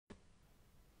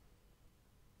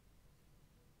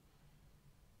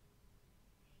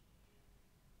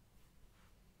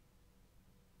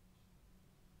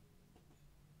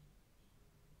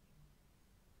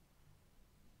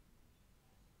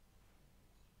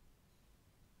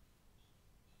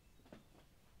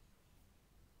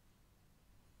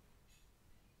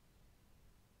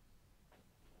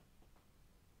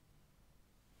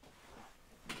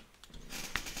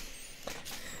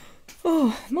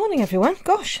Oh, morning everyone.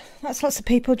 Gosh, that's lots of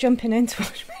people jumping in to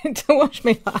watch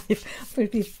me live.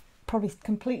 Would be probably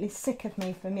completely sick of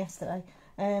me from yesterday.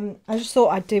 I just thought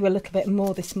I'd do a little bit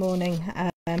more this morning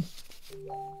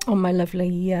on my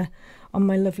lovely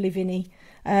Vinnie.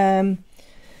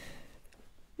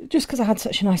 Just because I had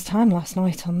such a nice time last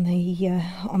night on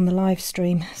the live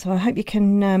stream. So I hope you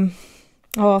can.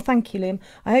 Oh, thank you, Liam.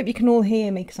 I hope you can all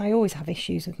hear me because I always have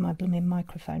issues with my blooming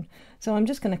microphone. So I'm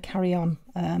just going to carry on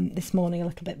this morning a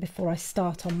little bit before I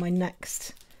start on my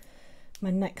next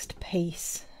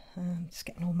piece. Just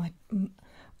getting all my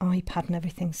iPad and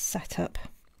everything set up.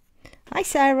 Hi,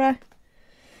 Sarah.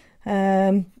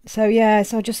 So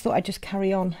I just thought I'd just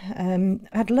carry on.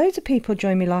 I had loads of people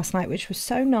join me last night, which was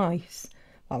so nice.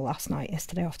 Well,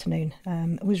 yesterday afternoon.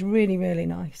 It was really, really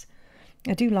nice.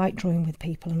 I do like drawing with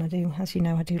people, and I do, as you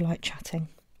know, I do like chatting.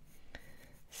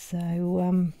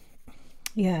 So,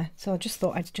 so I just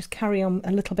thought I'd just carry on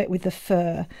a little bit with the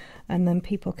fur, and then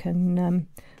people can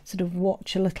sort of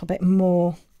watch a little bit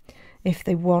more if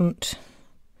they want.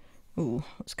 Oh,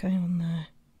 what's going on there?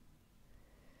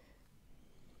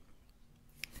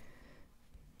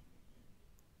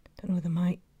 Don't know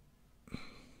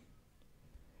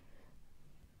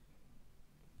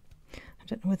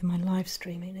whether my live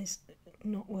streaming is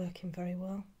not working very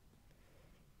well.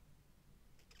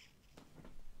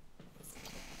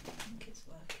 I think it's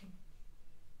working.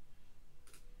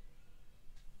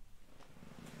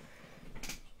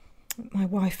 My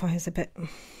Wi-Fi is a bit...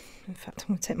 In fact, I'm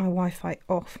going to take my Wi-Fi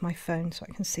off my phone so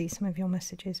I can see some of your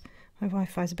messages. My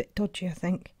Wi-Fi is a bit dodgy, I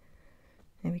think.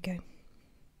 There we go.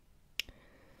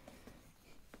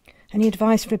 Any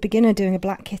advice for a beginner doing a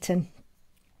black kitten?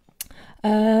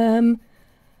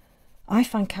 I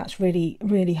find cats really,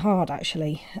 really hard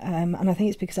actually, and I think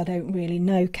it's because I don't really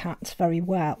know cats very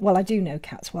well. Well, I do know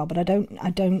cats well, but I don't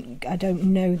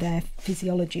know their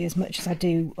physiology as much as I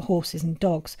do horses and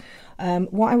dogs.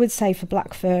 What I would say for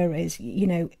black fur is, you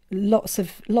know, lots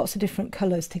of different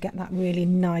colours to get that really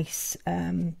nice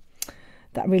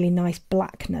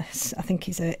blackness. I think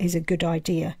is a good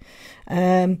idea.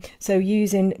 So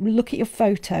look at your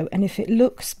photo, and if it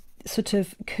looks sort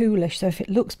of coolish, so if it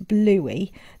looks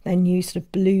bluey, then use sort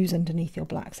of blues underneath your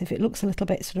blacks. If it looks a little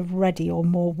bit sort of reddy or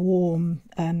more warm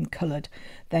coloured,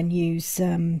 then use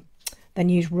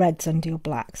reds under your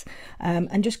blacks,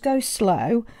 and just go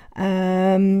slow.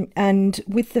 And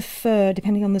with the fur,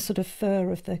 depending on the sort of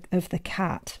fur of the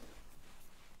cat,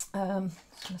 I'm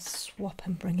just going to swap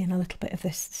and bring in a little bit of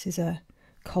this. This is a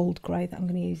cold grey that I'm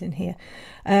going to use in here.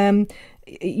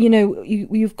 You know,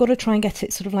 you've got to try and get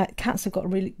it sort of like, cats have got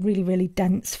really, really, really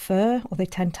dense fur, or they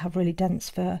tend to have really dense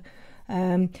fur.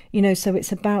 You know, so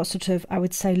it's about sort of, I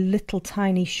would say, little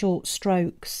tiny short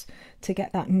strokes to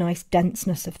get that nice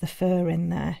denseness of the fur in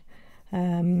there.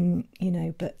 You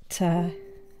know, but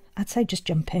I'd say just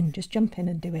jump in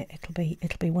and do it.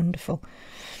 It'll be wonderful.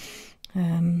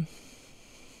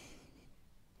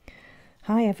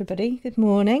 Hi everybody, good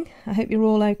morning. I hope you're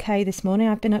all okay this morning.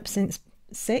 I've been up since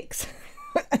 6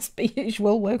 as per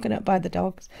usual, woken up by the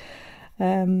dogs.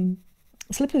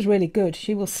 Slipper's really good.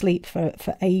 She will sleep for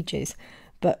ages,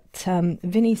 but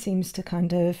Vinnie seems to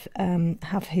kind of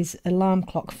have his alarm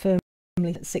clock firmly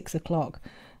at 6 o'clock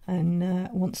and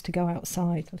wants to go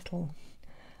outside,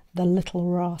 the little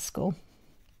rascal.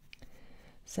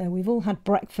 So we've all had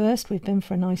breakfast, we've been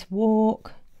for a nice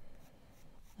walk.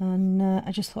 And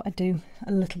I just thought I'd do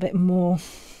a little bit more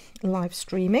live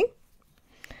streaming,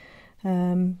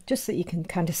 just so that you can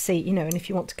kind of see, you know, and if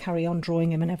you want to carry on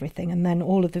drawing them and everything, and then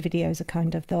all of the videos are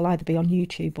kind of, they'll either be on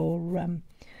YouTube or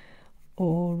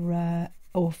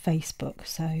Facebook.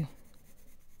 So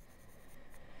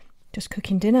just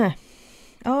cooking dinner.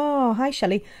 Oh, hi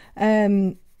Shelley.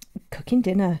 Cooking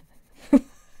dinner.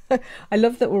 I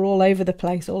love that we're all over the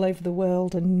place, all over the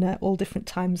world, and all different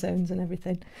time zones and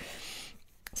everything.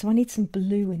 So I need some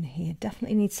blue in here,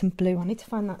 definitely need some blue. I need to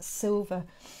find that silver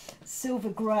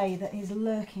grey that is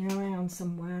lurking around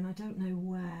somewhere, and I don't know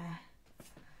where.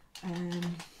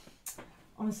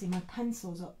 Honestly, my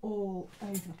pencils are all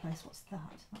over the place. What's that?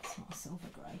 That's not a silver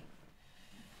grey.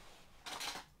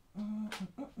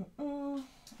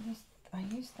 I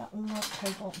used that light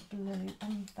cobalt blue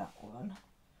and that one,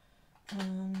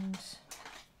 and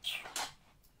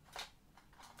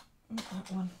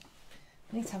that one.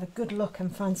 I need to have a good look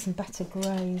and find some better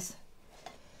greys.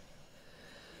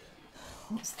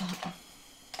 What's that?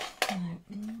 No,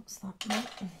 what's that?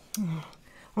 Oh.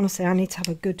 Honestly, I need to have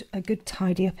a good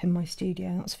tidy up in my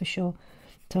studio, that's for sure.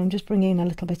 So I'm just bringing a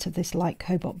little bit of this light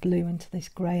cobalt blue into this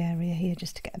grey area here,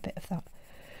 just to get a bit of that.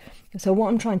 So what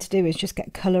I'm trying to do is just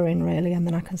get colour in really, and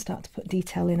then I can start to put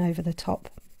detail in over the top.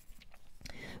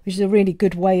 which is a really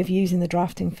good way of using the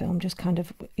drafting film, just kind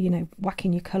of, you know,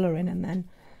 whacking your colour in and then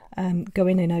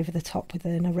going in over the top with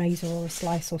an eraser or a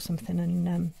slice or something,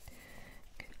 and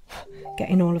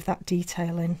getting all of that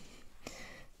detail in.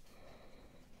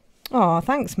 Oh,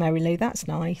 thanks, Mary Lou, that's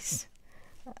nice.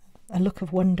 A look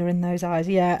of wonder in those eyes.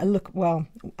 Yeah, a look, well,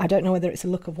 I don't know whether it's a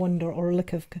look of wonder or a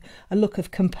look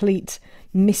of complete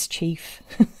mischief.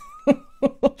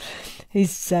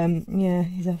 He's yeah,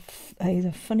 he's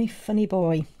a funny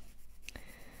boy.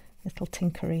 Little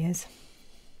tinker he is.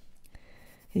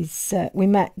 He's we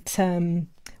met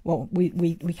well,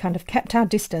 we kind of kept our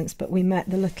distance, but we met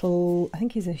the little, I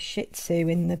think he's a Shih Tzu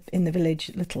in the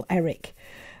village, little Eric,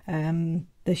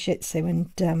 the Shih Tzu,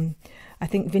 and I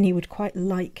think Vinnie would quite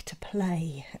like to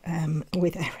play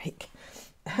with Eric.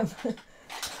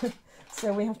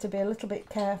 So we have to be a little bit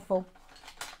careful.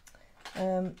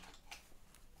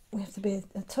 We have to be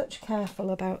a touch careful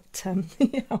about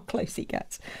how close he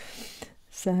gets.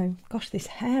 So, gosh, this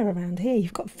hair around here.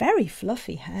 You've got very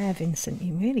fluffy hair, Vincent.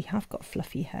 You really have got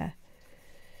fluffy hair.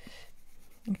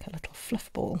 Like a little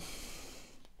fluff ball.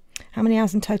 How many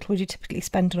hours in total would you typically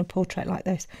spend on a portrait like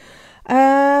this?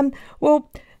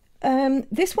 Well,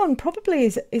 this one probably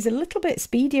is a little bit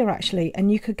speedier, actually,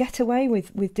 and you could get away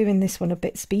with doing this one a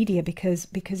bit speedier because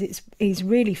it's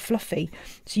really fluffy,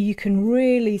 so you can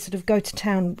really sort of go to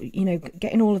town, you know,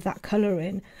 getting all of that colour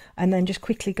in, and then just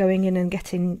quickly going in and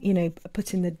getting, you know,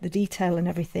 putting the detail and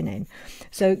everything in.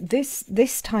 So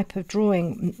this type of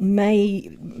drawing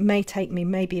may take me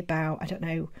maybe about, I don't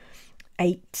know,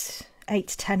 8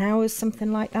 to 10 hours,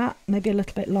 something like that, maybe a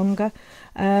little bit longer.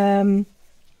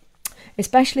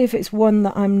 Especially if it's one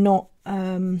that I'm not,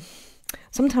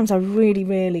 sometimes I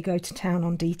really go to town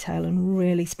on detail and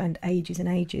really spend ages and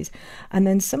ages, and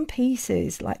then some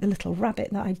pieces like the little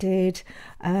rabbit that I did,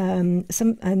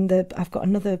 I've got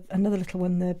another little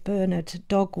one, the Bernard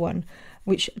dog one,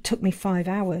 which took me 5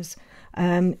 hours,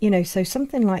 you know, so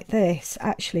something like this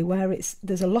actually, where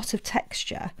there's a lot of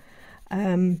texture,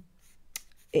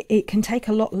 it can take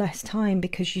a lot less time,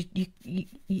 because you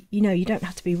know, you don't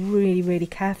have to be really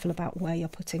careful about where you're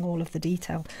putting all of the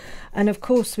detail. And of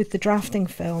course, with the drafting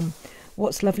film,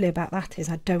 what's lovely about that is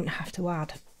I don't have to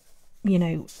add, you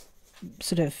know,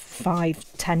 sort of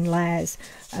 5-10 layers.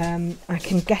 I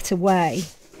can get away.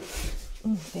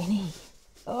 Oh, Vinnie.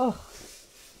 Oh.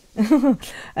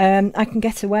 I can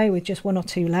get away with just 1 or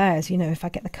 2 layers, you know, if I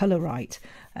get the colour right.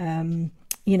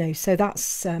 You know, so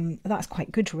that's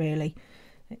quite good, really.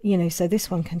 You know, so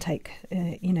this one can take,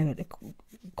 you know,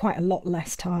 quite a lot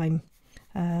less time,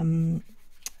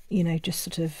 you know, just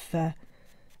sort of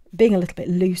being a little bit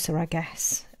looser, I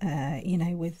guess, you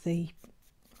know, with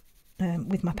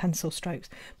my pencil strokes,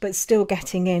 but still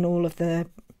getting in all of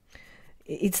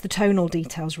it's the tonal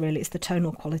details, really. It's the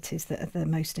tonal qualities that are the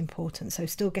most important. So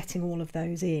still getting all of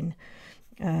those in,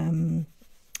 you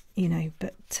know,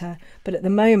 but at the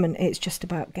moment it's just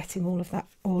about getting all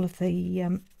of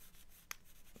the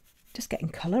just getting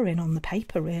colour in on the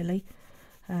paper, really,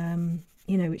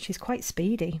 you know, which is quite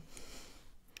speedy.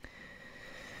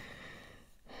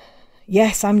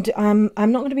 Yes, I'm not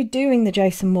going to be doing the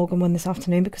Jason Morgan one this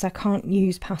afternoon because I can't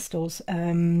use pastels.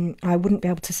 I wouldn't be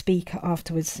able to speak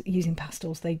afterwards using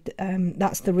pastels.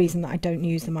 That's the reason that I don't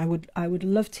use them. I would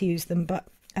love to use them, but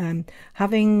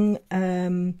having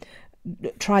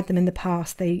tried them in the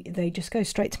past, they just go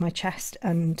straight to my chest,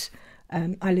 and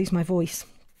I lose my voice.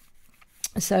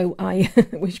 So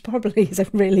which probably is a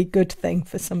really good thing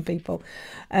for some people,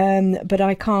 but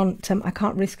I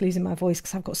can't risk losing my voice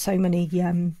because I've got so many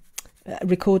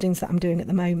recordings that I'm doing at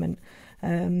the moment,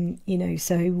 you know,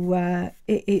 so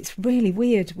it's really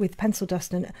weird with pencil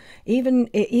dust, and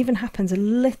it even happens a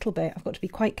little bit. I've got to be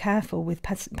quite careful with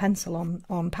pencil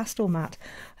on pastel mat.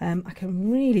 I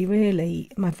can really,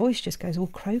 my voice just goes all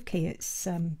croaky. It's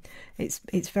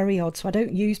very odd. So I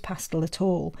don't use pastel at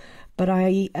all, but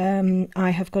I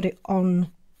have got it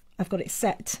on. I've got it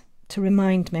set to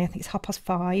remind me. I think it's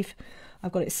 5:30.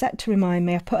 I've got it set to remind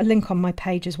me. I've put a link on my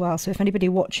page as well, so if anybody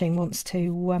watching wants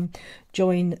to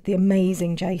join the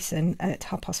amazing Jason at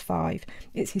 5:30,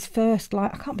 it's his first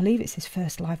live. I can't believe it's his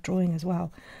first live drawing as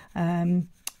well.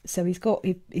 So he's got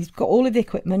all of the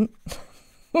equipment,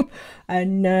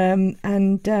 and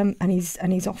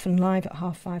he's often live at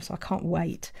 5:30. So I can't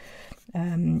wait.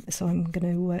 So I'm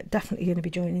definitely going to be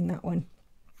joining that one.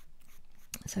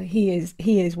 So he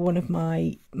is one of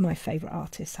my favourite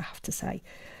artists, I have to say.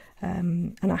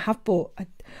 And I have bought, I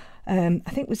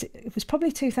think it was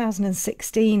probably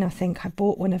 2016, I think I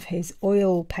bought one of his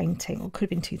oil painting, or it could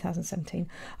have been 2017.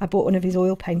 I bought one of his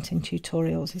oil painting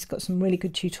tutorials. He's got some really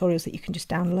good tutorials that you can just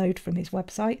download from his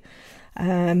website.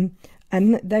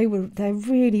 and they're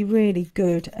really, really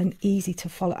good and easy to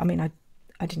follow. I mean, I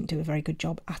didn't do a very good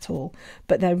job at all,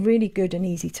 but they're really good and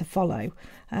easy to follow.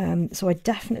 So I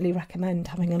definitely recommend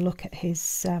having a look at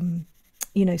his,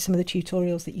 you know, some of the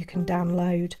tutorials that you can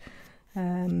download.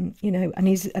 You know, and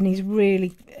he's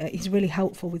really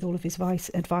helpful with all of his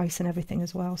advice and everything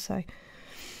as well. So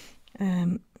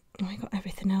I got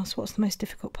everything else. What's the most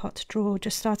difficult part to draw?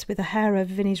 Just started with the hair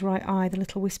over Vinnie's right eye, the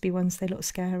little wispy ones. They look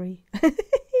scary.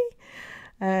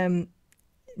 No,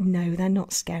 they're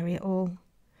not scary at all.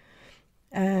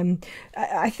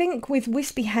 I think with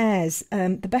wispy hairs,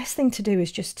 the best thing to do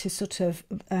is just to sort of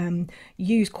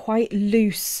use quite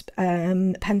loose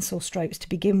pencil strokes to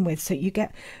begin with. So you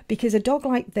get, because a dog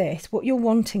like this, what you're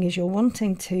wanting is you're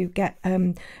wanting to get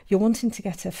a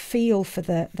feel for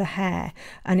the hair,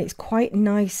 and it's quite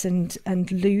nice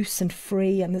and loose and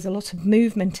free, and there's a lot of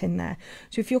movement in there.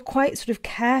 So if you're quite sort of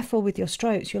careful with your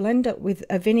strokes, you'll end up with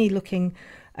a Vinnie looking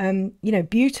you know,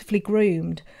 beautifully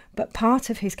groomed, but part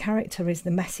of his character is the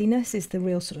messiness, is the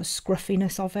real sort of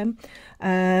scruffiness of him.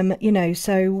 You know,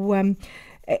 so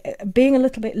being a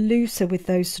little bit looser with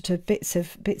those sort of bits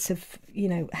of you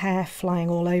know, hair flying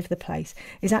all over the place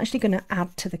is actually going to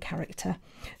add to the character.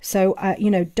 So you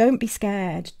know, don't be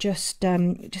scared. Just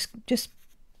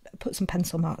put some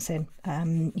pencil marks in.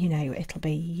 You know, it'll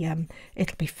be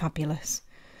fabulous.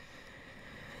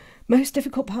 Most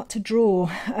difficult part to draw.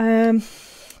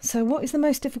 So what is the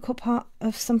most difficult part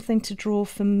of something to draw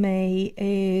for me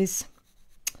is,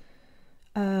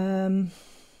 what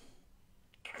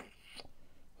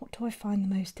do I find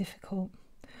the most difficult?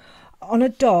 On a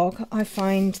dog, I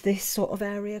find this sort of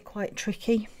area quite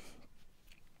tricky.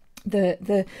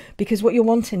 Because what you're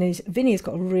wanting is, Vinnie's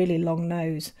got a really long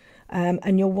nose,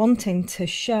 and you're wanting to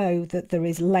show that there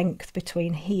is length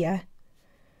between here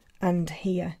and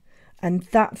here. And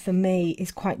that for me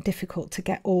is quite difficult to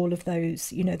get all of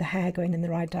those, you know, the hair going in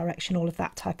the right direction, all of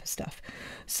that type of stuff.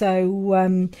 So,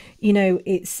 you know,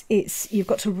 it's you've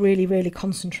got to really, really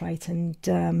concentrate and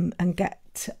get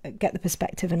the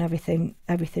perspective and everything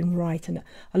right. And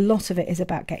a lot of it is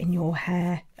about getting your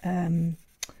hair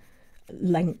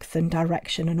length and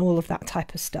direction and all of that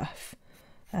type of stuff,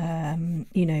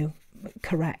 you know,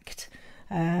 correct.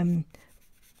 And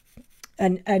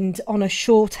on a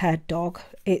short-haired dog,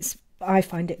 I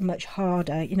find it much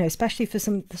harder, you know, especially for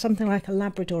something like a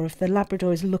Labrador. If the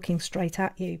Labrador is looking straight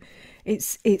at you,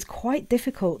 it's quite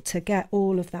difficult to get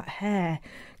all of that hair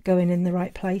going in the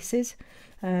right places.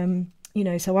 You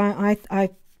know, so I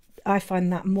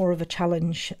find that more of a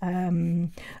challenge.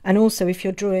 And also, if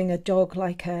you're drawing a dog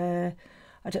like I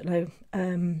don't know,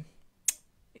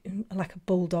 like a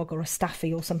bulldog or a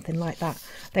staffy or something like that,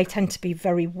 they tend to be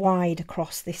very wide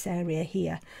across this area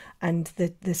here, and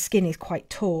the skin is quite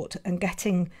taut, and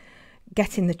getting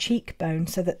the cheekbone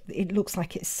so that it looks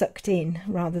like it's sucked in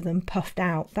rather than puffed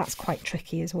out, that's quite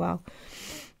tricky as well.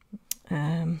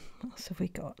 What else have we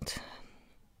got?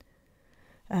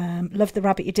 Love the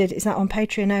rabbit you did. Is that on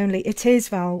Patreon only? It is,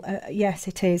 Val. Yes,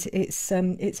 it is. It's a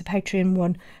Patreon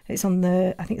one. It's on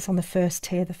I think it's on the first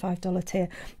tier, the $5 tier.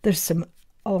 There's some,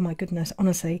 oh my goodness,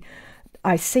 honestly,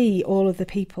 I see all of the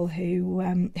people who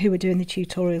are doing the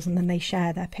tutorials, and then they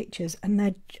share their pictures, and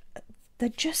they're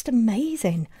just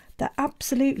amazing. They're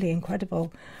absolutely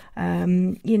incredible.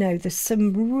 You know, there's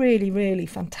some really, really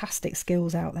fantastic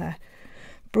skills out there.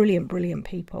 Brilliant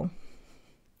people.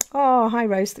 Oh, hi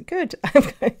Rose. Good.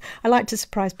 I like to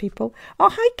surprise people. Oh,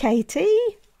 hi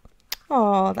Katie.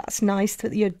 Oh, that's nice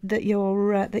that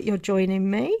you're joining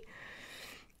me.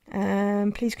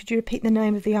 Please could you repeat the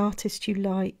name of the artist you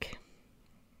like?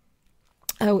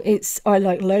 Oh, I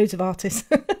like loads of artists.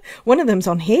 One of them's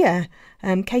on here,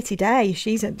 Katie Day.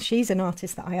 She's an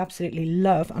artist that I absolutely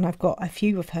love, and I've got a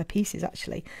few of her pieces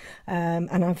actually,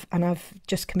 and I've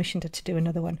just commissioned her to do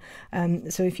another one.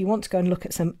 So if you want to go and look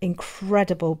at some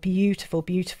incredible,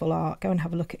 beautiful art, go and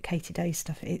have a look at Katie Day's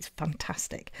stuff. It's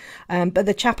fantastic. But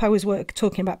the chap I was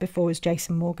talking about before was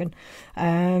Jason Morgan.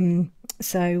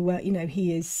 So you know,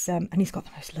 he is, and he's got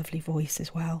the most lovely voice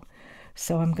as well.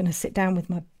 So I'm going to sit down with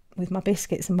my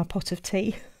biscuits and my pot of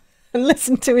tea and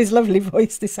listen to his lovely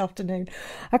voice this afternoon.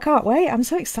 I can't wait. I'm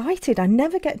so excited. I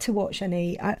never get to watch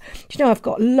any. Do you know, I've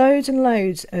got loads and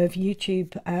loads of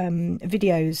YouTube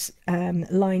videos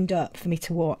lined up for me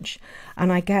to watch,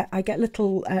 and I get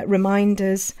little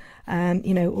reminders.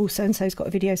 You know, oh, so-and-so's got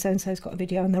a video, so-and-so's got a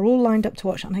video, and they're all lined up to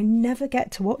watch, and I never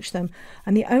get to watch them.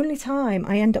 And the only time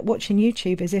I end up watching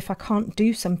YouTube is if I can't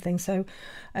do something. So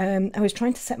I was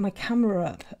trying to set my camera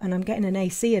up, and I'm getting an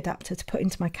AC adapter to put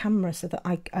into my camera so that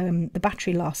the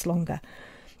battery lasts longer.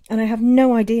 I have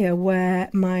no idea where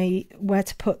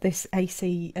to put this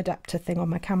AC adapter thing on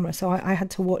my camera, so I had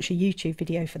to watch a YouTube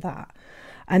video for that.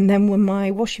 And then when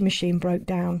my washing machine broke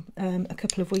down a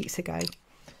couple of weeks ago,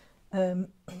 I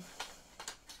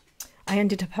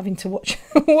ended up having to watch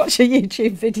watch a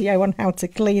YouTube video on how to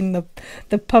clean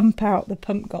the pump out. The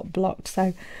pump got blocked.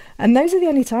 So, and those are the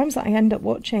only times that I end up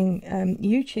watching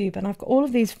YouTube. And I've got all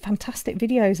of these fantastic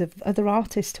videos of other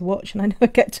artists to watch, and I never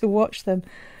get to watch them.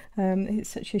 It's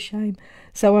such a shame.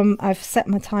 So I've set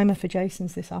my timer for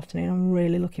Jason's this afternoon. I'm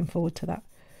really looking forward to that.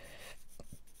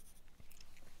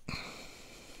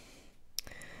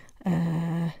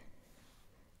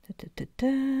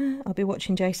 I'll be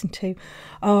watching Jason too.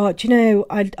 Oh, do you know,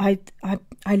 I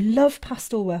love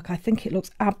pastel work. I think it looks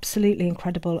absolutely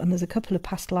incredible, and there's a couple of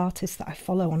pastel artists that I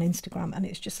follow on Instagram, and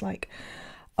it's just like,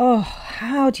 oh,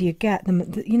 how do you get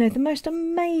them, you know, the most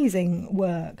amazing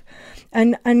work.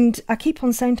 And I keep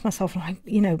on saying to myself, like,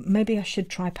 you know, maybe I should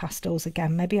try pastels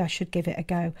again, maybe I should give it a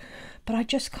go, but I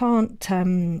just can't,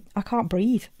 I can't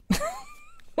breathe.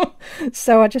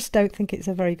 So I just don't think it's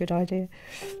a very good idea.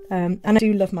 And I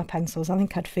do love my pencils. I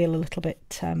think I'd feel a little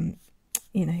bit,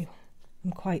 you know,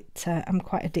 I'm quite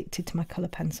addicted to my colour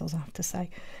pencils, I have to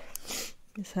say.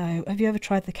 So, have you ever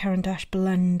tried the Caran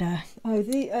blender? Oh,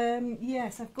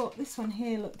 yes, I've got this one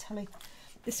here. Look, Telly,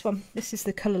 this one. This is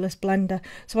the colourless blender.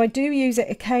 So I do use it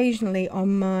occasionally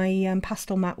on my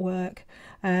pastel matte work.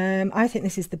 I think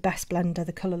this is the best blender,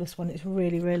 the colourless one. It's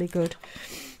really, really good.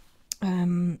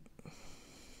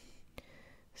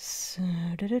 So,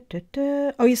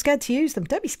 oh, you're scared to use them?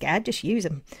 Don't be scared. Just use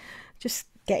them. Just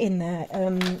get in there.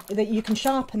 That you can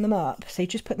sharpen them up. So you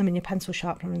just put them in your pencil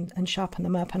sharpener and sharpen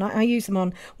them up. And I use them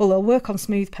on, well, they'll work on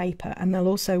smooth paper, and they'll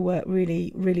also work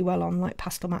really, really well on like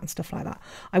pastel matte and stuff like that.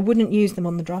 I wouldn't use them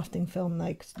on the drafting film though,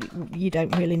 because you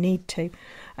don't really need to.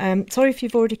 Sorry if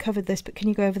you've already covered this, but can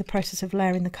you go over the process of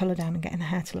layering the colour down and getting the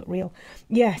hair to look real?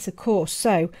 Yes, of course.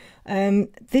 So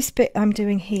this bit I'm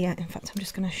doing here, in fact, I'm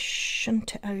just going to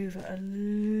shunt it over a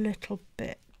little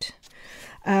bit.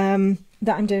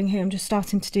 That I'm doing here, I'm just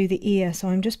starting to do the ear, so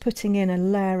I'm just putting in a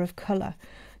layer of colour.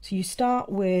 So you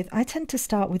start with, I tend to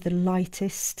start with the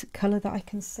lightest colour that I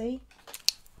can see.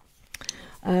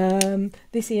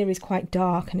 This ear is quite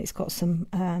dark, and it's got some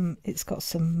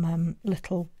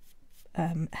little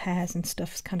hairs and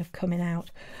stuff's kind of coming out,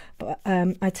 but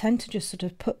I tend to just sort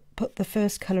of put the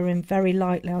first colour in very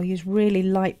lightly. I'll use really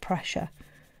light pressure,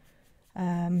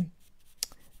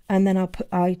 and then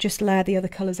I just layer the other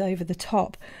colours over the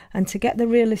top. And to get the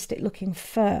realistic looking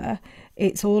fur,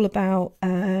 it's all about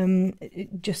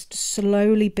just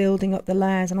slowly building up the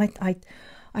layers. And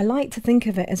I like to think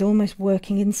of it as almost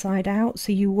working inside out.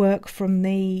 So you work from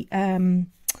the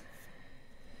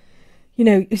you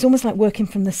know, it's almost like working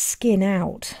from the skin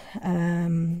out,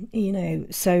 you know,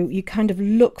 so you kind of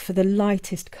look for the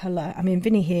lightest colour. I mean,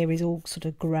 Vinnie here is all sort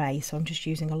of grey, so I'm just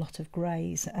using a lot of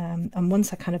greys. And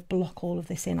once I kind of block all of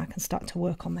this in, I can start to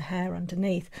work on the hair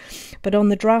underneath. But on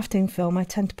the drafting film, I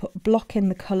tend to block in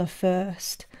the colour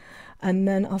first, and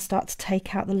then I'll start to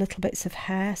take out the little bits of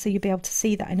hair. So you'll be able to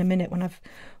see that in a minute when I've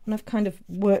kind of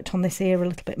worked on this ear a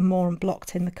little bit more and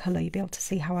blocked in the colour. You'll be able to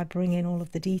see how I bring in all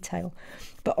of the detail.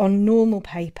 But on normal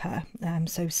paper,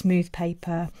 so smooth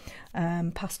paper,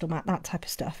 pastel matte, that type of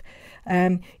stuff,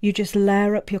 you just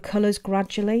layer up your colours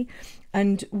gradually.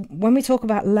 And when we talk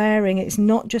about layering, it's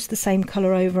not just the same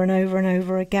colour over and over and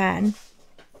over again.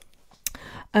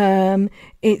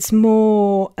 It's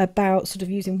more about sort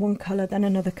of using one colour, then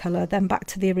another colour, then back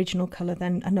to the original colour,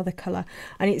 then another colour.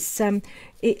 And it's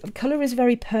colour is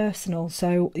very personal.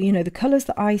 So, you know, the colours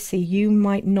that I see, you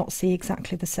might not see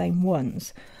exactly the same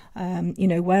ones. You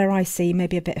know, where I see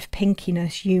maybe a bit of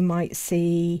pinkiness, you might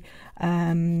see,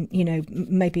 you know,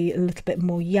 maybe a little bit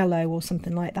more yellow or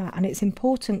something like that. And it's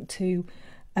important to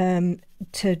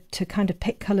kind of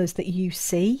pick colours that you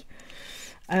see.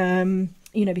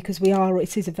 You know, because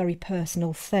it is a very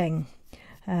personal thing,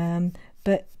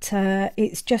 but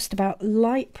it's just about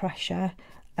light pressure,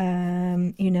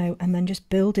 you know, and then just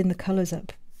building the colours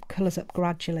up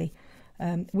gradually.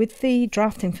 With the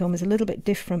drafting film is a little bit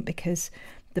different because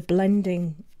the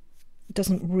blending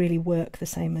doesn't really work the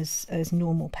same as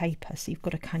normal paper, so you've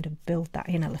got to kind of build that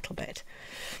in a little bit.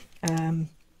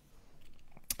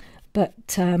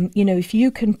 But you know, if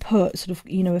you can put sort of,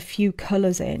 you know, a few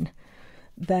colours in,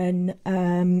 then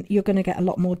you're going to get a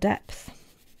lot more depth.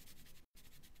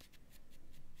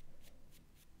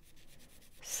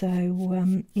 So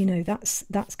you know,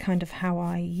 that's kind of how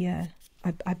I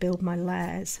build my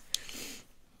layers.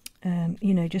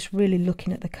 You know, just really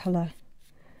looking at the colour.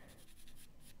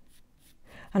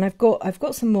 And I've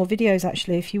got some more videos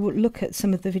actually. If you look at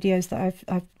some of the videos that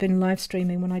I've been live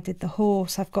streaming when I did the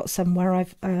horse, I've got some where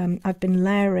I've been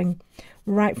layering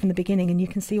right from the beginning, and you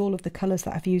can see all of the colours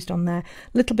that I've used on there. A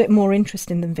little bit more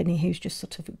interesting than Vinnie, who's just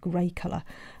sort of a grey colour,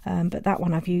 but that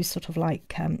one I've used sort of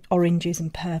like oranges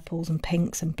and purples and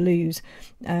pinks and blues,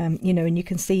 you know, and you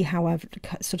can see how I've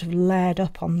sort of layered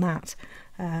up on that.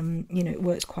 You know, it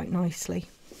works quite nicely.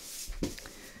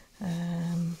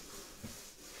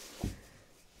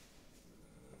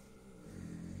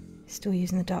 Still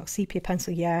using the dark sepia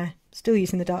pencil, yeah, still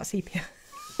using the dark sepia.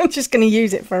 I'm just going to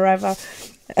use it forever.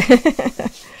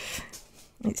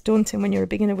 It's daunting when you're a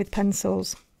beginner with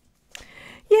pencils.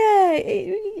 Yeah,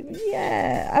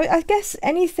 I guess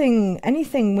anything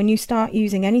when you start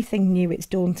using anything new, it's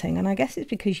daunting, and I guess it's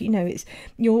because, you know, it's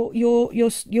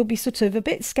you'll be sort of a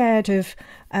bit scared of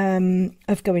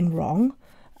going wrong.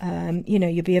 You know,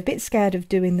 you'll be a bit scared of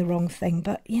doing the wrong thing,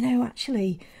 but you know,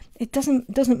 actually, it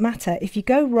doesn't matter if you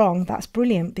go wrong. That's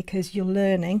brilliant because you're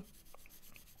learning.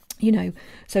 You know,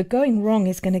 so going wrong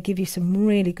is going to give you some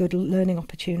really good learning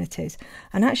opportunities,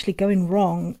 and actually going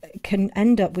wrong can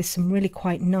end up with some really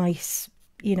quite nice,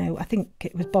 you know, I think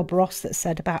it was Bob Ross that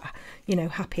said about, you know,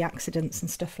 happy accidents and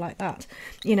stuff like that.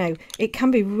 You know, it can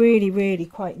be really, really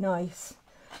quite nice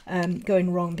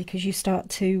going wrong, because you start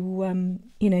to,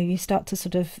 you know, you start to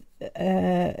sort of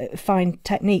find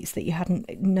techniques that you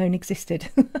hadn't known existed.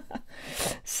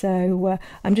 So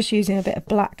I'm just using a bit of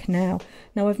black now.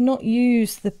 Now I've not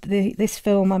used this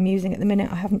film I'm using at the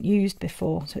minute. I haven't used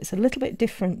before, so it's a little bit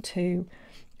different to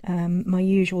my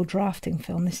usual drafting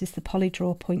film. This is the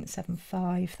Polydraw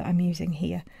 0.75 that I'm using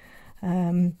here,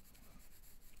 and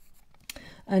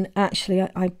actually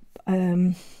I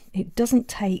it doesn't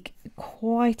take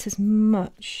quite as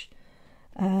much,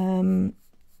 or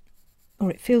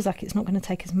it feels like it's not going to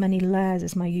take as many layers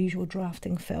as my usual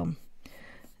drafting film.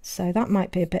 So that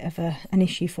might be a bit of an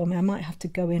issue for me. I might have to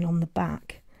go in on the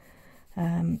back,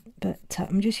 but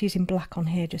I'm just using black on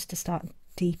here just to start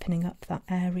deepening up that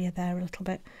area there a little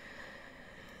bit.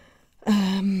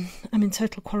 I'm in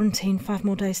total quarantine, 5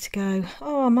 more days to go.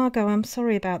 Oh, Margot, I'm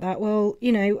sorry about that. Well,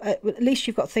 you know, at least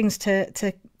you've got things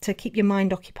to keep your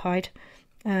mind occupied.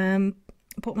 I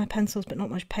bought my pencils but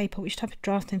not much paper. Which type of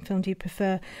drafting film do you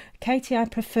prefer? Katie, I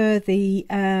prefer the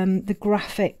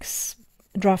graphics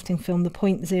drafting film, the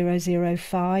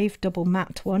 0.005 double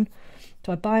matte one.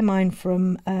 So I buy mine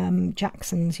from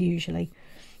Jackson's usually,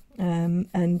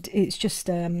 and it's just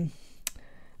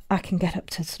I can get up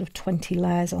to sort of 20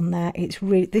 layers on there. It's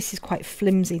really, this is quite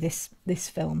flimsy, this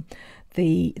film.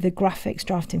 The graphics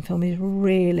drafting film is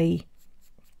really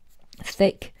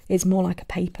thick. It's more like a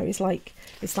paper. It's like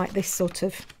this sort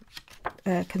of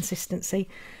consistency.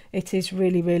 It is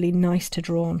really, really nice to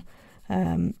draw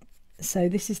on. So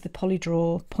this is the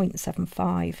Polydraw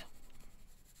 0.75,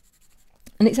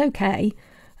 and it's okay,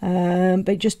 but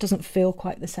it just doesn't feel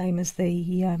quite the same as the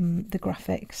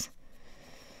graphics.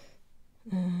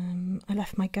 I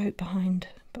left my goat behind,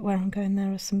 but where I'm going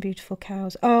there are some beautiful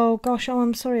cows. Oh gosh, oh,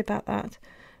 I'm sorry about that.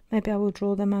 Maybe I will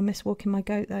draw them. I miss walking my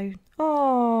goat though.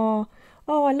 Oh,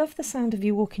 I love the sound of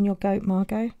you walking your goat,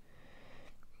 Margot.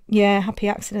 Yeah, happy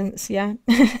accidents, yeah.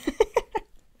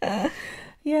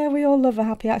 Yeah, we all love a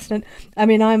happy accident. I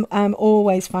mean, I'm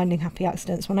always finding happy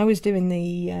accidents. When I was doing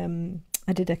the,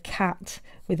 I did a cat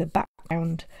with a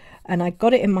background, and I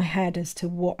got it in my head as to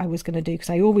what I was going to do, because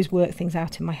I always work things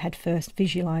out in my head first,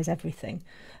 visualise everything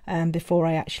before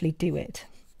I actually do it.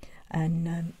 And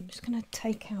I'm just going to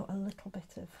take out a little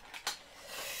bit of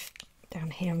down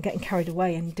here. I'm getting carried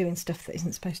away and doing stuff that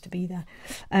isn't supposed to be there.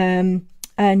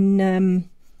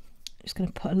 Just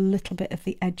going to put a little bit of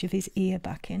the edge of his ear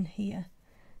back in here.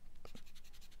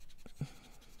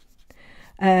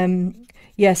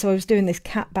 Yeah, so I was doing this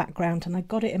cat background, and I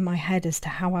got it in my head as to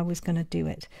how I was going to do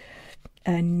it,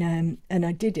 and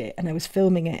I did it, and I was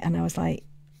filming it, and I was like,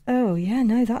 oh yeah,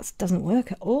 no, that doesn't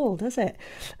work at all, does it?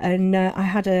 And I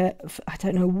had I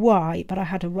don't know why, but I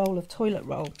had a roll of toilet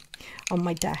roll on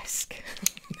my desk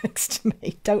next to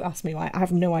me. Don't ask me why, I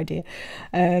have no idea.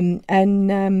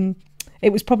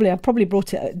 It was I probably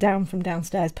brought it down from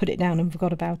downstairs, put it down and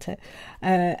forgot about it.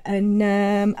 And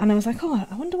I was like, oh,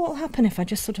 I wonder what will happen if I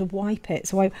just sort of wipe it.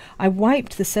 So I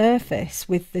wiped the surface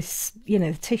with this, you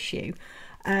know, tissue.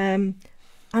 And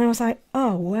I was like,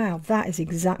 oh, wow, that is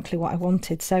exactly what I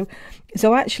wanted. So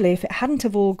actually, if it hadn't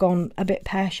have all gone a bit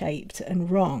pear-shaped and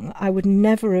wrong, I would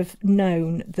never have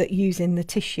known that using the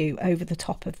tissue over the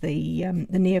top of the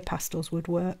neopastels would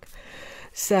work.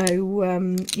 So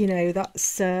you know,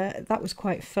 that was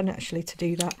quite fun actually to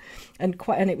do that, and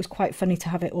it was quite funny to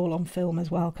have it all on film as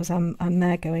well, because I'm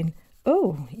there going,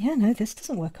 Oh, yeah, no, this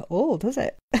doesn't work at all, does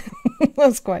it?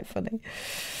 That's quite funny.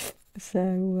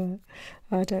 So,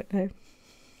 I don't know.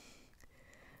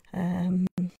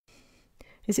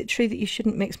 Is it true that you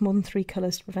shouldn't mix more than 3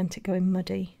 colours to prevent it going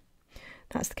muddy?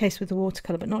 That's the case with the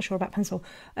watercolour, but not sure about pencil.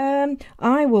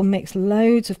 I will mix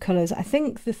loads of colours. I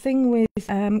think the thing with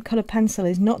coloured pencil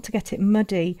is not to get it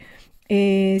muddy,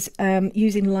 is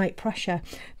using light pressure.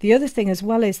 The other thing as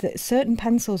well is that certain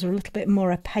pencils are a little bit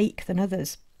more opaque than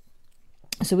others.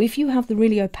 So if you have the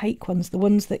really opaque ones, the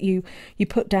ones that you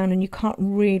put down and you can't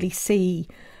really see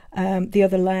the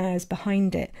other layers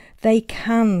behind it, they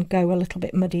can go a little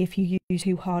bit muddy if you use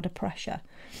too hard a pressure.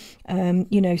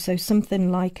 You know, so something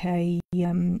like a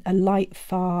light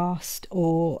fast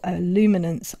or a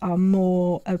luminance are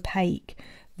more opaque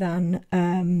than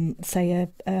say a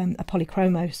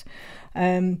Polychromos.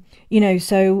 You know,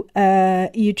 so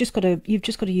you've just got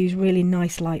to use really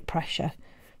nice light pressure.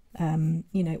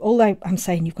 You know, although I'm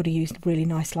saying you've got to use really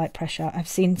nice light pressure, I've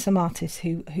seen some artists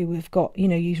who have got, you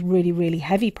know, use really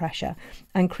heavy pressure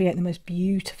and create the most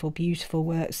beautiful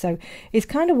work. So it's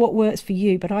kind of what works for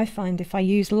you, but I find if I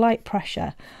use light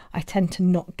pressure, I tend to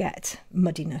not get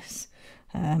muddiness,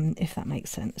 if that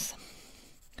makes sense.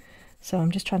 So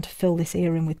I'm just trying to fill this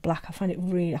ear in with black. I find it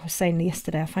really, I was saying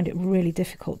yesterday, I find it really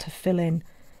difficult to fill in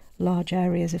large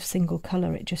areas of single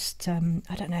colour. It just,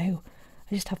 I don't know,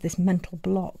 I just have this mental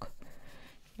block.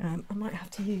 I might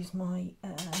have to use my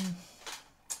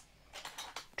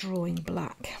drawing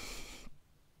black.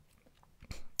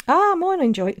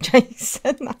 Morning,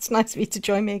 Jason. That's nice of you to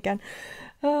join me again.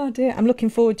 Oh dear, I'm looking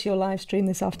forward to your live stream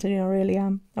this afternoon. I really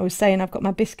am. I was saying I've got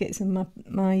my biscuits and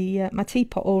my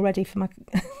teapot all ready for my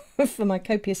for my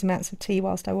copious amounts of tea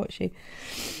whilst I watch you.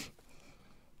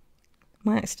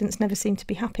 My accidents never seem to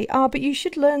be happy. But you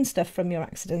should learn stuff from your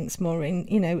accidents, Maureen.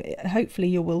 You know, hopefully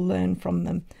you will learn from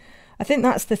them. I think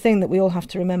that's the thing that we all have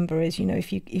to remember is, you know,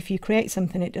 if you create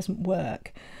something it doesn't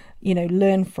work, you know,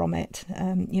 learn from it.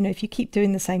 You know, if you keep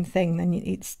doing the same thing, then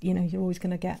it's, you know, you're always going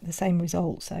to get the same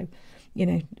result. So, you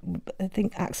know, I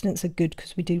think accidents are good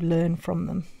because we do learn from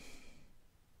them.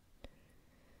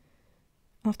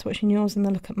 After watching yours and they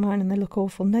look at mine and they look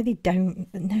awful. No, they don't.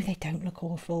 No, they don't look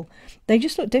awful. They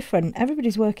just look different.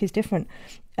 Everybody's work is different.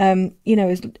 You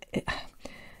know,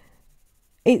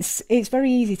 it's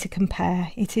very easy to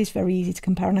compare. It is very easy to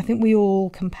compare, and I think we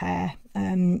all compare.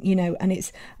 You know, and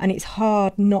it's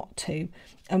hard not to.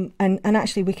 And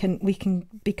actually, we can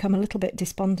become a little bit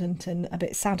despondent and a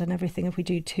bit sad and everything if we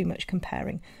do too much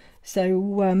comparing.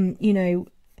 So you know,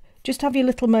 just have your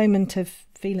little moment of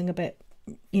feeling a bit,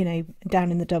 you know,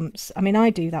 down in the dumps. I mean, I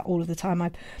do that all of the time.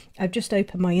 I've just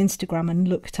opened my Instagram and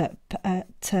looked at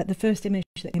the first image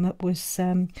that came up was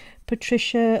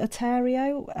Patricia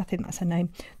Otario, I think that's her name,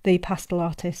 the pastel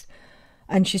artist,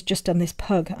 and she's just done this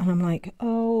pug, and I'm like,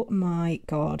 oh my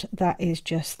god, that is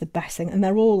just the best thing. And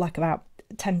they're all like about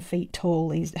 10 feet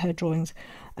tall, her drawings,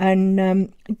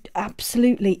 and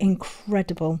absolutely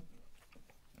incredible.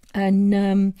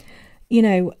 And you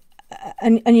know,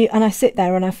 and I sit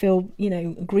there and I feel, you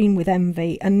know, green with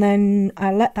envy, and then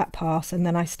I let that pass, and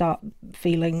then I start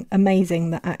feeling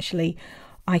amazing that actually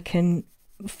I can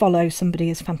follow somebody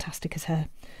as fantastic as her,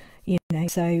 you know.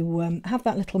 So have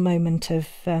that little moment of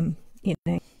you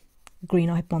know,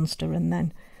 green-eyed monster, and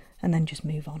then just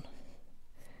move on,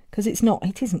 because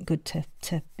it isn't good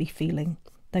to be feeling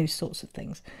those sorts of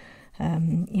things,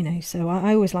 you know. So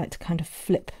I always like to kind of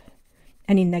flip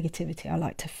any negativity. I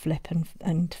like to flip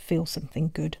and feel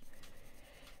something good,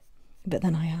 but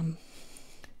then I am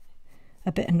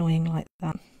a bit annoying like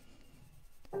that.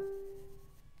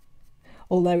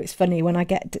 Although it's funny when I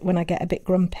get a bit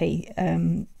grumpy,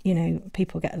 you know,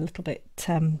 people get a little bit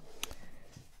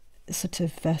sort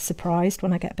of surprised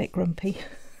when I get a bit grumpy.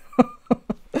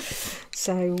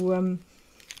 So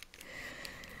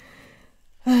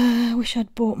I wish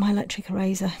I'd bought my electric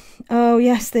eraser. Oh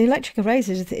yes, the electric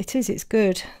eraser, it's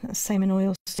good. That's the same in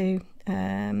oils too.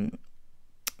 How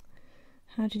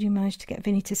did you manage to get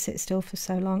Vinnie to sit still for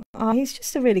so long? He's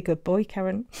just a really good boy,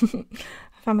 Caran.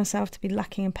 I found myself to be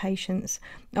lacking in patience.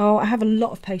 I have a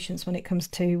lot of patience when it comes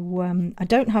to I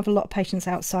don't have a lot of patience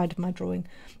outside of my drawing,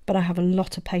 but I have a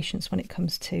lot of patience when it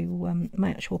comes to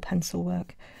my actual pencil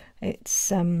work.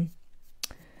 It's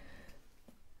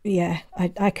yeah,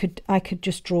 I could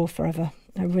just draw forever.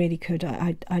 I really could.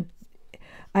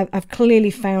 I've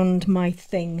clearly found my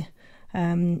thing.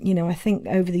 You know, I think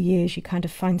over the years you kind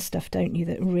of find stuff, don't you,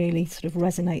 that really sort of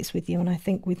resonates with you. And I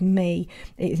think with me,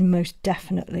 it is most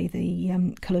definitely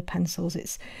the coloured pencils.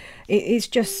 It's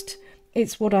just,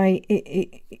 it's what I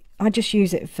just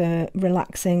use it for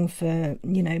relaxing, for,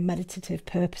 you know, meditative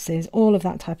purposes, all of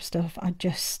that type of stuff. I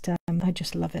just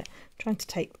love it. I'm trying to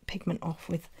take pigment off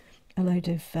with a load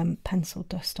of pencil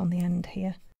dust on the end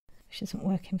here, which isn't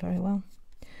working very well.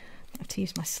 I have to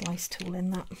use my slice tool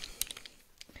in that.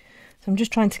 So I'm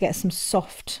just trying to get some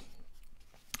soft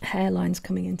hairlines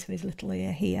coming into his little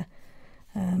ear here.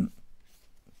 And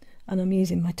I'm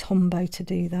using my Tombow to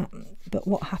do that. But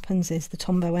what happens is the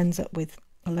Tombow ends up with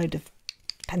a load of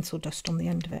pencil dust on the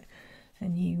end of it,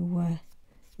 and you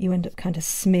end up kind of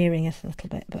smearing it a little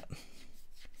bit. But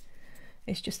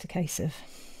it's just a case of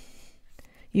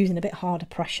using a bit harder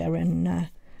pressure and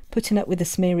putting up with the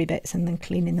smeary bits and then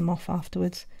cleaning them off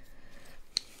afterwards.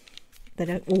 They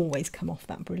don't always come off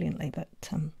that brilliantly, but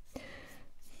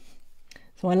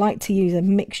so I like to use a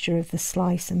mixture of the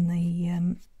slice and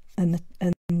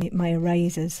my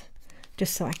erasers,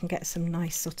 just so I can get some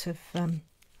nice sort of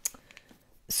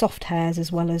soft hairs,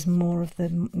 as well as more of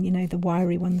the, you know, the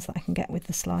wiry ones that I can get with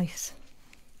the slice.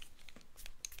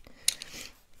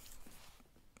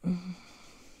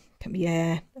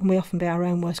 Yeah, and we often be our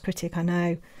own worst critic, I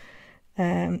know.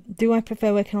 Do I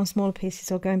prefer working on smaller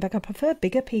pieces or going back? I prefer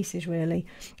bigger pieces, really.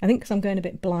 I think because I'm going a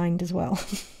bit blind as well.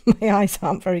 My eyes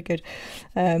aren't very good.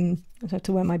 I have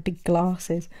to wear my big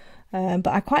glasses. But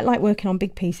I quite like working on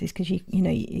big pieces because you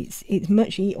know, it's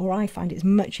much, or I find it's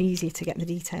much easier to get the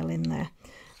detail in there.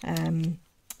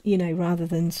 You know, rather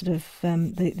than sort of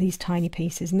these tiny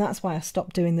pieces. And that's why I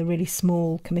stopped doing the really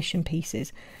small commission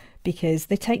pieces, because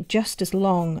they take just as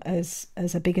long as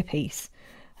a bigger piece.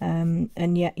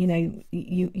 And yet, you know,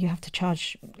 you have to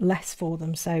charge less for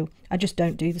them, so I just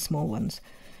don't do the small ones.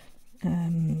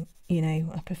 You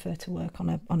know, I prefer to work on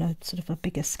a sort of a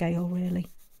bigger scale, really.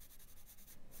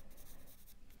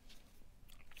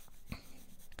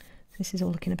 This is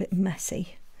all looking a bit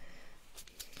messy.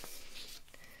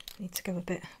 I need to go a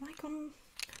bit. Have I gone?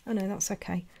 Oh no, that's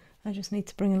okay. I just need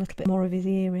to bring a little bit more of his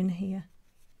ear in here.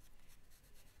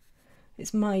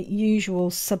 It's my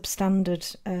usual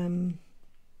substandard.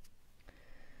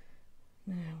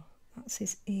 Now, that's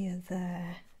his ear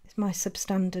there. It's my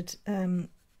substandard.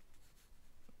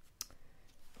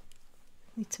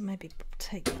 Need to maybe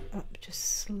take that up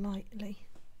just slightly.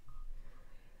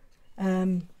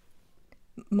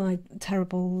 My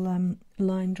terrible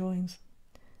line drawings.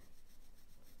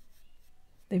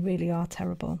 They really are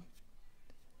terrible.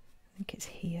 I think it's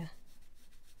here.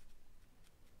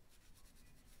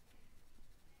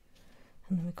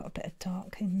 And then we've got a bit of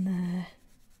dark in there.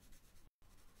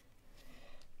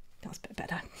 That's a bit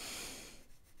better.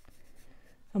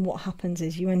 And what happens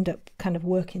is you end up kind of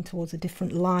working towards a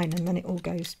different line, and then it all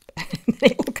goes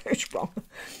wrong.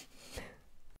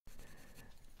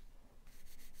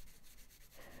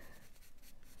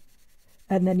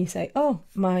 And then you say, "Oh,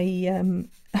 my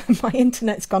my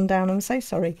internet's gone down. I'm so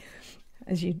sorry,"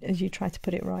 as you try to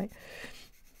put it right.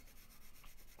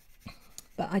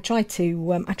 But I try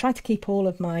to keep all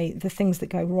of the things that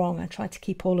go wrong. I try to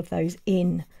keep all of those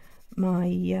in my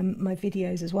my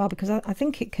videos as well, because I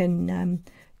think it can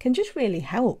just really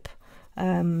help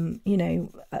you know,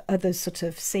 others sort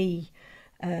of see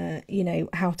you know,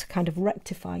 how to kind of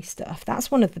rectify stuff.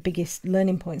 That's one of the biggest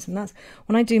learning points, and that's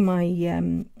when I do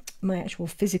my my actual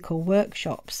physical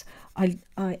workshops. I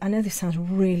know this sounds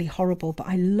really horrible, but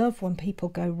I love when people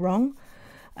go wrong,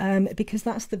 because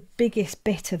that's the biggest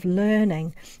bit of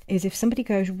learning, is if somebody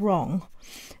goes wrong,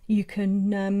 you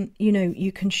can you know,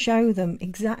 you can show them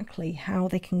exactly how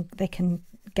they can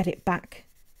get it back,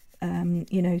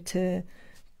 you know, to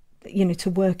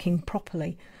working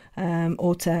properly,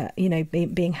 or to, you know,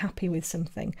 being happy with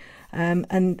something.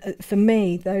 And for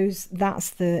me, that's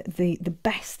the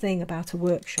best thing about a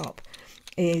workshop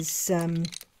is the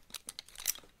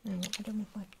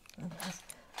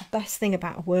best thing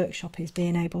about a workshop is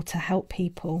being able to help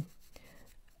people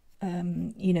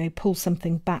you know, pull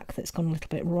something back that's gone a little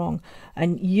bit wrong.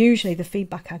 And usually the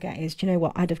feedback I get is, do you know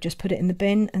what, I'd have just put it in the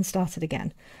bin and started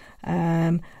again.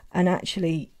 And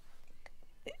actually,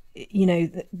 you know,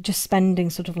 just spending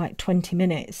sort of like 20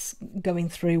 minutes going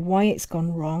through why it's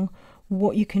gone wrong,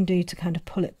 what you can do to kind of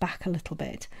pull it back a little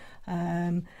bit,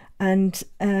 and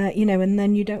you know, and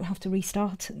then you don't have to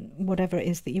restart whatever it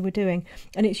is that you were doing.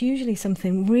 And it's usually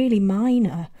something really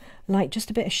minor, like just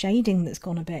a bit of shading that's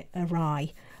gone a bit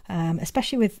awry,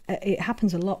 especially with it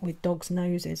happens a lot with dogs'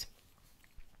 noses.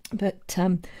 But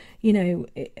you know,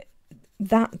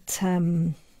 that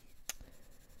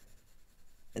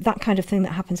kind of thing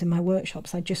that happens in my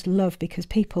workshops I just love, because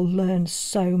people learn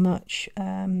so much,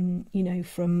 you know,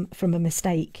 from a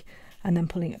mistake, and then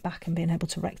pulling it back and being able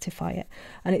to rectify it.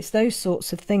 And it's those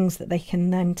sorts of things that they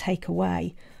can then take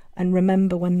away and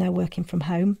remember when they're working from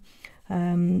home.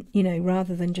 You know,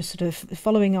 rather than just sort of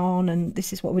following on and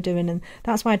this is what we're doing. And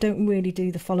that's why I don't really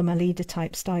do the follow my leader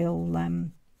type style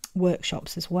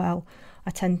workshops as well.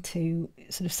 I tend to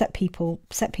sort of set people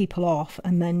off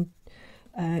and then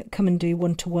come and do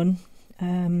one-to-one,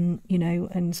 you know,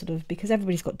 and sort of, because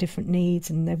everybody's got different needs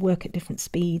and they work at different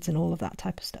speeds and all of that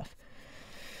type of stuff.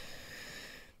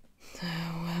 So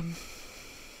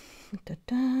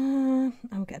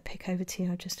I'll get a pic over to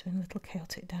you. I'm just doing a little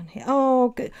chaotic down here. Oh,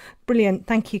 good, brilliant!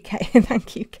 Thank you, Kate.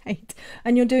 Thank you, Kate.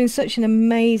 And you're doing such an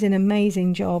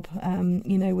amazing job.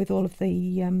 You know, with all of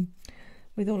the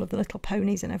little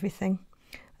ponies and everything.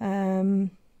 Try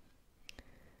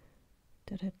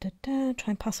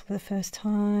and pass for the first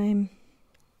time.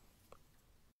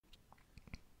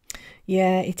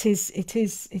 Yeah, it is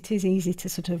easy to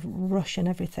sort of rush and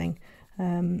everything.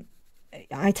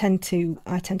 I tend to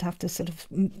have to sort of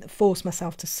force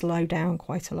myself to slow down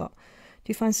quite a lot. Do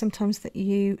you find sometimes that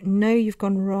you know you've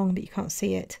gone wrong but you can't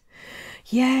see it?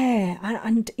 Yeah,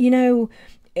 and you know,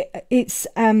 it's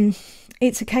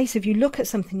a case of you look at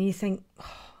something and you think,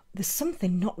 oh, there's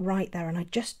something not right there and I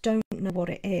just don't know what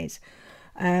it is.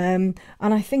 And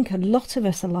I think a lot of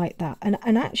us are like that.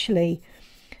 And actually,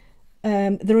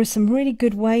 there are some really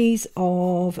good ways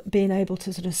of being able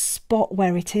to sort of spot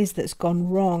where it is that's gone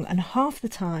wrong. And half the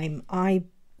time I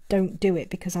don't do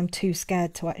it because I'm too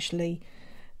scared to actually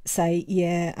say,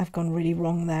 yeah, I've gone really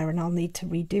wrong there and I'll need to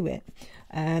redo it.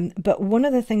 But one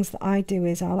of the things that I do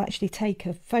is I'll actually take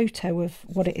a photo of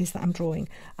what it is that I'm drawing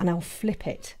and I'll flip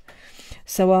it.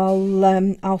 So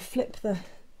I'll flip the...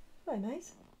 Hello,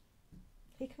 Maze.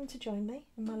 Are you coming to join me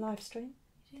in my live stream?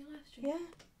 You doing a live stream? Yeah. Do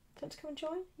you want to come and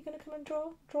join? You're going to come and draw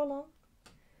along?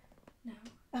 No.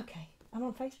 Okay, I'm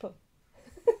on Facebook.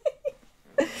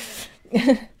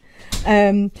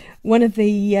 One of the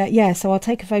yeah, so I'll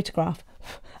take a photograph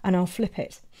and I'll flip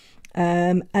it.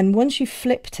 And once you've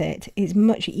flipped it, it's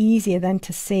much easier then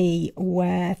to see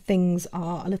where things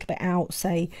are a little bit out.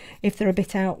 Say if they're a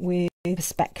bit out with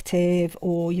perspective,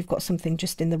 or you've got something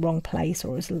just in the wrong place,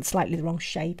 or it's slightly the wrong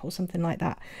shape, or something like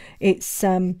that. It's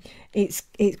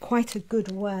quite a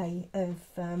good way of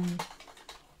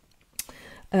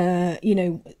you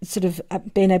know, sort of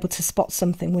being able to spot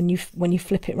something when you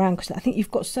flip it around, because I think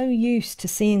you've got so used to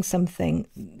seeing something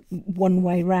one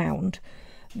way round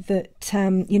that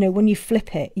you know, when you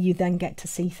flip it, you then get to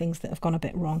see things that have gone a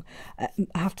bit wrong. I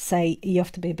have to say, you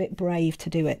have to be a bit brave to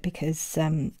do it, because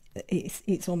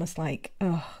it's almost like,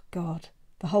 oh God,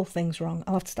 the whole thing's wrong,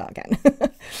 I'll have to start again.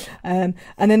 And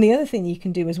then the other thing you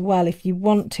can do as well, if you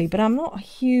want to, but I'm not a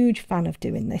huge fan of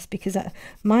doing this, because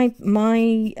my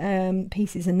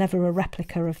pieces are never a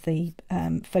replica of the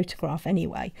photograph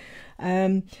anyway.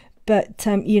 But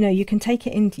you know, you can take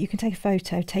a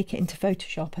photo, take it into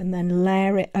Photoshop, and then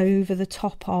layer it over the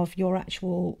top of your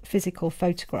actual physical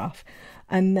photograph,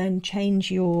 and then change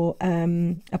your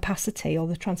opacity or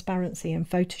the transparency in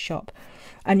Photoshop,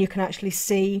 and you can actually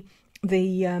see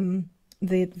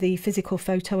the physical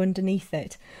photo underneath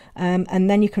it, and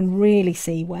then you can really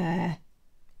see where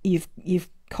you've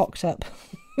cocked up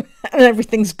and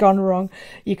everything's gone wrong.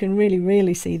 You can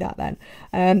really see that then.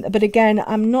 But again,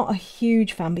 I'm not a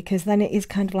huge fan, because then it is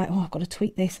kind of like, oh, I've got to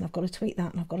tweak this and I've got to tweak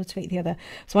that and I've got to tweak the other.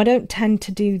 So I don't tend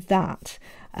to do that,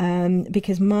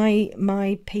 because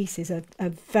my pieces are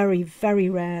very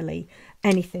rarely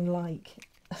anything like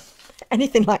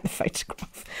the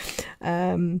photograph.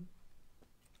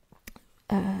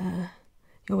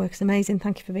 Your work is amazing.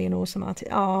 Thank you for being an awesome artist.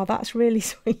 Oh, that's really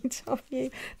sweet of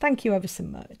you. Thank you ever so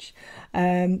much.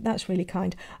 That's really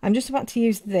kind. I'm just about to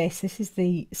use this. This is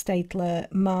the Staedtler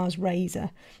Mars Razor.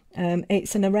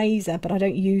 It's an eraser, but I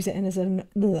don't use it as an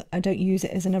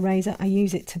eraser. I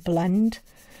use it to blend.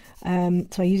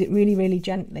 So I use it really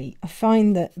gently. I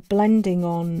find that blending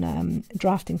on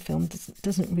drafting film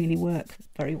doesn't really work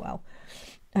very well.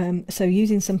 So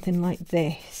using something like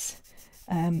this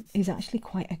is actually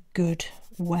quite a good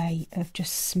way of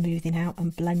just smoothing out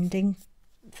and blending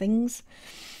things.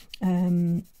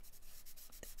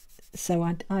 So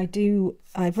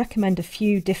I recommend a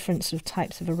few different sort of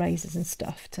types of erasers and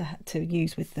stuff to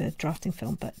use with the drafting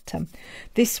film, but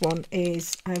this one I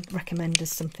recommend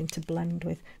as something to blend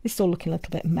with. This is all looking a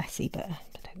little bit messy, but I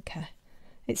don't care,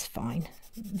 it's fine.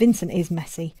 Vincent is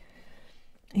messy.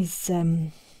 He's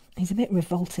a bit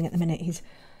revolting at the minute.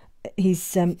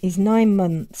 He's 9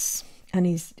 months,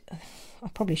 and I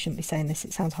probably shouldn't be saying this,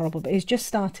 it sounds horrible, but he's just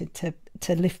started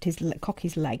to lift cock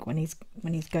his leg when he's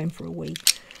going for a wee.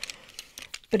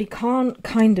 But he can't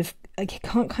kind of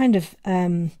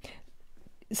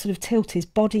sort of tilt his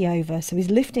body over, so he's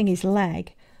lifting his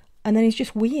leg and then he's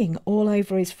just weeing all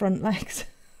over his front legs.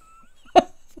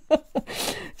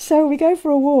 So we go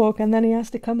for a walk, and then he has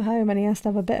to come home and he has to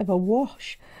have a bit of a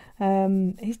wash.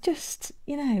 He's just,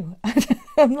 you know,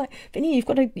 I'm like, Vinnie, you've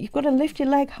got to lift your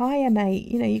leg higher, mate.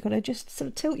 You know, you've got to just sort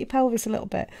of tilt your pelvis a little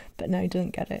bit. But no, he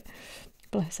doesn't get it.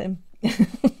 Bless him.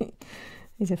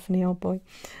 He's a funny old boy.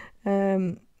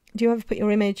 Do you ever put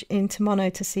your image into mono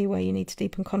to see where you need to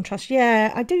deepen contrast?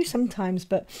 Yeah, I do sometimes,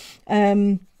 but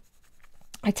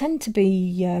I tend to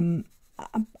be.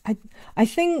 I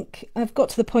think I've got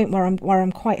to the point where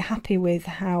I'm quite happy with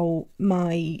how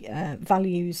my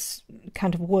values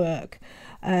kind of work,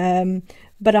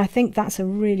 but I think that's a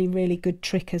really, really good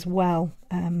trick as well.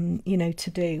 You know, to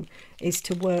do is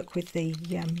to work with the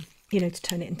you know, to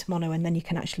turn it into mono, and then you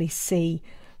can actually see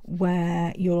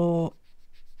where your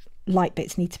light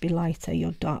bits need to be lighter,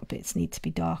 your dark bits need to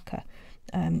be darker.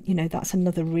 You know, that's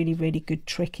another really, really good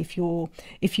trick. If you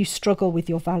struggle with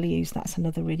your values, that's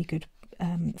another really good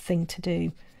thing to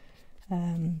do.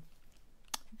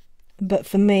 But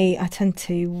for me, I tend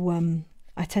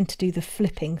to do the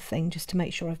flipping thing just to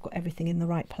make sure I've got everything in the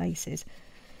right places.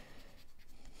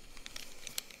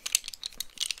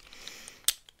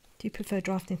 Do you prefer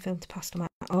drafting film to pastel matte?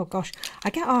 Oh gosh, I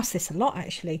get asked this a lot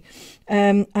actually.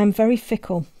 I'm very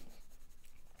fickle.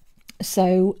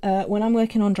 So when I'm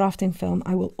working on drafting film,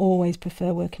 I will always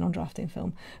prefer working on drafting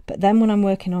film. But then when I'm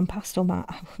working on pastel matte,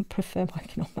 I would prefer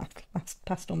working on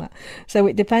pastel matte. So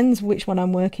it depends which one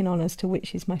I'm working on as to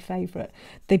which is my favourite.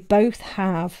 They both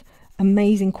have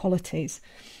amazing qualities.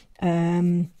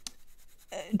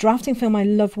 Drafting film, I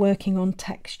love working on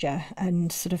texture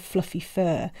and sort of fluffy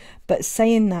fur. But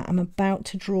saying that, I'm about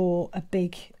to draw a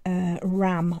big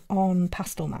ram on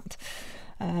pastel matte.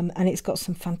 And it's got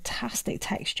some fantastic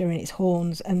texture in its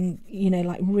horns, and you know,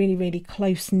 like really, really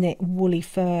close knit woolly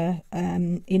fur,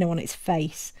 you know, on its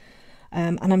face.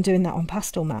 And I'm doing that on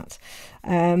pastel matte.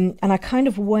 And I kind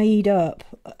of weighed up,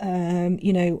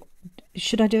 you know,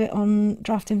 should I do it on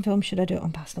drafting film? Should I do it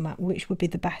on pastel matte? Which would be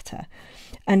the better?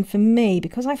 And for me,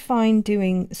 because I find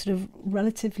doing sort of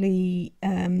relatively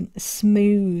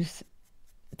smooth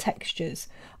textures,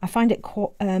 I find it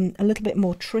quite, a little bit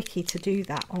more tricky to do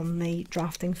that on the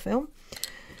drafting film.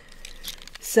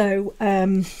 So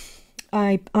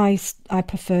I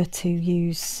prefer to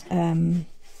use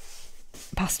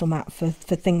pastel matte for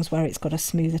things where it's got a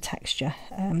smoother texture,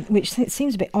 which it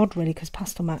seems a bit odd really, because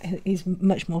pastel matte is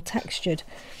much more textured.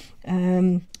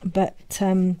 But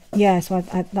yeah, so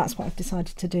that's what I've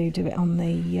decided to do it on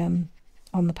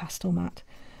the pastel matte.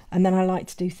 And then I like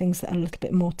to do things that are a little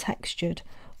bit more textured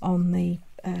on the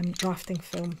drafting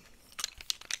film.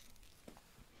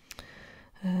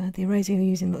 The eraser you're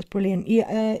using looks brilliant.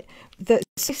 Yeah,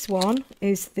 this one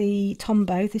is the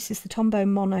Tombow. This is the Tombow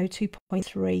Mono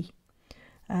 2.3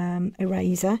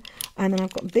 eraser. And then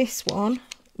I've got this one,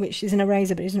 which is an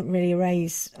eraser but doesn't really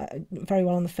erase very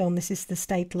well on the film. This is the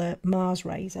Staedtler Mars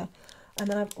razor. And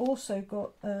then I've also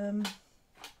got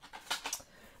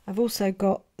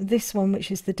this one,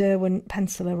 which is the Derwent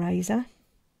pencil eraser.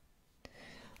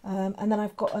 And then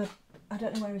I've got I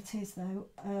don't know where it is though.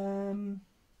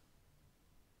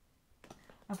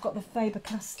 I've got the Faber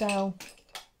Castell.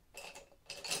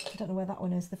 I don't know where that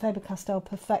one is. The Faber Castell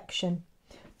Perfection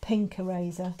pink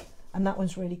eraser, and that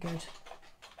one's really good.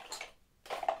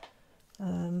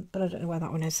 But I don't know where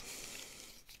that one is,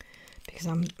 because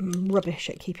I'm rubbish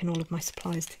at keeping all of my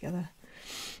supplies together.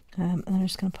 And I'm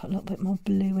just going to put a little bit more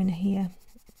blue in here.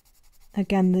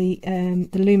 Again, the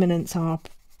Luminance are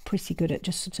pretty good at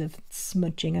just sort of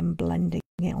smudging and blending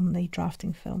it on the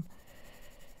drafting film.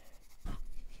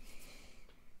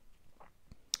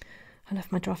 I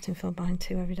left my drafting film behind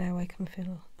too. Every day I wake up and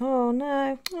feel, oh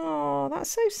no, oh,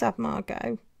 that's so sad,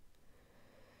 Margot.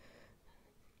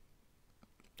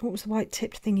 What was the white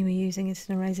tipped thing you were using? It's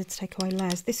an eraser to take away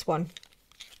layers. This one.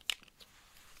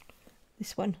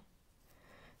 This one.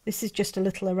 This is just a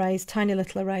little eraser, tiny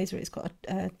little eraser. It's got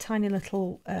a tiny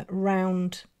little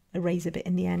round eraser bit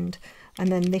in the end. And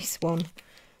then this one,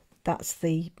 that's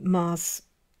the Mars,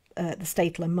 the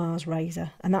Staedtler Mars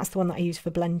razor. And that's the one that I use for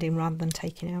blending rather than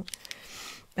taking out.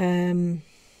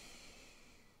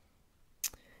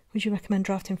 Would you recommend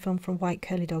drafting film from White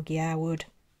Curly Dog? Yeah, I would.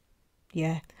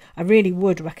 Yeah, I really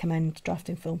would recommend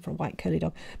drafting film for a White Curly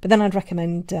Dog. But then I'd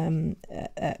recommend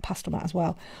pastel matte as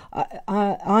well.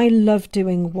 I love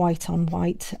doing white on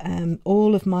white.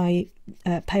 All of my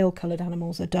pale coloured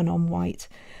animals are done on white.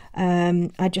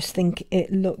 I just think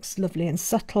it looks lovely and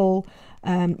subtle.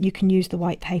 You can use the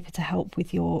white paper to help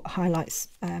with your highlights,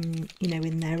 you know,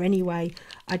 in there anyway.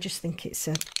 I just think it's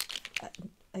a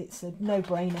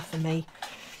no-brainer for me.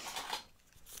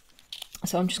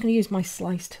 So I'm just going to use my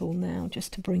slice tool now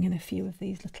just to bring in a few of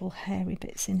these little hairy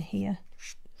bits in here.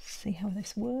 see how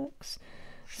this works.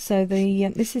 So the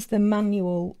this is the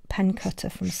manual pen cutter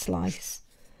from Slice,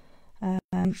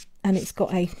 and it's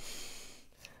got a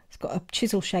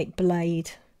chisel shaped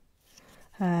blade.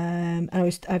 And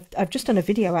I've just done a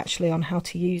video actually on how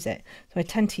to use it. So I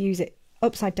tend to use it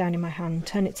upside down in my hand,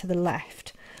 turn it to the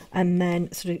left, and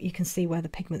then sort of you can see where the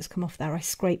pigments come off there. I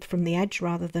scrape from the edge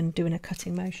rather than doing a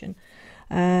cutting motion.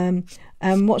 And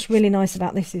what's really nice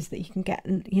about this is that you can get,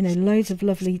 you know, loads of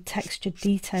lovely textured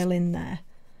detail in there.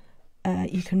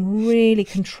 You can really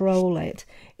control it.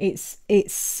 It's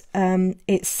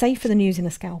safer than using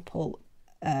a scalpel.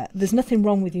 There's nothing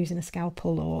wrong with using a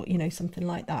scalpel or, you know, something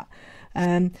like that.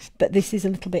 But this is a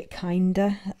little bit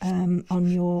kinder on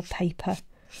your paper.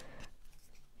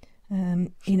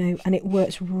 You know, and it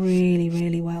works really,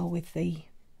 really well with the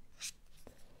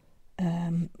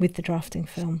drafting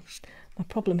film. My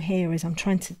problem here is I'm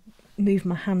trying to move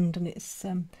my hand, and it's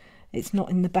not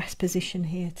in the best position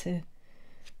here to.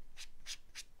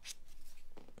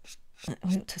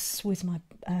 I ought to swizz my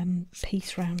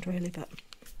piece round really, but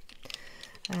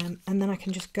and then I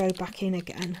can just go back in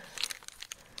again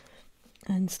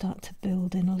and start to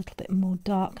build in a little bit more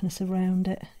darkness around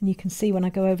it. And you can see when I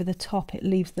go over the top it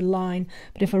leaves the line,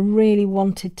 but if I really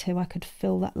wanted to I could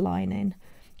fill that line in,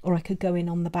 or I could go in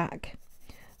on the back.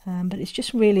 But it's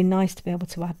just really nice to be able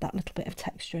to add that little bit of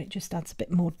texture. It just adds a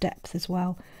bit more depth as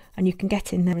well, and you can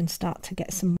get in there and start to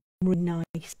get some really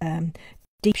nice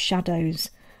deep shadows,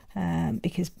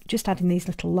 because just adding these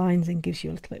little lines in gives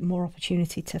you a little bit more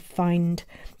opportunity to find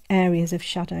areas of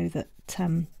shadow that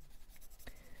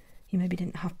you maybe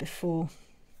didn't have before.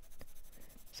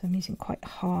 So I'm using quite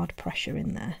hard pressure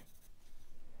in there.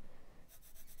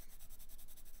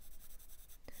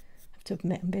 I have to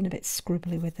admit I'm being a bit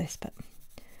scribbly with this, but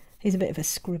he's a bit of a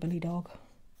scribbly dog.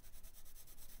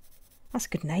 That's a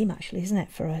good name actually, isn't it,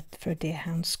 for a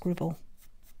deerhound, Scribble.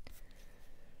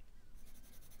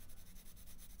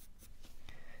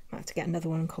 Might have to get another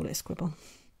one and call it a Scribble.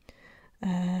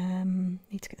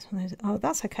 Need to get some of those. Oh,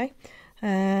 that's okay.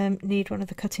 Need one of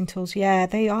the cutting tools. Yeah,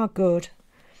 they are good.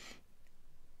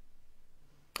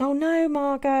 Oh no,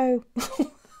 Margot.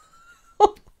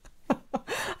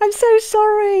 I'm so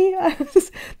sorry.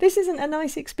 This isn't a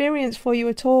nice experience for you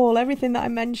at all. Everything that I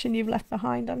mentioned you've left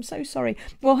behind. I'm so sorry.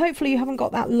 Well, hopefully you haven't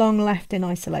got that long left in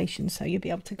isolation, so you'll be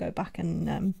able to go back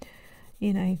and,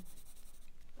 you know,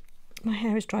 my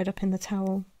hair is dried up in the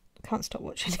towel. Can't stop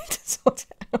watching it to sort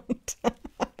it out.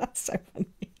 That's so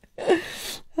funny.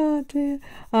 Oh dear.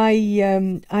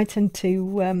 I tend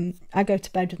to I go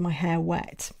to bed with my hair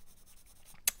wet,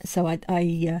 so I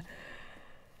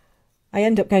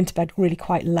end up going to bed really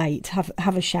quite late, have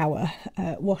a shower,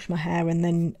 wash my hair, and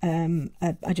then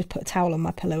I just put a towel on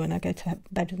my pillow and I go to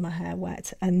bed with my hair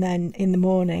wet. And then in the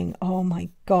morning, oh my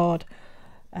God,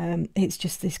 it's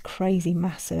just this crazy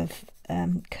mass of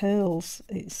curls.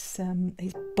 It's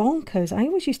bonkers. I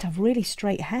always used to have really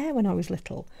straight hair when I was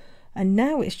little, and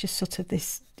now it's just sort of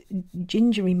this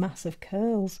gingery mass of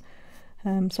curls.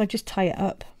 So I just tie it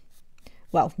up.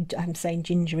 Well, I'm saying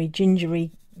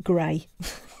gingery grey.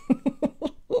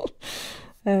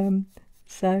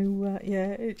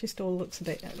 Yeah, it just all looks a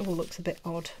bit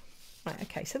odd. Right,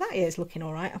 okay, so that ear's looking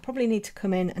all right. I probably need to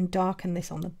come in and darken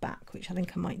this on the back, which I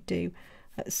think I might do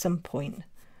at some point.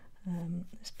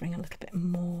 Let's bring a little bit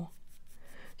more.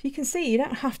 So you can see you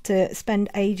don't have to spend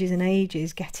ages and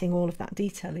ages getting all of that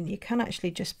detail in. You can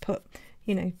actually just put,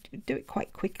 you know, do it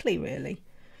quite quickly really.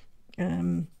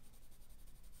 And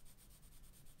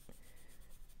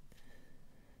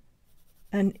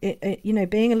it you know,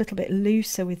 being a little bit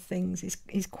looser with things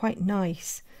is quite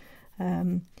nice,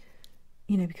 you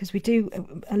know, because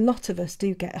a lot of us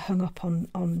do get hung up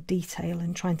on detail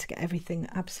and trying to get everything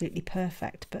absolutely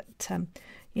perfect, but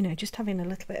you know, just having a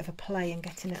little bit of a play and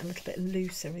getting it a little bit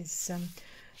looser is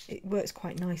it works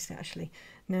quite nicely actually.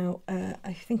 Now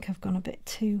I think I've gone a bit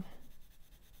too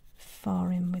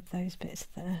far in with those bits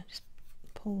there. Just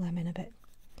pull them in a bit.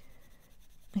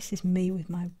 This is me with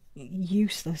my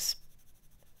useless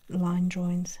line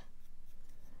drawings.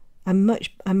 I'm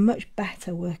much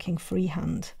better working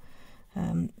freehand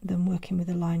than working with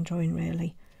a line drawing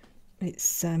really.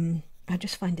 It's I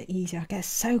just find it easier. I get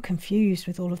so confused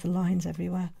with all of the lines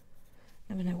everywhere.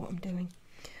 Never know what I'm doing.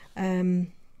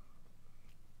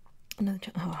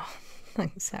 Oh,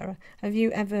 thanks, Sarah. Have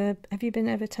you been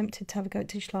ever tempted to have a go at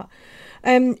digital art?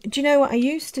 Do you know what I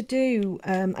used to do?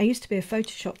 I used to be a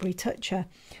Photoshop retoucher.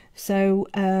 So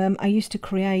I used to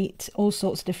create all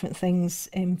sorts of different things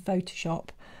in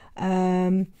Photoshop,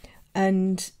 and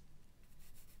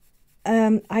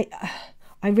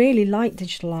I really like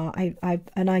digital art.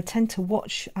 I tend to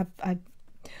watch.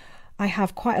 I I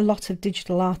have quite a lot of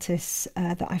digital artists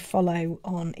that I follow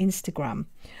on Instagram,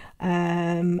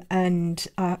 and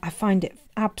I find it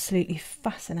absolutely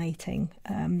fascinating,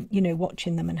 you know,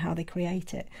 watching them and how they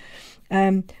create it.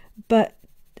 But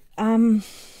I'm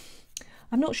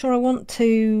not sure I want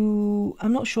to.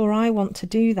 I'm not sure I want to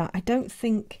do that. I don't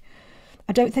think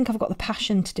I've got the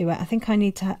passion to do it. I think I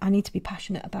need to be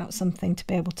passionate about something to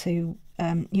be able to,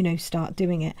 you know, start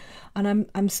doing it. And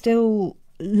I'm still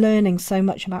learning so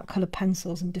much about coloured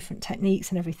pencils and different techniques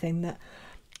and everything that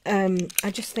I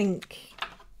just think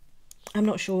I'm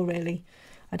not sure really.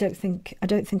 I don't think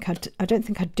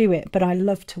I'd do it, but I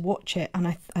love to watch it, and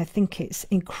I think it's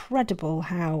incredible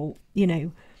how, you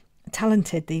know,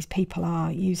 talented these people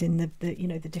are using the you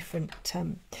know, the different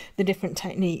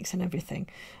techniques and everything.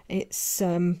 It's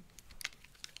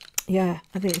yeah,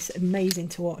 I think it's amazing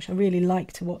to watch. I really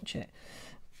like to watch it,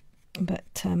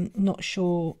 but not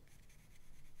sure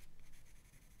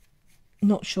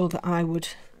that I would.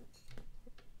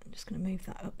 I'm just going to move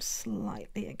that up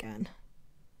slightly again.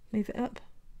 Move it up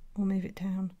or move it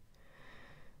down.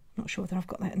 Not sure whether I've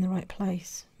got that in the right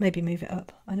place. Maybe move it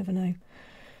up, I never know.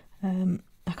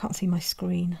 I can't see my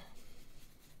screen,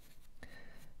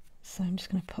 so I'm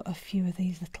just going to put a few of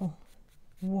these little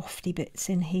wafty bits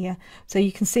in here. So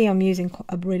you can see I'm using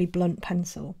a really blunt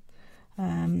pencil,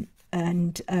 and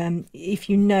if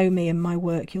you know me and my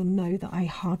work, you'll know that I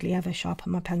hardly ever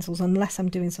sharpen my pencils unless I'm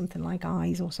doing something like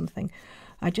eyes or something.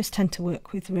 I just tend to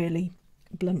work with really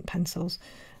blunt pencils.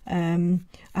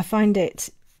 I find it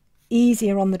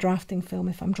easier on the drafting film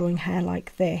if I'm drawing hair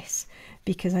like this,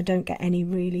 because I don't get any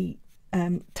really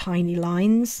tiny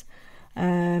lines,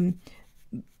 and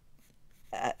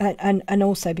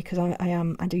also because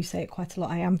I do say it quite a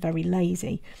lot, I am very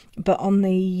lazy. But on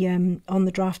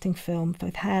the drafting film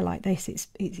with hair like this, it's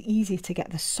easier to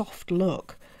get the soft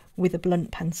look with a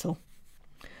blunt pencil,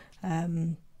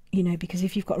 you know, because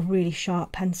if you've got a really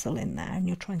sharp pencil in there and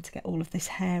you're trying to get all of this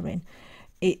hair in,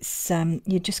 it's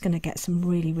you're just going to get some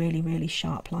really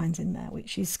sharp lines in there,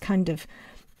 which is kind of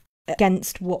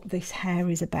against what this hair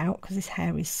is about, because this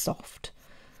hair is soft.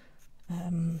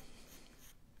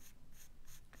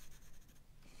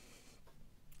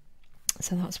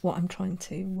 So that's what I'm trying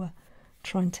to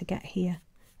get here,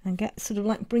 and get sort of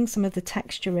like bring some of the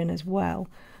texture in as well,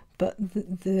 but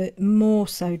the more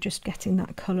so just getting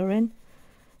that colour in,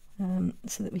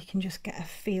 so that we can just get a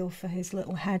feel for his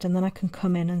little head, and then I can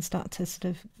come in and start to sort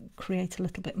of create a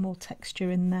little bit more texture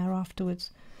in there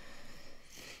afterwards.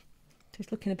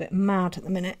 He's looking a bit mad at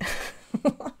the minute.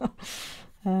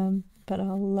 But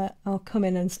I'll come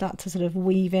in and start to sort of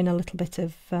weave in a little bit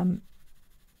of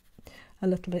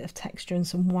texture and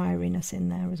some wiriness in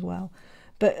there as well.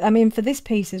 But I mean, for this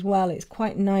piece as well, it's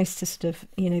quite nice to sort of,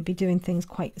 you know, be doing things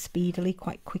quite speedily,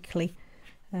 quite quickly.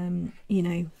 You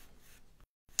know,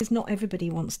 because not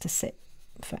everybody wants to sit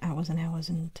for hours and hours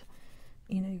and,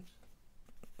 you know,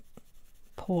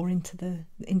 pour into the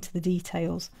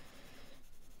details.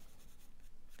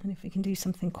 And if we can do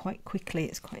something quite quickly,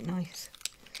 it's quite nice.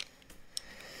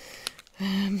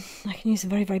 I can use the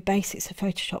very basics of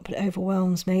Photoshop, but it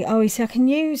overwhelms me. Oh, you see, I can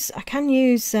use oh,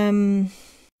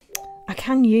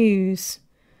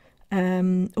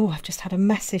 I've just had a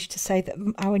message to say that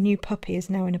our new puppy is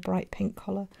now in a bright pink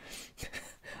collar.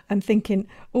 I'm thinking,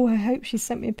 oh, I hope she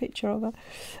sent me a picture of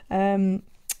her.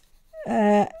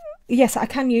 Yes, I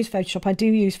can use Photoshop. I do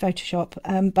use Photoshop,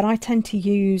 but I tend to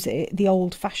use it the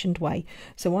old-fashioned way.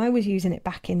 So I was using it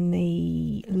back in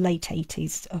the late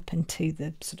 80s up into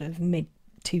the sort of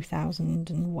mid-2000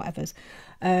 and whatevers.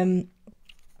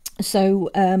 So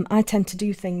I tend to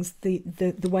do things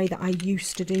the way that I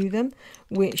used to do them,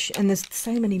 and there's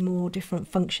so many more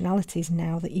different functionalities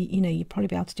now that you know, you'd probably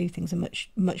be able to do things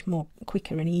much more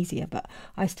quicker and easier. But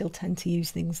I still tend to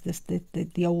use things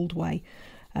the old way.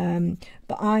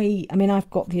 But I mean, I've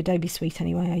got the Adobe Suite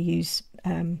anyway. I use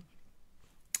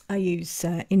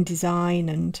InDesign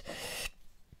and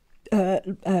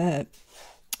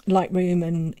Lightroom,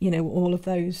 and you know, all of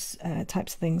those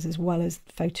types of things, as well as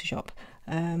Photoshop.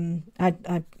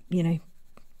 I you know,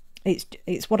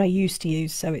 it's what I used to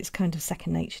use, so it's kind of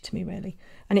second nature to me, really.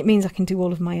 And it means I can do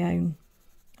all of my own.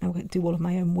 I do all of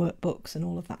my own workbooks and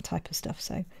all of that type of stuff.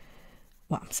 So,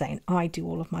 what I'm saying, I do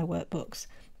all of my workbooks.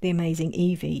 The amazing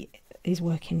Evie is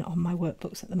working on my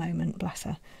workbooks at the moment, bless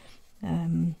her.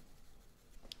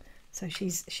 So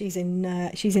she's in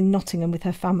Nottingham with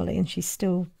her family, and she's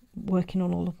still working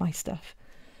on all of my stuff.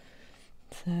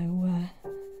 So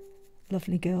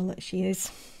lovely girl that she is.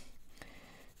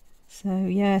 So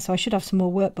yeah, so I should have some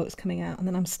more workbooks coming out, and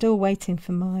then I'm still waiting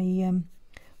for my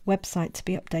website to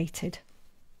be updated.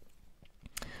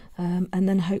 and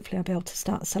then hopefully I'll be able to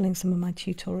start selling some of my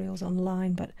tutorials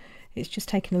online. But it's just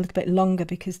taken a little bit longer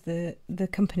because the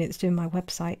company that's doing my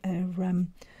website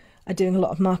are doing a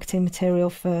lot of marketing material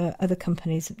for other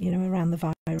companies, you know, around the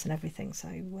virus and everything. So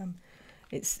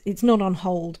it's not on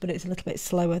hold, but it's a little bit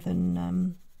slower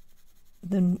than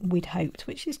we'd hoped,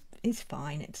 which is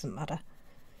fine. It doesn't matter.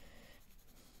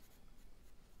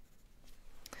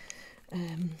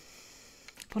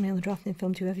 Bonnie, on the drafting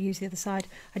film, do you ever use the other side?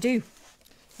 I do.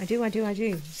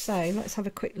 So let's have a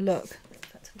quick look. In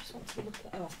fact, I just want to look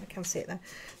at, oh, I can see it there.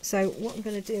 So what I'm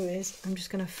going to do is I'm just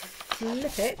going to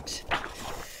flip it.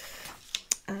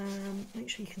 Make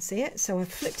sure you can see it. So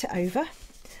I've flipped it over,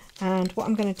 and what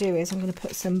I'm going to do is I'm going to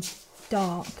put some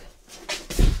dark.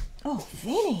 Oh,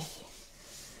 Vinnie!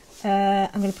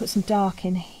 I'm going to put some dark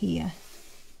in here.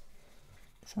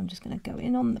 So I'm just going to go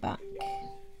in on the back.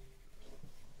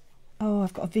 Oh,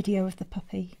 I've got a video of the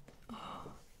puppy.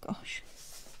 Oh gosh,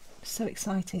 so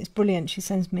exciting! It's brilliant. She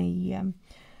sends me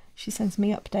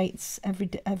updates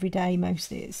every day.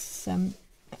 Mostly, it's and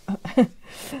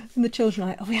the children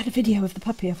are like, "Oh, we had a video of the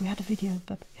puppy. Have we had a video of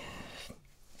the puppy?"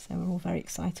 So we're all very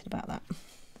excited about that.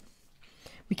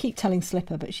 We keep telling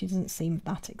Slipper, but she doesn't seem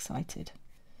that excited.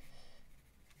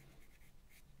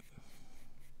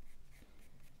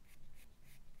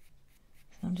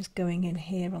 I'm just going in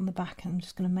here on the back, and I'm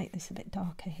just going to make this a bit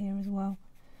darker here as well.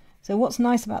 So what's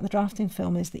nice about the drafting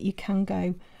film is that you can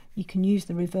use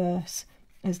the reverse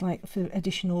as like for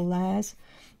additional layers.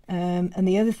 And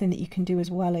the other thing that you can do as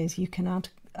well is you can add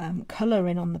colour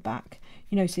in on the back.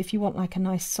 You know, so if you want like a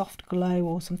nice soft glow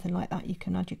or something like that, you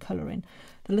can add your colour in.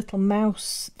 The little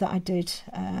mouse that I did,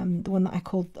 the one that I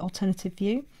called Alternative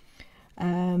View,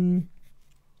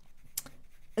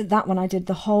 that one I did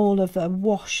the whole of a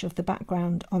wash of the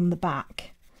background on the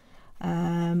back,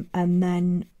 and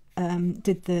then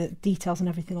did the details and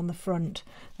everything on the front,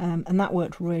 and that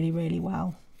worked really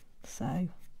well. So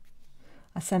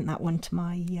I sent that one to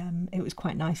my it was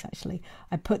quite nice actually.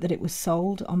 I put that it was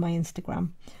sold on my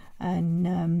Instagram,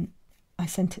 and I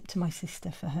sent it to my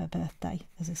sister for her birthday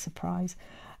as a surprise.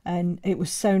 And it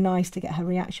was so nice to get her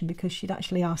reaction, because she'd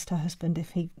actually asked her husband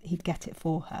if he'd get it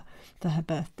for her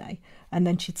birthday, and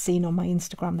then she'd seen on my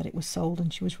Instagram that it was sold,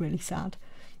 and she was really sad.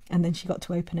 And then she got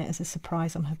to open it as a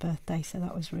surprise on her birthday, so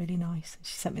that was really nice.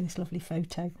 She sent me this lovely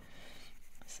photo,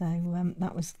 so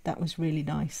that was really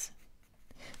nice.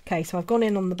 Okay, so I've gone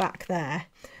in on the back there,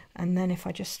 and then if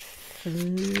I just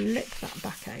flip that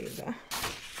back over,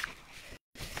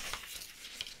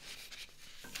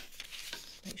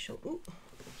 make sure. Ooh.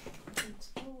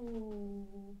 Oh.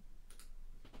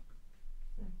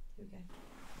 Here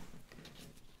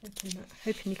we go.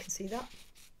 Hoping you can see that.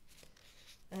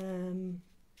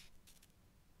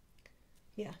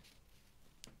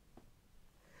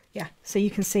 Yeah, so you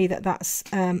can see that that's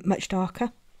much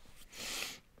darker.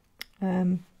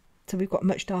 So we've got a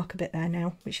much darker bit there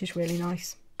now, which is really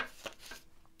nice.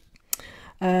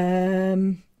 A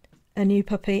new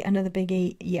puppy, another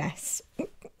biggie, yes.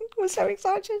 We're so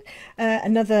excited.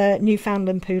 Another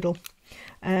Newfoundland poodle.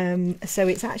 So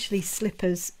it's actually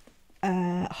Slipper's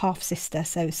half sister,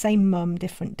 so same mum,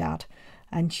 different dad,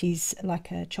 and she's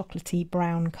like a chocolatey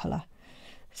brown colour.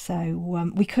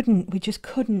 So we just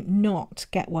couldn't not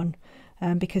get one,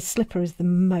 because Slipper is the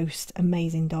most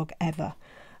amazing dog ever.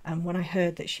 And when I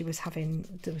heard that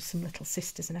there was some little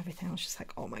sisters and everything, I was just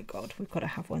like, oh my god, we've got to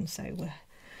have one. So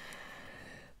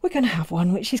we're going to have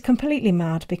one, which is completely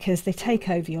mad because they take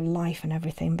over your life and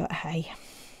everything. But hey,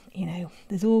 you know,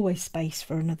 there's always space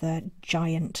for another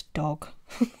giant dog.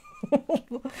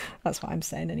 That's what I'm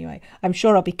saying anyway. I'm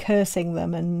sure I'll be cursing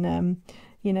them, and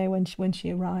you know, when she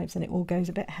arrives and it all goes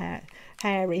a bit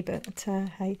hairy. But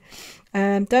hey,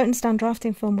 don't understand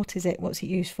drafting film. What is it? What's it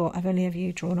used for? I've only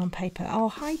ever drawn on paper. Oh,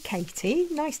 hi Katie,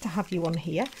 nice to have you on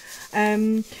here.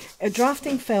 A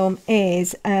drafting film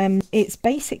is it's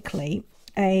basically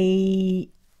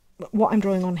what I'm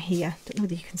drawing on here. Don't know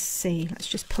whether you can see. Let's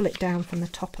just pull it down from the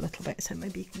top a little bit so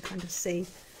maybe you can kind of see.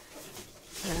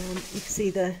 You can see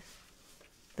the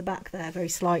back there very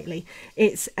slightly.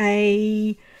 It's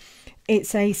a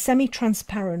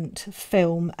semi-transparent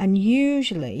film, and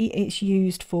usually it's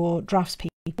used for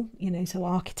draftspeople, you know, so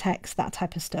architects, that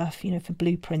type of stuff, you know, for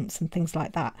blueprints and things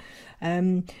like that.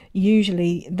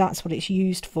 Usually that's what it's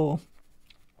used for.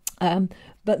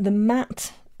 But the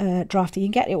matte drafting, you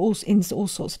can get it all in all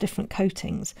sorts of different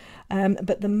coatings,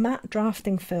 but the matte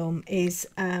drafting film is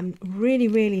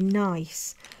really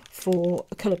nice for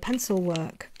coloured pencil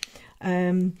work.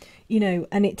 You know,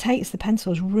 and it takes the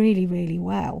pencils really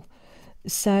well.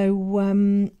 So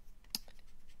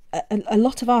a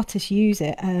lot of artists use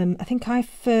it. I think I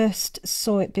first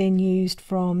saw it being used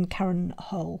from Caran,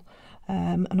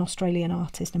 an Australian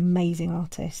artist, amazing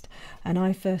artist, and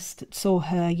I first saw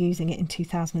her using it in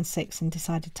 2006 and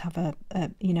decided to have a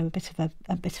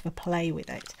bit of a play with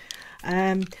it.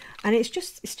 And it's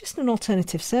just an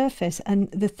alternative surface.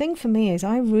 And the thing for me is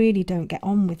I really don't get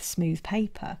on with smooth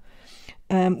paper,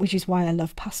 which is why I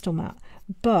love pastel mat.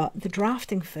 But the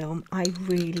drafting film I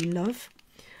really love.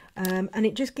 And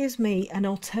it just gives me an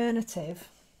alternative.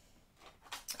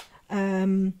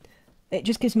 It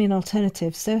just gives me an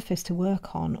alternative surface to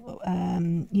work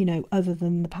on, you know, other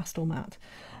than the pastel mat.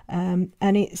 And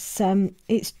it's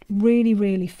really,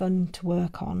 really fun to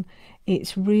work on.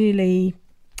 It's really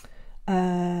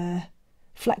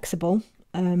flexible,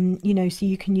 you know, so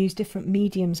you can use different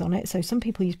mediums on it. So some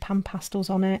people use pan pastels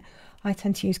on it. I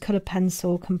tend to use coloured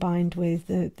pencil combined with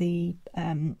the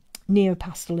neo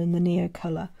pastel and the neo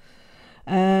colour.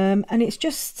 And it's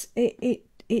just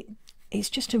it's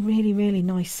just a really, really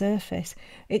nice surface.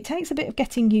 It takes a bit of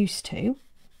getting used to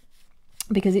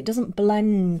because it doesn't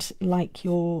blend like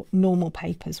your normal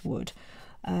papers would,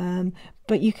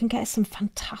 but you can get some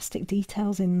fantastic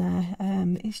details in there.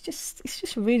 It's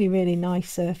just a really, really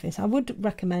nice surface. I would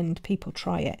recommend people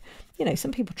try it. You know,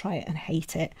 some people try it and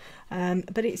hate it,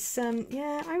 but it's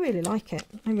yeah, I really like it.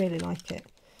 I really like it.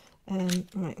 Right,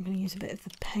 I'm going to use a bit of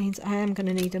the paints. I am going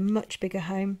to need a much bigger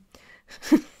home.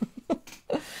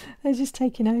 They're just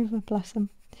taking over, bless them.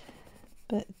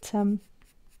 But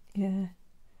yeah,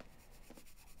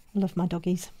 I love my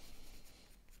doggies.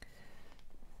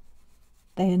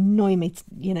 They annoy me,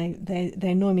 you know, they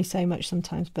annoy me so much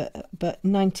sometimes, but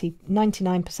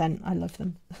 99% I love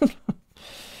them.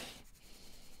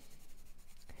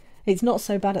 It's not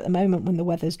so bad at the moment when the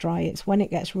weather's dry. It's when it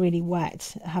gets really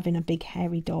wet, having a big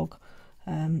hairy dog,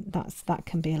 that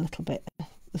can be a little bit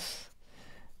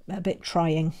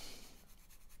trying.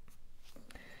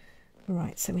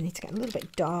 Right, so we need to get a little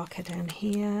bit darker down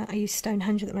here. I use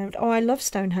Stonehenge at the moment. Oh, I love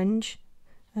Stonehenge.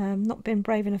 Not been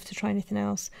brave enough to try anything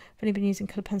else. I've only been using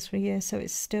colour pencil for a year, so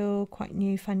it's still quite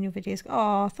new. Fan your videos.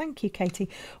 Oh, thank you, Katie.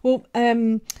 Well,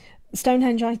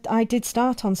 Stonehenge, I did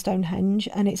start on Stonehenge,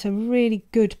 and it's a really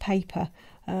good paper,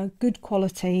 good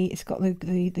quality. It's got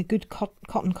the good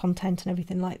cotton content and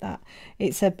everything like that.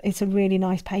 It's a really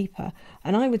nice paper,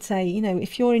 and I would say, you know,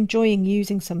 if you're enjoying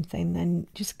using something, then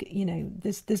just, you know,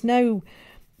 there's no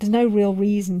real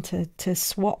reason to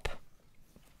swap.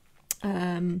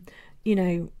 You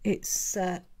know, it's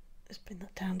let's bring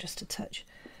that down just a touch.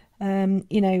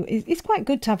 You know, it's quite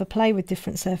good to have a play with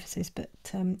different surfaces, but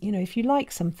you know, if you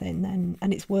like something then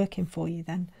and it's working for you,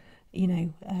 then, you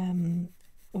know,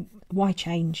 why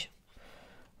change?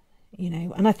 You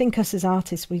know, and I think us as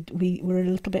artists, we're a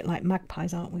little bit like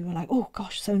magpies, aren't we? We're like, oh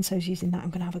gosh, so and so's using that, I'm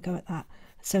going to have a go at that.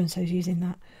 So and so's using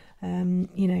that,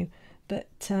 you know. But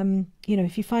you know,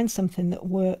 if you find something that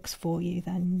works for you,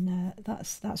 then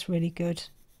that's really good.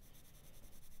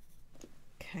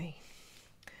 Okay.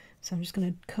 So I'm just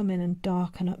going to come in and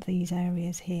darken up these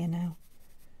areas here now.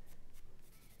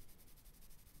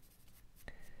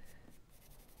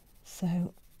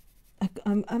 So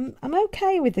I'm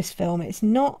okay with this film. It's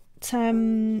not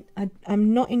I'm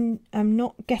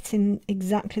not getting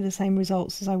exactly the same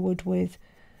results as I would with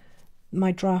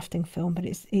my drafting film, but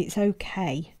it's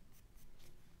okay.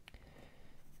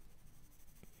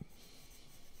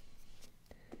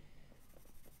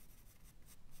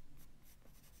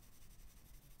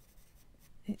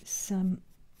 It's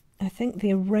I think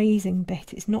the erasing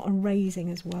bit, it's not erasing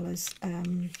as well as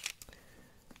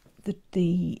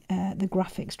the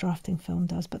graphics drafting film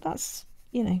does, but that's,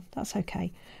 you know, that's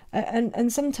okay.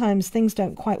 And sometimes things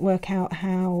don't quite work out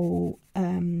how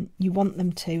you want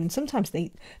them to, and sometimes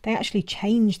they actually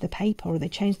change the paper, or they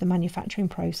change the manufacturing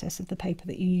process of the paper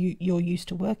that you're used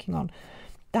to working on.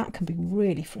 That can be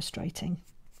really frustrating,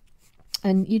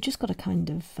 and you just got to kind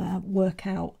of work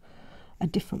out a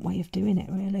different way of doing it,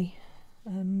 really.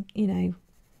 You know,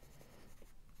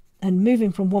 and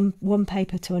moving from one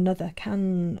paper to another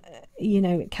can, you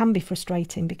know, it can be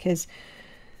frustrating because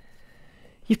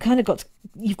you've got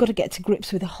to get to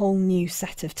grips with a whole new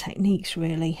set of techniques,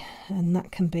 really, and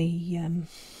that can be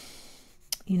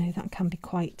you know, that can be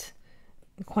quite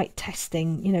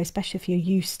testing, you know, especially if you're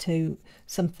used to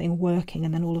something working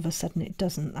and then all of a sudden it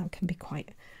doesn't. That can be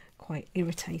quite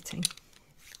irritating.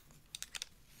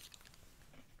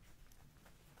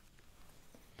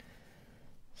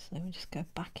 So let me just go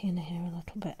back in here a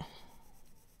little bit.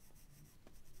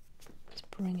 Just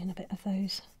bring in a bit of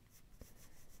those.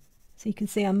 So you can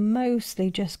see I'm mostly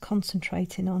just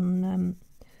concentrating on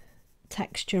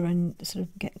texture and sort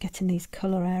of getting these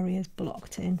colour areas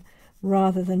blocked in.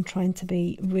 rather than trying to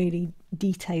be really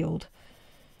detailed.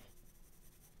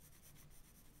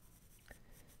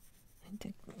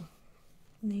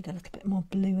 I need a little bit more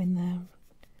blue in there. I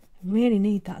really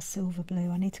need that silver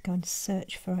blue. I need to go and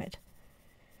search for it.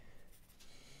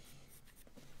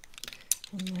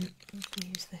 And then I'll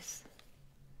use this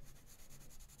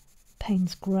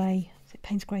Payne's Grey. Is it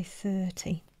Payne's Grey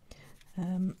 30?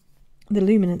 The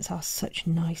Luminance are such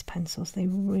nice pencils. They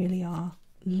really are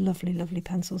lovely, lovely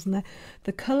pencils. And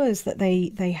the colours that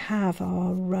they have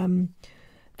are,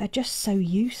 they're just so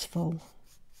useful.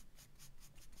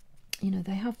 You know,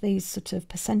 they have these sort of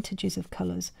percentages of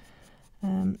colours.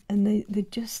 And they're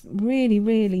just really,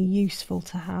 really useful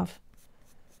to have.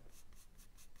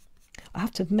 I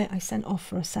have to admit, I sent off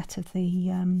for a set of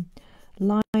the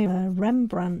Lyra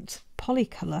Rembrandt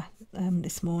Polycolour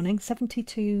this morning.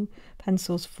 72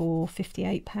 pencils for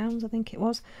 £58, I think it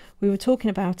was. We were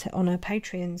talking about it on a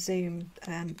Patreon Zoom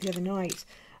the other night,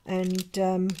 and use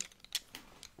a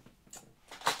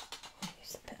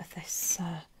bit of this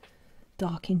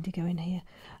dark indigo in here.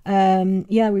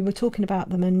 Yeah, we were talking about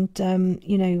them, and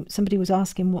you know, somebody was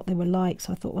asking what they were like,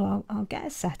 so I thought, well, I'll get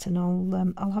a set and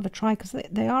I'll have a try, because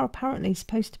they are apparently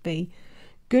supposed to be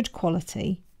good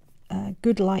quality,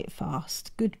 good light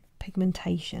fast, good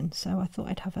pigmentation. So I thought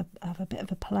I'd have a bit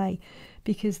of a play,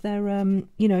 because they're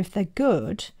you know, if they're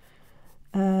good,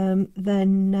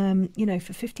 then you know,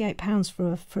 for £58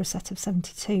 for a set of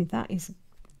 72, that is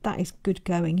good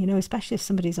going, you know, especially if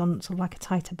somebody's on sort of like a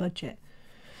tighter budget.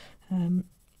 And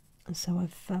so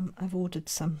I've ordered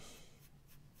some.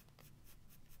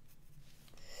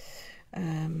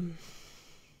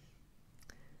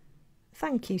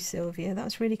 Thank you, Sylvia.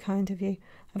 That's really kind of you.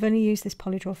 I've only used this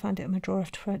Polydraw, found it in my drawer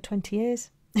for 20 years.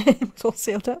 It was all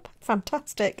sealed up.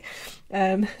 Fantastic.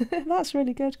 That's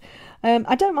really good.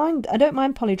 I don't mind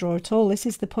Polydraw at all. This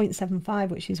is the 0.75,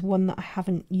 which is one that I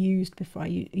haven't used before.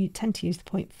 You tend to use the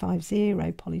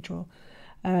 0.50 Polydraw.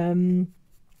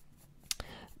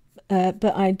 But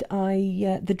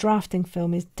the drafting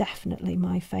film is definitely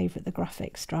my favourite. The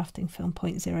graphics drafting film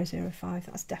 0.005.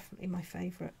 That's definitely my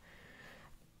favourite.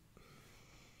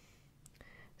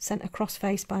 Sent a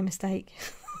crossface by mistake.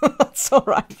 That's all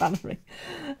right, Valerie.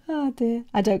 Oh dear.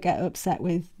 I don't get upset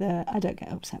with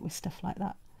stuff like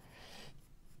that.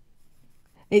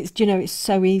 It's, you know, it's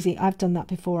so easy. I've done that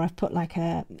before. I've put like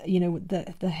a, you know,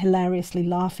 the hilariously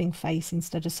laughing face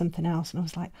instead of something else, and I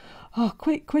was like, oh,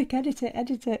 quick, edit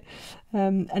it.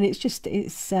 And it's just,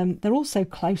 they're all so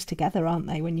close together, aren't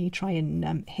they? When you try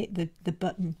and hit the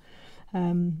button,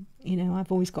 you know,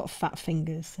 I've always got fat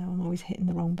fingers, so I'm always hitting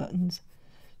the wrong buttons.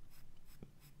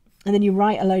 And then you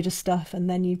write a load of stuff, and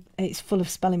then it's full of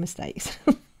spelling mistakes.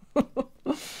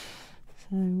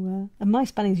 So, and my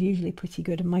spelling's usually pretty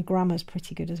good, and my grammar's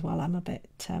pretty good as well. I'm a bit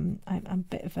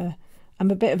of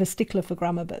a stickler for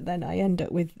grammar, but then I end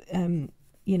up with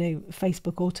you know,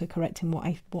 Facebook auto correcting what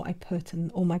I put,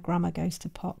 and all my grammar goes to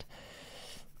pot.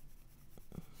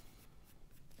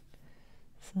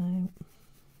 So,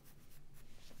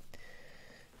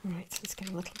 right, let's get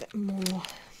a little bit more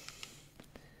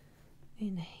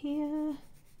in here.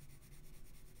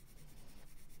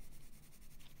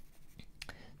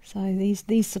 So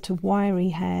these sort of wiry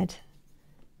haired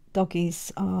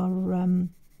doggies are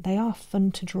they are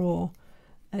fun to draw,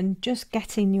 and just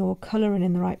getting your colouring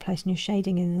in the right place and your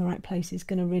shading in the right place is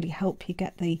going to really help you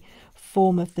get the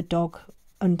form of the dog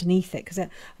underneath it, because I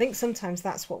think sometimes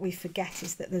that's what we forget,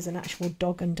 is that there's an actual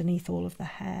dog underneath all of the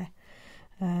hair.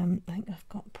 I think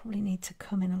probably need to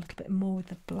come in a little bit more with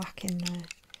the black in there.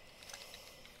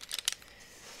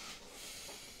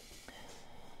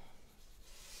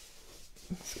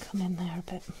 Let's come in there a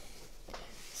bit.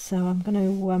 So I'm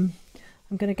going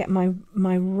to get my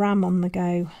ram on the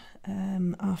go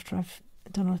after I've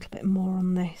done a little bit more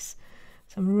on this.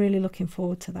 So I'm really looking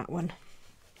forward to that one.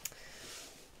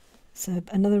 So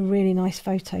another really nice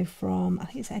photo from, I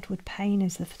think it's Edward Payne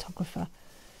is the photographer,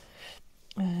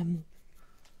 and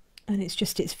it's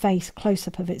just its face, close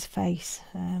up of its face.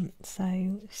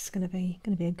 So it's going to be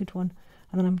a good one.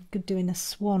 And then I'm doing a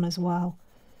swan as well,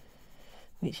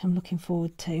 which I'm looking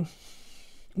forward to.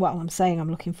 Well, I'm saying I'm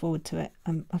looking forward to it.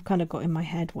 I've kind of got in my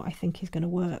head what I think is going to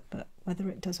work, but whether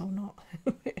it does or not,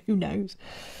 who knows.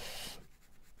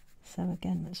 So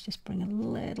again, let's just bring a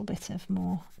little bit of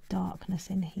more darkness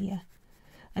in here.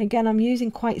 And again, I'm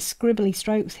using quite scribbly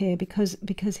strokes here because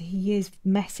he is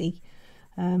messy.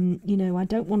 You know, I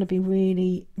don't want to be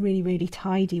really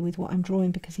tidy with what I'm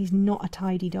drawing, because he's not a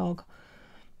tidy dog.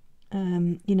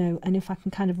 You know, and if I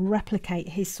can kind of replicate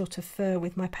his sort of fur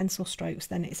with my pencil strokes,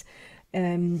 then it's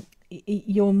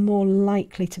you're more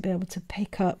likely to be able to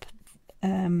pick up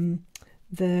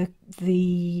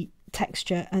the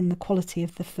texture and the quality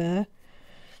of the fur.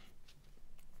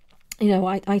 You know,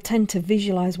 I tend to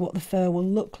visualize what the fur will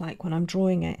look like when I'm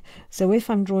drawing it. So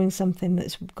if I'm drawing something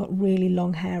that's got really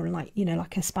long hair, and like, you know,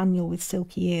 like a spaniel with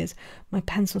silky ears, my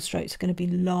pencil strokes are going to be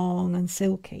long and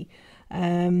silky.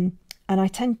 And I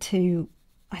tend to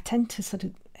sort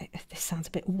of, this sounds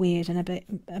a bit weird and a bit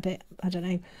I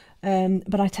don't know,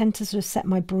 but I tend to sort of set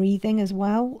my breathing as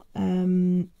well.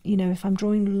 You know, if I'm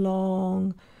drawing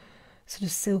long sort of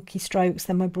silky strokes,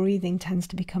 then my breathing tends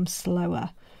to become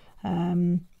slower.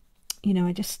 You know,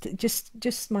 I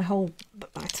just my whole,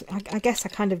 I guess I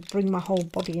kind of bring my whole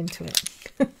body into it,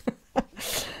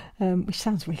 which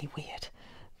sounds really weird,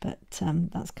 but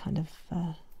that's kind of,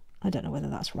 I don't know whether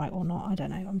that's right or not. I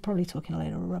don't know. I'm probably talking a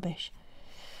load of rubbish.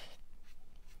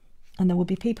 And there will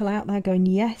be people out there going,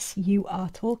 yes, you are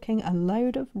talking a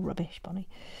load of rubbish, Bonnie.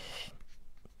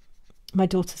 My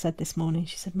daughter said this morning,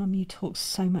 she said, Mum, you talk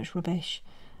so much rubbish.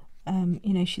 You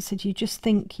know, she said, you just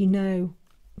think you know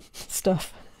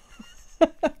stuff. I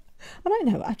don't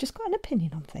know, I've just got an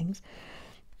opinion on things.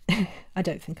 I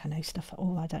don't think I know stuff at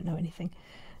all. I don't know anything.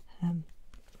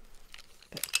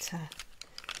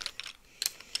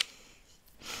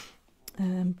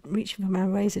 Reaching for my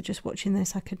razor, just watching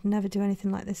this. I could never do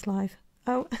anything like this live.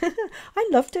 Oh, I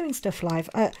love doing stuff live.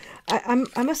 I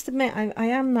must admit, I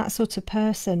am that sort of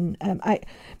person.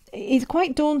 It's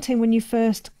quite daunting when you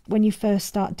first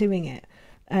start doing it.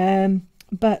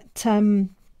 But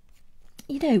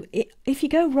you know, if you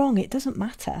go wrong, it doesn't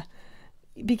matter,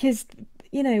 because,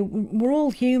 you know, we're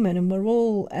all human, and we're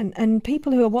all, and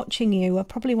people who are watching you are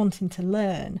probably wanting to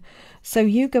learn. So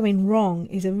you going wrong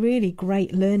is a really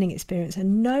great learning experience,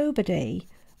 and nobody,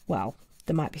 well,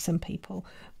 there might be some people,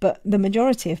 but the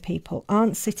majority of people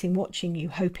aren't sitting watching you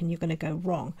hoping you're going to go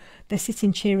wrong. They're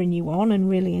sitting cheering you on and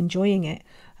really enjoying it.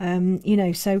 You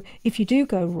know, so if you do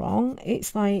go wrong,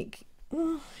 it's like,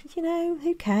 oh, you know,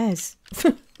 who cares?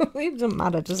 It doesn't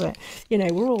matter, does it? You know,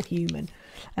 we're all human.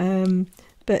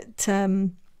 But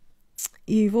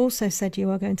you've also said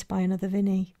you are going to buy another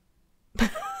Vinnie.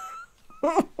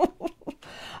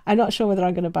 I'm not sure whether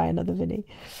I'm going to buy another Vinnie.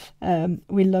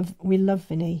 We love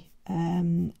Vinnie,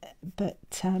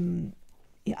 but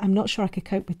yeah, I'm not sure I could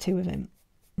cope with two of him.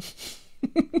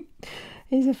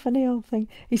 He's a funny old thing.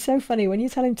 He's so funny. When you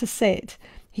tell him to sit,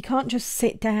 he can't just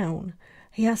sit down.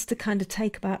 He has to kind of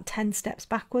take about 10 steps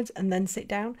backwards and then sit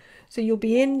down. So you'll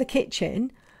be in the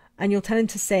kitchen and you'll tell him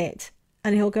to sit,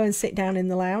 and he'll go and sit down in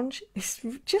the lounge. It's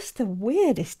just the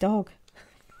weirdest dog.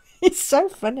 It's so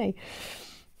funny.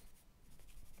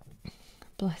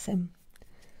 Bless him.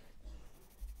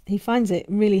 He finds it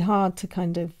really hard to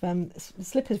kind of,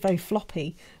 Slipper's very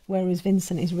floppy, whereas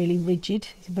Vincent is really rigid.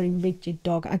 He's a very rigid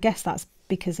dog. I guess that's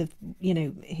because of, you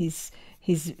know, his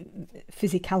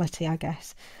physicality, I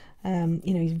guess.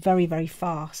 You know, he's very, very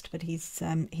fast, but he's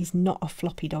not a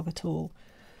floppy dog at all.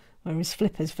 Whereas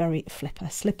Slipper's very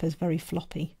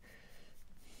floppy.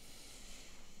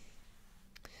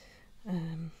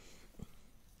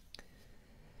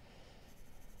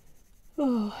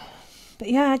 Oh, but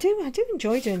yeah, I do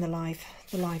enjoy doing the live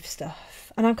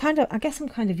stuff, and I guess I'm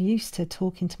kind of used to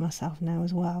talking to myself now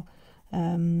as well.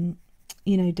 You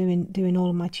know, doing all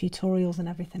of my tutorials and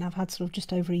everything. I've had sort of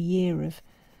just over a year of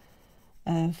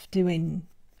doing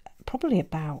probably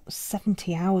about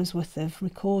 70 hours worth of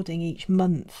recording each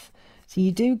month. So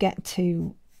you do get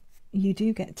to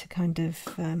kind of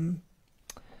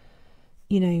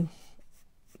you know,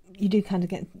 you do kind of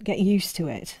get used to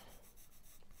it.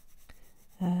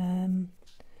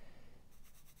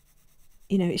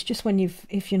 You know, it's just when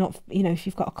if you're not, you know, if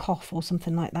you've got a cough or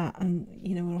something like that, and,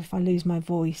 you know, or if I lose my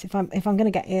voice, if I'm going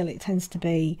to get ill, it tends to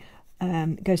be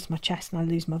it goes to my chest and I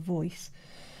lose my voice.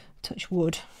 Touch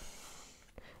wood.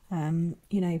 You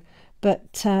know,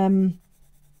 but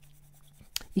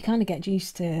you kind of get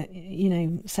used to, you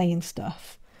know, saying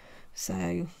stuff.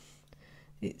 So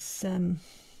it's you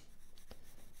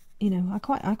know, I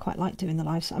quite like doing the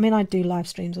live. I mean, I do live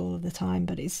streams all of the time,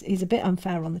 but it's a bit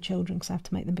unfair on the children because I have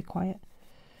to make them be quiet.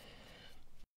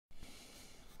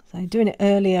 So doing it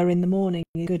earlier in the morning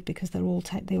is good because they all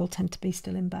tend to be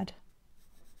still in bed.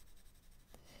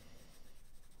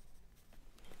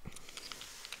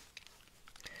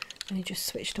 And he just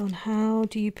switched on. How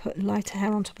do you put lighter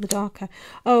hair on top of the darker?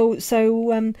 Oh,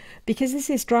 so because this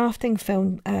is drafting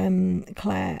film,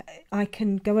 Claire, I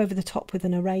can go over the top with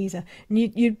an eraser. And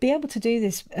you'd be able to do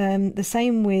this the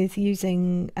same with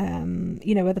using,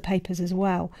 you know, other papers as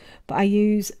well. But I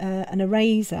use an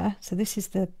eraser. So this is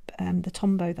the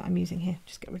Tombow that I'm using here.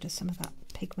 Just get rid of some of that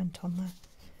pigment on there.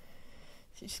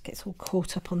 So it just gets all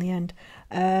caught up on the end.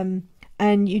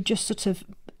 and you just sort of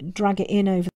drag it in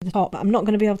over the top. I'm not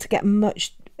going to be able to get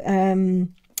much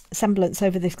semblance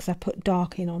over this because I put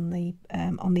dark in on the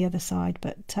other side,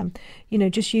 but you know,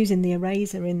 just using the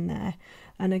eraser in there,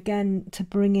 and again to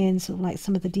bring in sort of like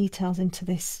some of the details into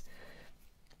this,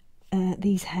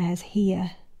 these hairs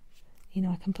here. You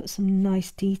know, I can put some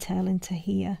nice detail into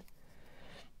here,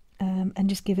 and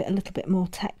just give it a little bit more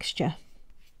texture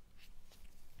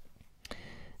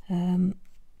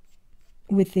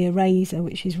with the eraser,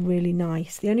 which is really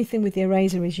nice. The only thing with the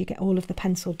eraser is you get all of the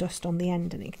pencil dust on the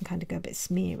end and it can kind of go a bit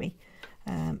smeary.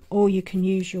 Or you can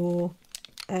use your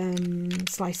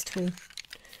slice tool.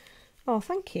 Oh,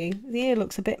 thank you. The ear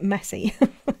looks a bit messy,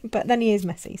 but then he is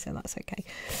messy, so that's okay.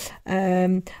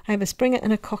 I have a Springer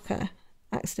and a Cocker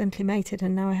accidentally mated,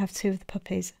 and now I have 2 of the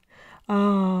puppies.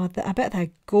 Ah, oh, I bet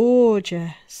they're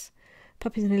gorgeous.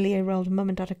 Puppies and a Leo-year-old, mum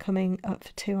and dad are coming up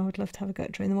for 2. I would love to have a go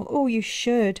at drawing them all. Oh, you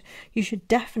should. You should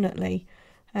definitely.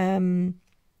 You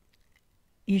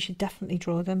should definitely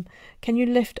draw them. Can you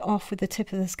lift off with the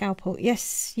tip of the scalpel?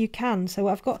 Yes, you can. So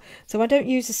I've got. So I don't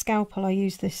use a scalpel. I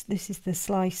use this. This is the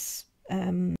slice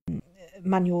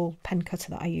manual pen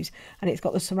cutter that I use, and it's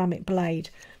got the ceramic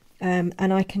blade. And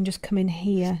I can just come in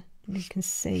here. You can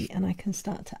see, and I can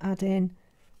start to add in.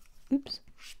 Oops.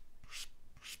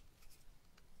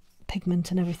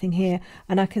 Pigment and everything here,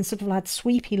 and I can sort of add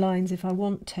sweepy lines if I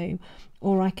want to,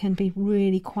 or I can be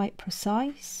really quite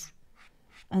precise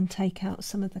and take out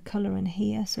some of the colour in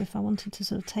here. So if I wanted to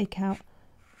sort of take out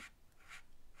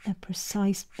a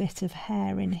precise bit of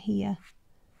hair in here,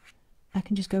 I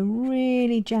can just go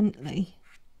really gently,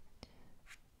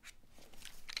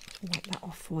 wipe that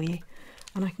off for you,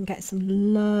 and I can get some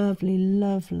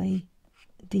lovely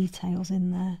details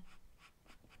in there.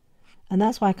 And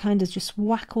that's why I kind of just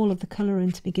whack all of the colour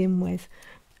in to begin with,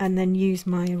 and then use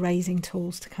my erasing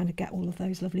tools to kind of get all of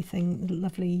those lovely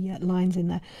lines in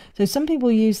there. So some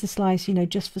people use the slice, you know,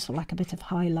 just for sort of like a bit of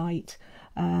highlight,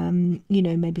 you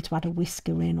know, maybe to add a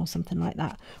whisker in or something like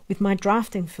that. With my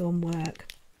drafting film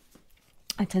work,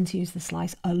 I tend to use the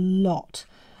slice a lot,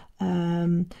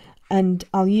 and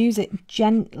I'll use it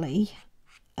gently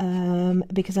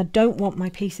because I don't want my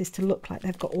pieces to look like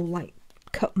they've got all like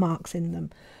cut marks in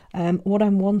them. What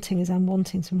I'm wanting is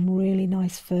some really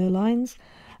nice fur lines,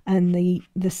 and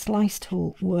the slice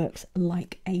tool works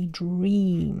like a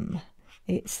dream.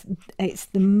 It's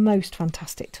the most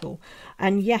fantastic tool.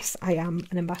 And yes, I am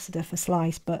an ambassador for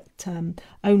Slice, but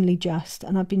only just.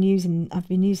 And I've been using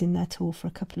their tool for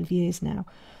a couple of years now.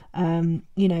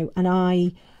 You know, and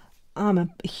I'm a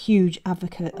huge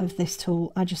advocate of this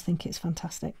tool. I just think it's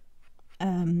fantastic.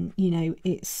 You know,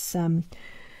 it's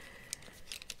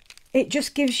it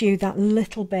just gives you that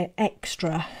little bit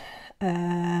extra,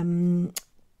 you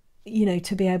know,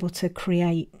 to be able to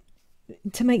create,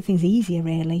 to make things easier,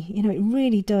 really. You know, it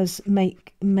really does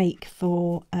make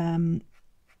for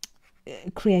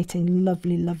creating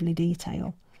lovely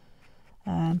detail.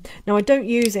 Now I don't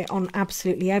use it on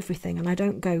absolutely everything, and I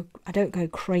don't go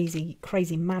crazy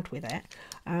mad with it.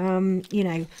 You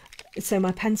know, so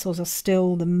my pencils are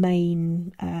still the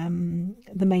main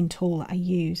tool that I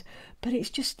use, but it's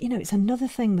just, you know, it's another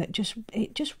thing that just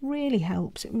really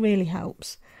helps. It really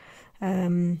helps.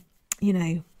 You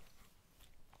know.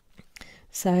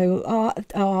 So,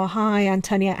 oh, hi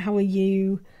Antonia, how are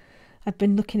you? I've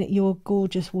been looking at your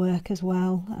gorgeous work as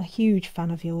well. A huge fan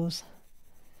of yours.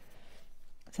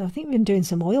 So I think we've been doing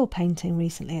some oil painting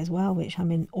recently as well, which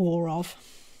I'm in awe of.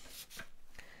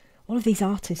 All of these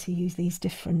artists who use these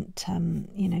different,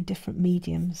 you know, different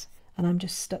mediums, and I'm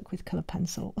just stuck with colour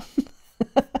pencil.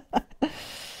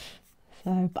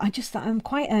 So, but I'm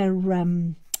quite a,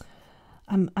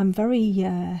 I'm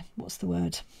very, what's the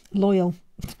word? Loyal.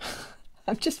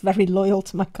 I'm just very loyal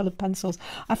to my coloured pencils.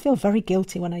 I feel very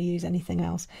guilty when I use anything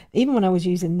else. Even when I was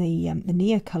using the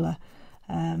Neocolour,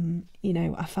 you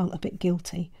know, I felt a bit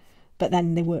guilty, but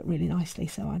then they work really nicely,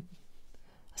 so I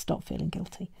stopped feeling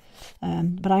guilty.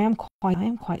 But I am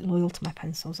quite loyal to my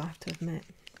pencils, I have to admit.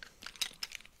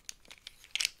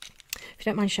 If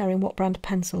you don't mind sharing what brand of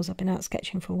pencils, I've been out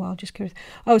sketching for a while, just curious.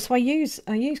 Oh, so I use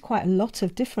quite a lot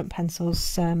of different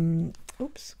pencils.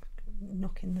 Oops,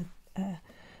 knocking the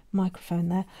microphone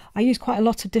there. I use quite a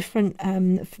lot of different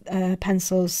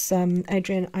pencils,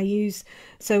 Adrian. I use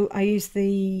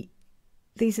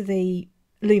these are the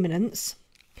Luminance,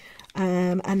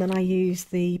 and then I use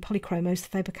the Polychromos, the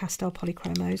Faber Castell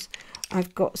Polychromos.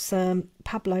 I've got some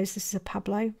Pablos. This is a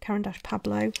Pablo, Caran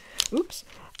Pablo. Oops.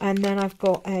 And then I've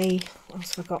got a, what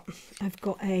else have I got? I've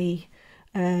got a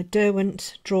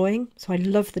Derwent Drawing. So I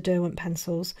love the Derwent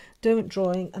pencils. Derwent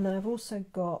Drawing. And then I've also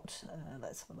got,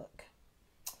 let's have a look.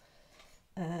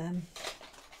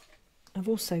 I've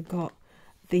also got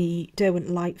the Derwent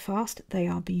Lightfast. They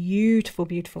are beautiful,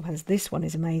 beautiful pens. This one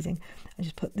is amazing. I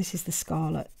just put, this is the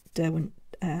Scarlet Derwent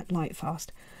Lightfast.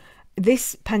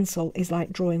 This pencil is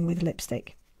like drawing with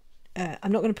lipstick.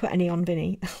 I'm not going to put any on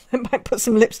Vinnie. I might put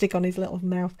some lipstick on his little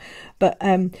mouth. But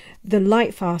the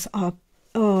Lightfast are,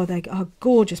 oh, they are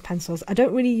gorgeous pencils. I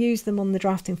don't really use them on the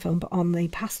drafting film, but on the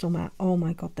pastel mat, oh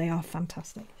my God, they are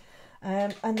fantastic.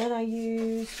 And then I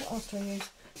use, what else do I use?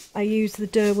 I use the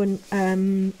Derwent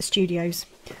Studios.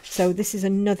 So this is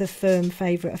another firm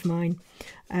favourite of mine.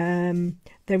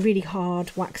 They're really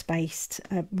hard, wax-based.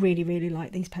 Really, really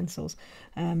like these pencils.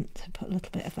 So put a little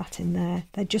bit of that in there.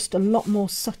 They're just a lot more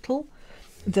subtle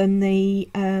than the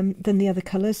other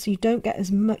colours, so you don't get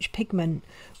as much pigment,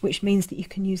 which means that you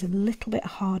can use a little bit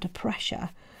harder pressure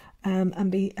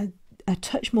and be a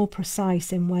touch more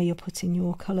precise in where you're putting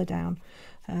your colour down.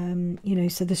 You know,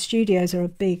 so the Studios are a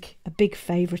big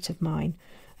favourite of mine.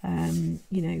 You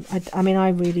know, I mean, I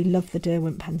really love the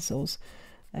Derwent pencils.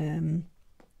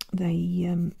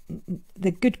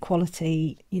 They're good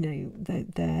quality, you know,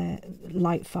 they're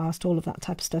light fast, all of that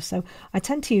type of stuff. So I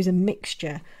tend to use a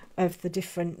mixture of the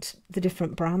different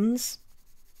brands.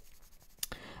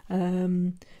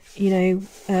 You know,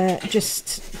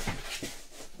 just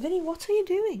Vinnie, what are you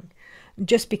doing?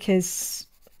 Just because,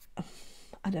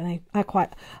 I don't know,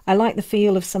 I like the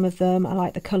feel of some of them, I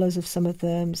like the colours of some of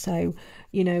them, so,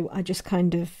 you know, I just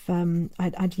kind of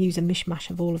I'd use a mishmash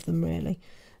of all of them really.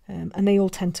 And they all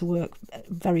tend to work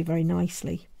very, very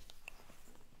nicely.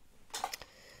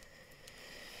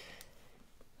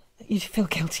 You feel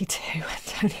guilty too,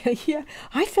 Antonia. Yeah,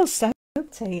 I feel so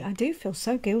guilty. I do feel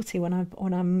so guilty when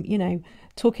I'm, you know,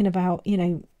 talking about, you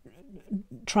know,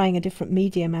 trying a different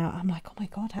medium out. I'm like, oh my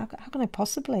God, how can I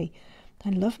possibly? I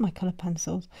love my colour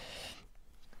pencils.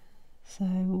 So,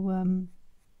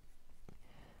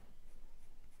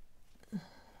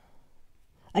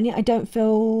 and yet I don't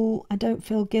feel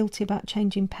guilty about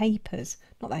changing papers.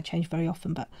 Not that I change very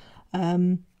often, but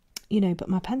you know, but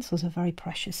my pencils are very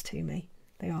precious to me.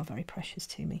 They are very precious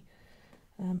to me.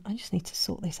 I just need to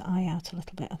sort this eye out a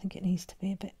little bit. I think it needs to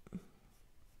be a bit,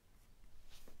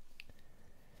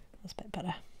 that's a bit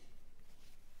better.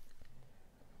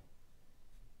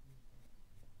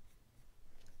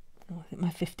 Oh, I think my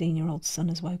 15-year-old son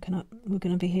has woken up. We're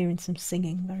going to be hearing some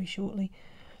singing very shortly.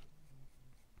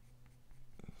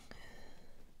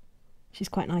 She's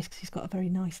quite nice because he's got a very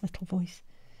nice little voice.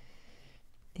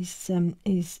 He's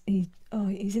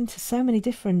into so many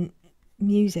different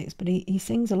musics, but he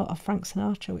sings a lot of Frank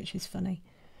Sinatra, which is funny.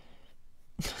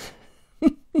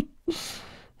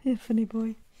 Yeah, funny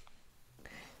boy.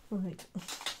 Right.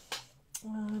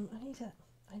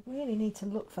 I really need to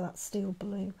look for that steel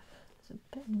blue. It's a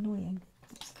bit annoying.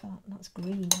 What's that? That's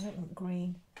green. I don't want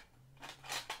green.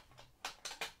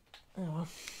 Oh well.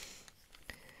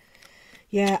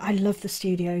 Yeah, I love the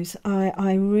Studios.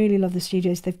 I really love the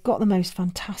Studios. They've got the most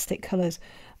fantastic colours.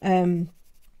 The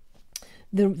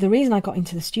reason I got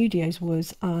into the Studios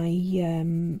was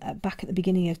back at the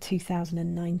beginning of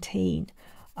 2019,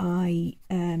 I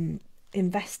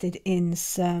invested in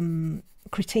some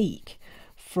critique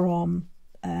from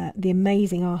the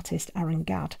amazing artist Aaron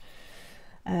Gadd,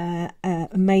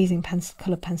 amazing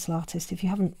colour pencil artist. If you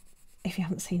haven't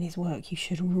seen his work, you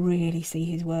should really see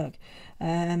his work.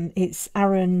 It's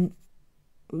Aaron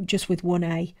just with one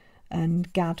A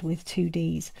and Gadd with two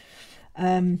D's.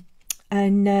 I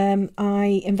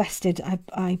invested.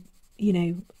 I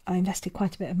invested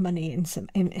quite a bit of money in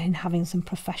having some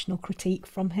professional critique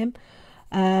from him,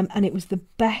 and it was the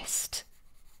best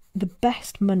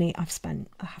money I've spent,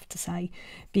 I have to say,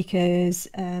 because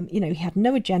you know, he had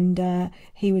no agenda.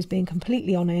 He was being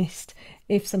completely honest.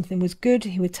 If something was good,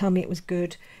 he would tell me it was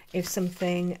good. If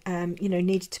something you know,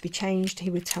 needed to be changed, he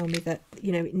would tell me that,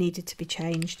 you know, it needed to be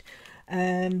changed.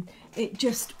 It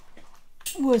just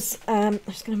was I'm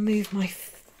just going to move my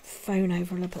phone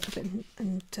over a little bit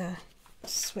and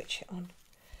switch it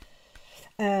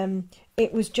on.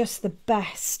 It was just the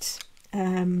best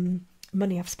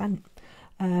money I've spent.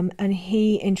 And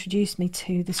he introduced me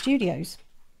to the Studios.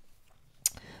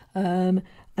 And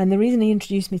the reason he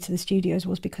introduced me to the Studios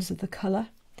was because of the colour.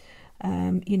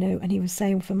 You know, and he was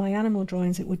saying for my animal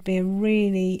drawings it would be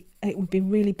really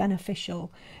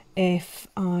beneficial if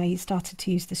I started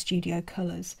to use the Studio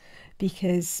colours,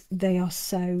 because they're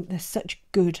such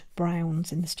good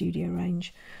browns in the Studio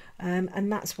range. And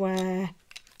that's where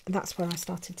I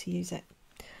started to use it.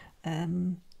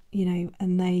 You know,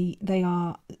 and they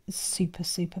are super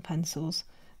pencils.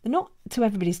 They're not to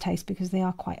everybody's taste because they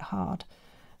are quite hard,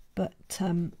 but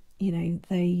you know,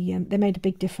 they made a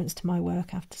big difference to my work,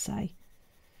 I have to say.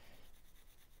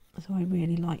 So I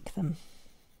really like them.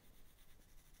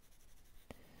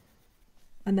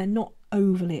 And they're not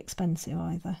overly expensive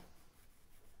either.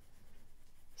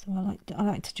 So I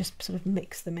like to just sort of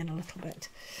mix them in a little bit.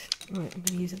 Right, I'm going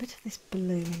to use a bit of this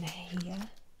blue in here.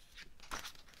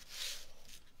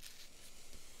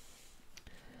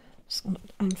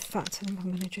 In fact, I think I'm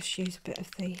going to just use a bit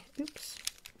of the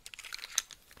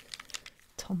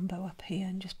Tombow up here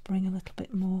and just bring a little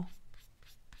bit more.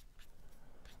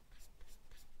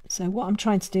 So what I'm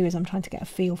trying to do is I'm trying to get a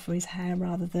feel for his hair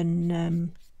rather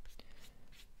than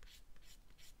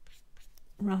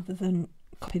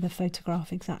copy the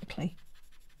photograph exactly.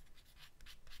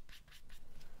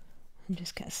 And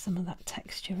just get some of that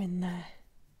texture in there.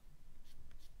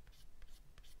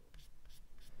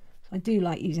 I do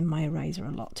like using my eraser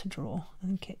a lot to draw. I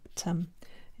think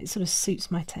it sort of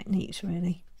suits my techniques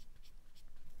really.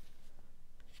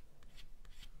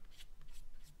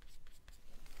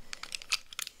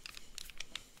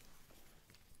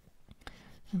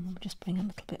 And we'll just bring a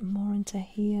little bit more into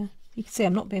here. You can see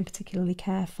I'm not being particularly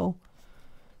careful,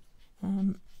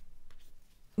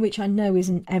 which I know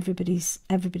isn't everybody's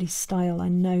style. I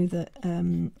know that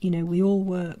you know, we all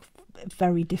work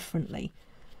very differently.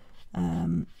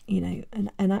 You know,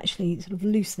 and actually sort of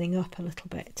loosening up a little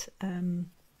bit.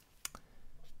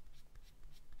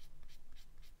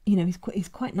 You know, it's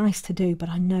quite nice to do, but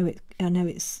I know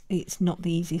it's not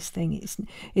the easiest thing.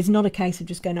 It's not a case of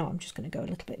just going, oh, I'm just going to go a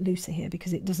little bit looser here,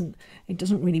 because it doesn't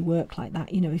really work like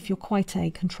that. You know, if you're quite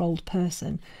a controlled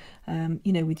person,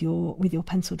 you know, with your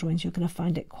pencil drawings, you're going to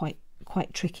find it quite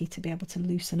tricky to be able to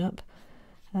loosen up.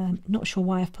 Not sure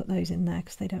why I've put those in there,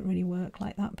 because they don't really work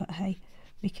like that. But hey,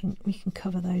 we can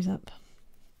cover those up.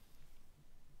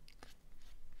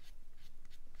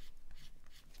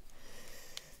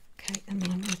 Okay, and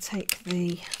then I'm going to take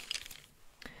this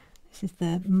is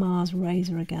the Mars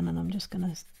razor again, and I'm just going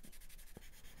to,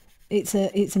 it's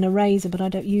an eraser, but I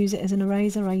don't use it as an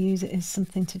eraser. I use it as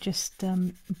something to just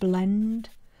blend.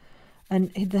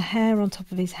 And the hair on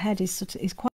top of his head is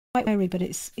quite hairy, but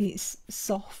it's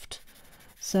soft.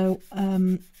 So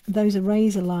those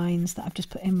eraser lines that I've just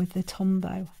put in with the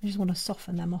Tombow, I just want to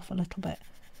soften them off a little bit.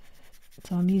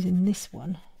 So I'm using this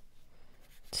one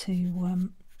to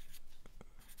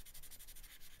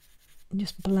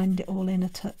just blend it all in a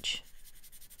touch.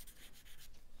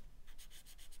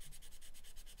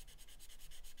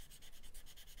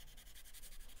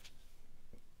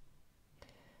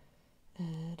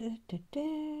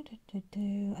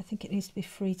 I think it needs to be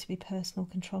free to be personal.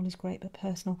 Control is great, but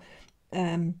personal.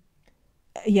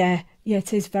 Yeah,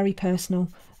 it is very personal.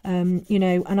 You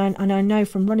know, and I know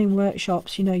from running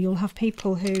workshops, you know, you'll have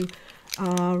people who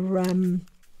are,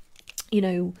 you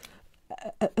know,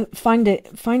 find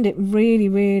it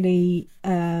really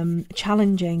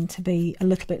challenging to be a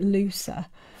little bit looser,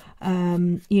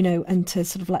 you know, and to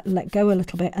sort of let go a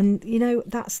little bit. And you know,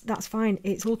 that's fine.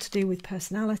 It's all to do with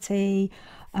personality,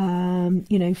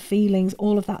 you know, feelings,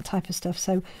 all of that type of stuff.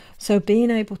 So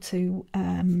being able to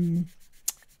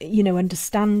you know,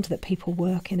 understand that people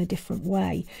work in a different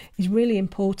way is really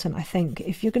important. I think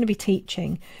if you're going to be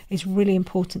teaching, it's really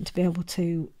important to be able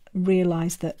to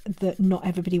realise that not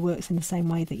everybody works in the same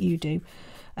way that you do.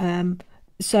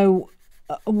 So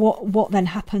what then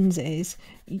happens is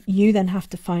you then have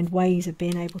to find ways of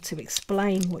being able to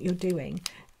explain what you're doing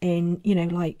in, you know,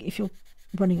 like if you're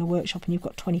running a workshop and you've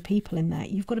got 20 people in there,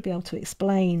 you've got to be able to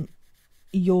explain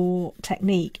your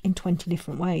technique in 20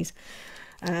 different ways.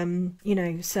 You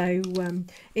know, so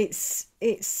it's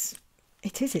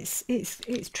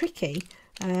tricky,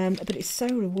 but it's so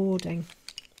rewarding.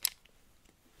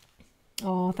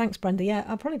 Oh, thanks, Brenda. Yeah,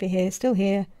 I'll probably be here, still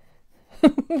here.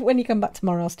 When you come back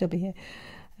tomorrow, I'll still be here.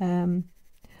 And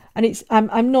it's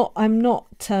I'm not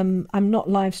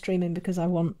live streaming because I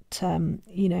want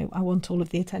you know, I want all of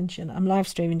the attention. I'm live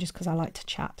streaming just because I like to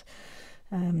chat.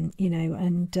 You know,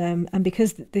 and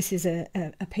because this is a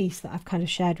piece that I've kind of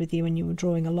shared with you when you were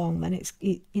drawing along, then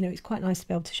you know, it's quite nice to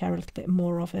be able to share a little bit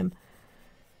more of him.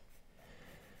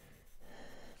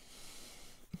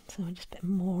 So just a bit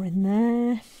more in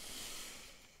there.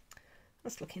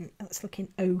 That's looking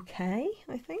okay,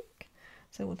 I think.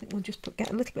 So I think we'll just get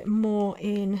a little bit more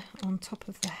in on top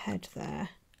of the head there.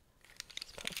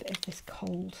 Let's put a bit of this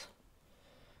cold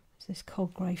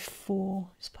grey 4.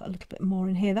 Just put a little bit more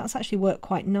in here. That's actually worked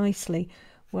quite nicely,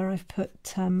 where I've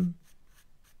put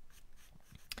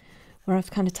where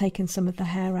I've kind of taken some of the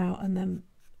hair out and then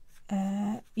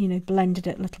you know, blended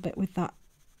it a little bit with that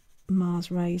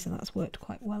Mars razor. That's worked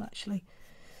quite well actually.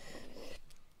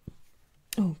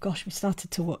 Oh gosh, we started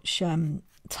to watch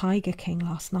Tiger King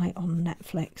last night on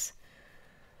Netflix.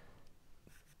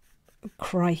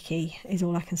 crikey is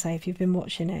all I can say. If you've been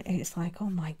watching it, it's like, oh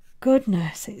my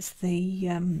goodness, it's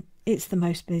the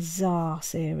most bizarre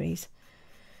series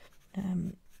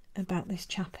about this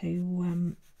chap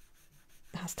who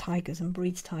has tigers and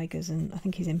breeds tigers, and I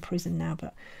think he's in prison now,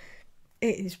 but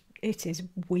it is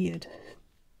weird,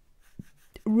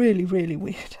 really, really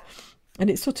weird. And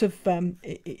it's sort of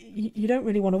you don't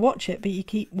really want to watch it, but you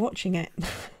keep watching it.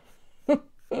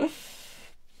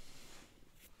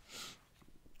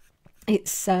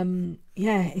 It's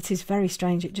yeah, it is very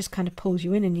strange. It just kind of pulls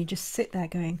you in, and you just sit there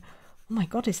going, oh my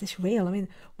god, is this real? I mean,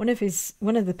 one of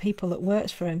the people that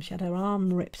works for him, she had her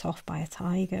arm ripped off by a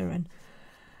tiger, and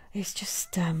it's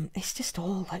just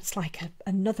all, it's like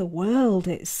another world.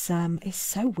 It's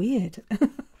so weird.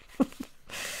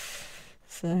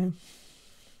 So,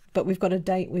 but we've got a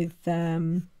date with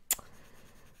Pride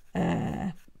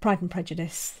and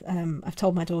Prejudice. I've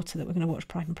told my daughter that we're going to watch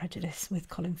Pride and Prejudice with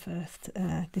Colin Firth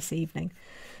this evening.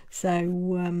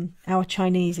 So our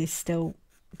Chinese is still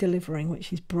delivering,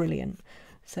 which is brilliant.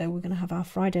 So we're going to have our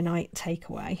Friday night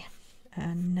takeaway,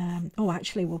 and oh,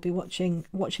 actually, we'll be watching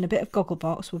a bit of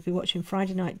Gogglebox. We'll be watching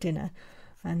Friday night dinner,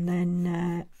 and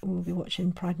then we'll be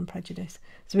watching Pride and Prejudice.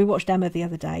 So we watched Emma the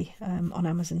other day on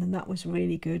Amazon, and that was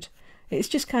really good. It's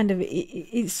just kind of,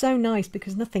 it's so nice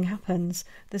because nothing happens.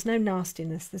 There's no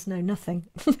nastiness. There's no nothing.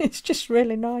 It's just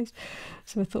really nice.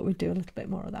 So I thought we'd do a little bit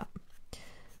more of that.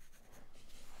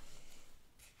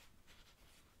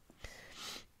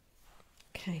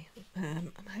 Okay,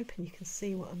 I'm hoping you can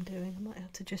see what I'm doing. I might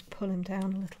have to just pull him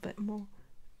down a little bit more.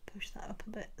 Push that up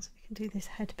a bit so we can do this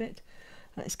head bit.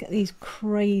 Let's get these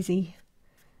crazy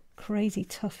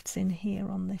tufts in here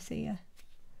on this ear.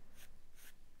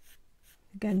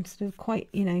 Again, sort of quite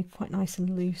nice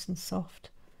and loose and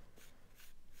soft.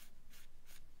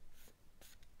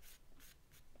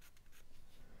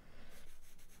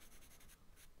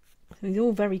 So it's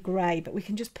all very grey, but we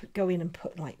can just go in and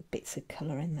put like bits of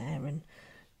colour in there, and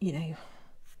it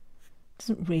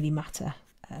doesn't really matter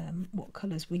what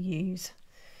colours we use.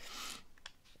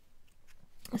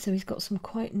 So he's got some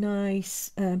quite nice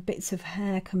bits of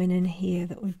hair coming in here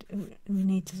that we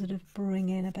need to sort of bring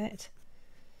in a bit.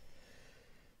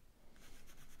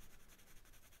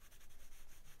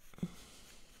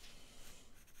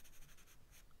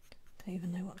 Don't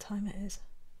even know what time it is.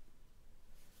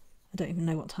 I don't even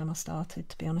know what time I started,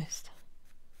 to be honest.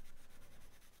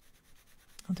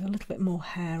 I'll do a little bit more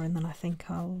hair, and then I think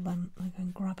I'll go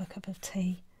and grab a cup of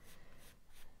tea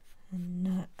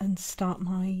and start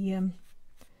my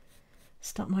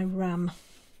ram.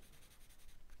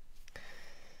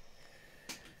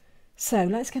 So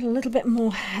let's get a little bit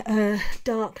more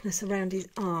darkness around his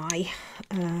eye,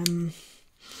 and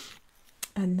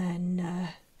then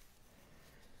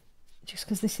just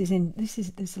because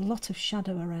there's a lot of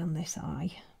shadow around this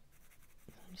eye,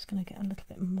 I'm just going to get a little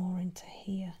bit more into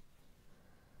here.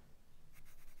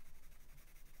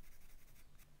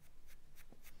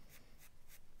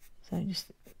 So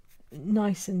just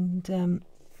nice and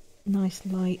nice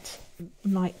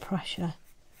light pressure.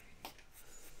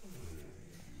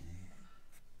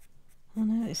 Oh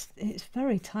no, it's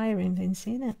very tiring,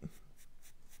 Vincie, isn't it?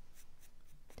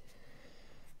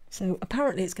 So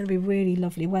apparently it's going to be really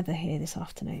lovely weather here this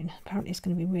afternoon. Apparently it's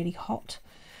going to be really hot.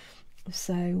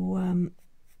 So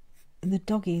the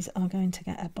doggies are going to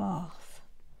get a bath.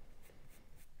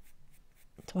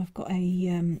 So I've got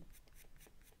the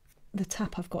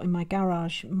tap I've got in my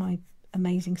garage. My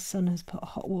amazing son has put a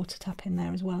hot water tap in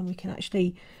there as well, and we can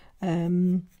actually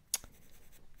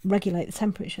regulate the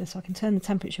temperature. So I can turn the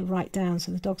temperature right down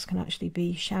so the dogs can actually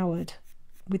be showered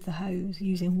with the hose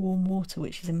using warm water,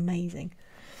 which is amazing.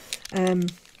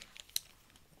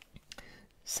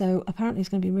 So apparently it's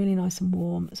going to be really nice and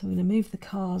warm, so we're going to move the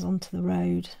cars onto the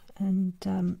road and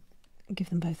give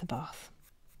them both a bath,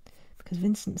 because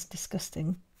Vincent's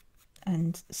disgusting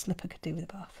and Slipper could do with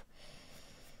a bath.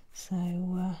 So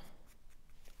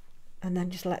and then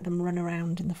just let them run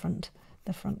around in the front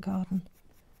garden,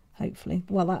 hopefully.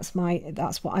 Well, that's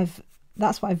what I've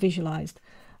visualized.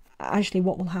 Actually,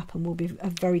 what will happen will be a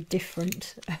very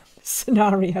different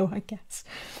scenario, I guess.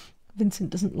 Vincent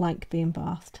doesn't like being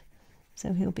bathed,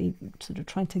 so he'll be sort of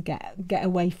trying to get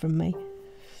away from me.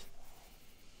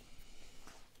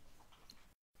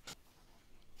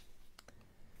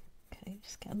 Okay,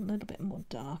 just get a little bit more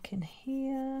dark in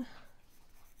here.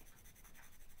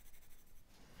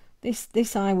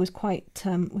 This eye was quite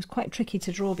tricky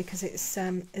to draw because it's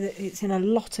in a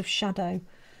lot of shadow.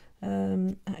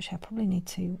 Actually, I probably need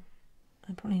to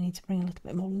bring a little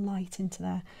bit more light into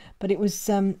there. But it was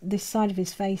this side of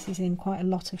his face is in quite a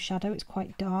lot of shadow. It's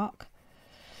quite dark.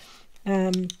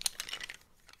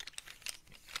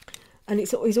 and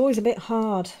it's always a bit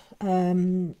hard,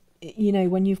 you know,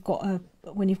 when you've got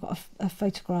a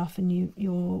photograph and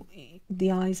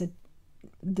the eyes are,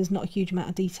 there's not a huge amount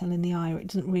of detail in the eye, or it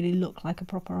doesn't really look like a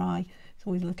proper eye. It's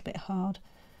always a little bit hard.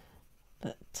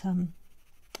 But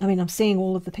I mean, I'm seeing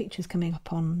all of the pictures coming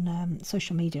up on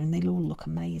social media, and they all look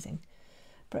amazing.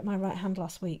 Broke my right hand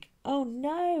last week. Oh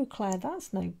no, Claire,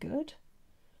 that's no good.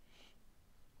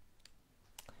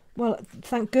 Well,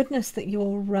 thank goodness that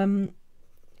you're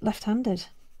left-handed.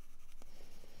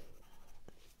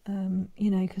 You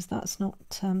know, because that's not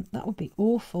that would be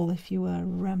awful if you were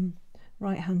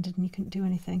right-handed and you couldn't do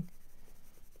anything.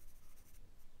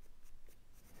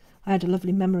 I had a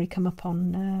lovely memory come up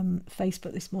on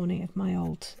Facebook this morning of my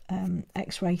old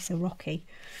ex-racer Rocky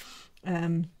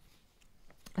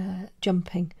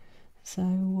jumping,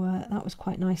 so that was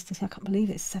quite nice to see. I can't believe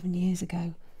it's 7 years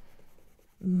ago.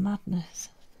 Madness.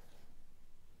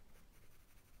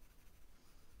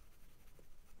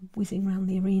 Whizzing around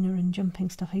the arena and jumping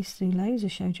stuff. I used to do loads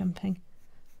of show jumping.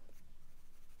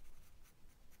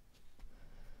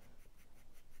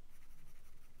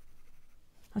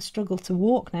 I struggle to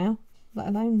walk now, let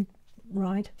alone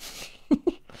ride.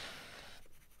 Okay,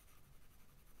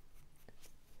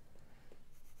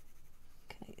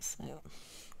 so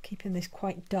keeping this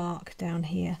quite dark down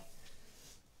here.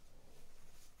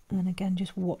 And again,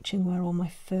 just watching where all my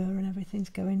fur and everything's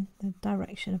going, the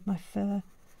direction of my fur.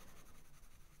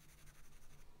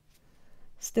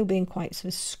 Still being quite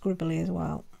sort of scribbly as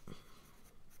well.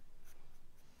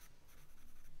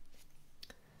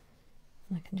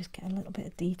 I can just get a little bit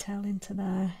of detail into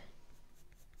there.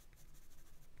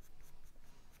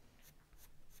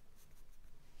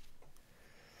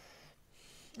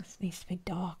 This needs to be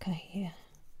darker here,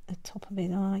 the top of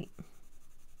his eye.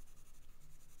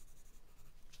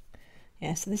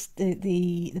 Yeah, so this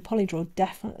the Polydraw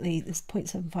definitely, this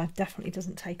 0.75 definitely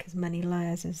doesn't take as many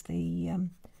layers as the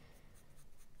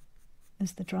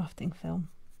drafting film.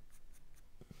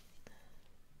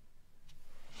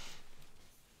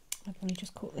 I've only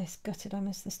just caught this. Gutted I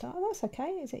missed the start. Oh, that's okay.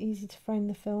 Is it easy to frame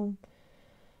the film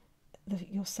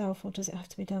yourself, or does it have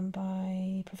to be done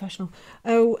by professional?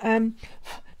 Oh,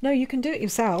 no, you can do it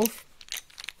yourself.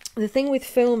 The thing with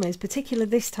film is, particularly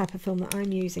this type of film that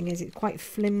I'm using, is it's quite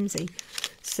flimsy.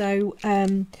 So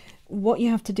what you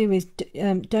have to do is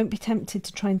don't be tempted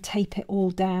to try and tape it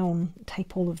all down,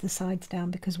 tape all of the sides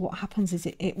down, because what happens is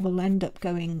it will end up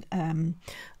going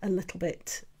a little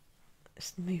bit.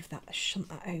 Just move that, shunt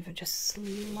that over just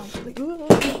slightly.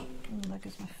 Oh, there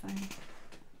goes my phone.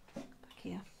 Back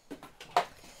here.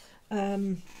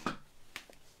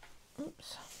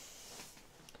 Oops.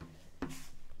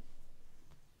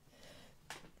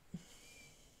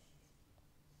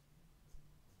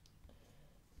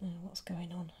 Oh, what's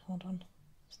going on? Hold on.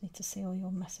 Just need to see all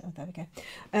your mess. Oh, there we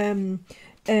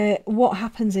go. What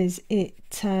happens is it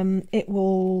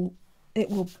will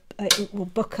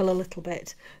buckle a little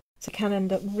bit. So it can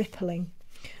end up rippling.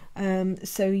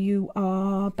 So you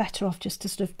are better off just to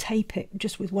sort of tape it,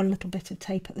 just with one little bit of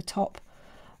tape at the top,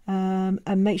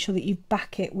 and make sure that you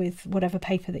back it with whatever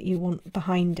paper that you want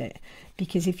behind it,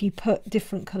 because if you put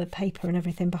different coloured paper and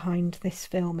everything behind this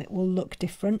film, it will look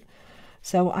different.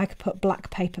 So I could put black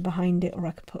paper behind it, or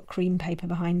I could put cream paper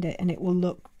behind it, and it will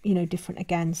look, you know, different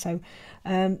again. So,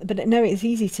 but no, it's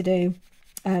easy to do.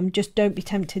 Just don't be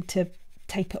tempted to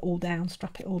tape it all down,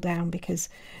 strap it all down, because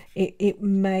it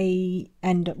may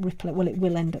end up rippling. Well, it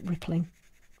will end up rippling.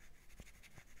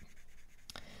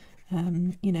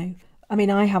 You know, I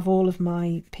mean, I have all of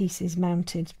my pieces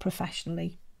mounted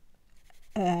professionally,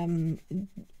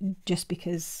 just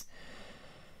because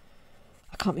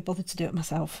I can't be bothered to do it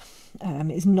myself.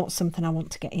 It's not something I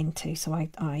want to get into, so I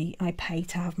pay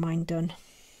to have mine done.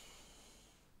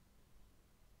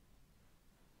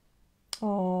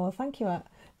 Oh, thank you.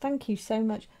 Thank you so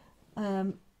much.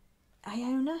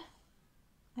 Iona?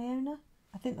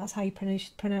 I think that's how you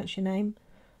pronounce your name.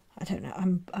 I don't know.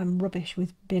 I'm rubbish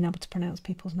with being able to pronounce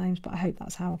people's names, but I hope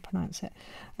that's how I pronounce it.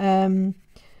 Right,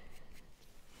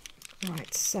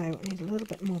 so I need a little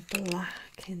bit more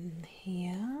black in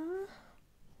here.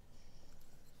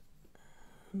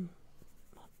 More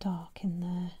dark in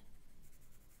there.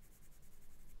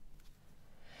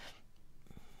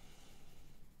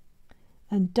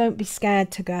 And don't be scared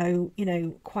to go, you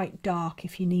know, quite dark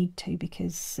if you need to,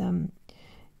 because,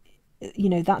 you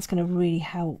know, that's going to really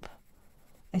help,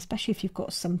 especially if you've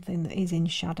got something that is in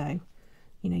shadow.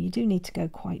 You know, you do need to go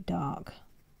quite dark.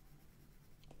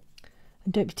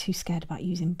 And don't be too scared about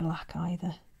using black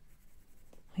either.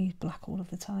 I use black all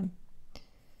of the time.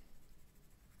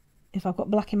 If I've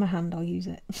got black in my hand, I'll use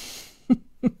it.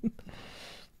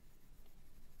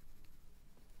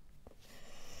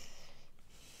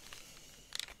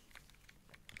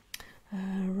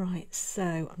 So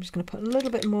I'm just going to put a little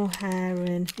bit more hair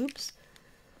in, oops,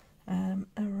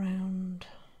 around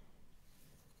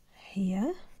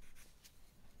here.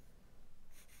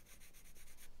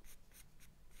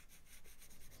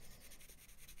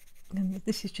 And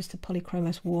this is just a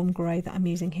Polychromos warm grey that I'm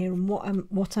using here, and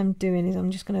what I'm doing is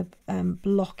I'm just going to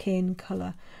block in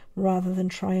colour rather than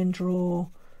try and draw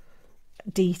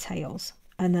details,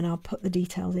 and then I'll put the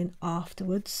details in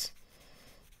afterwards.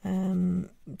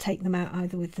 Take them out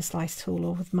either with the slice tool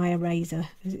or with my eraser.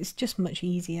 It's just much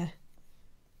easier.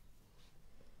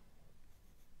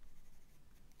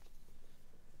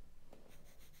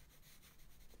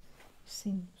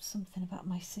 Seen something about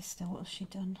my sister. What has she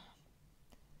done?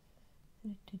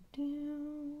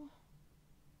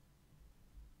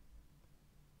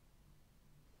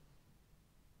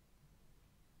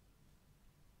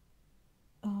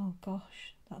 Oh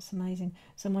gosh, that's amazing.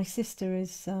 So my sister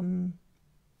is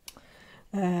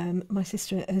my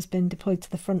sister has been deployed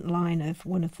to the front line of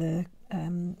one of the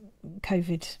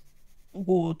COVID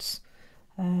wards,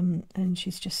 and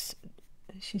she's just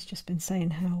been saying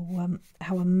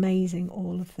how amazing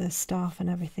all of the staff and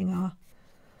everything are.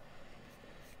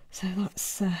 So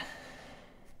that's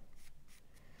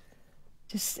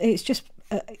it's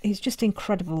just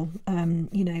incredible,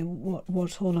 you know,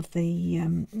 what all of the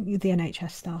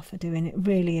NHS staff are doing. It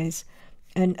really is.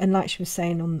 And like she was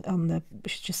saying on the,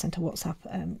 she just sent a WhatsApp,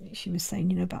 she was saying,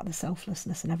 you know, about the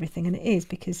selflessness and everything, and it is,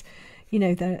 because, you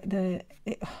know,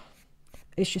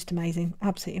 it's just amazing,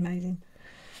 absolutely amazing.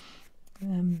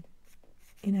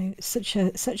 You know, such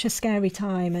a scary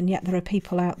time, and yet there are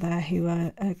people out there who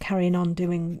are carrying on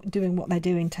doing what they're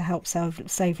doing to help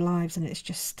save lives, and it's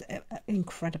just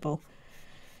incredible.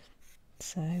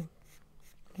 So, a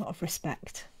lot of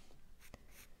respect.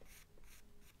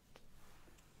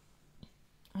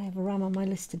 I have a ram on my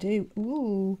list to do.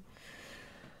 Ooh,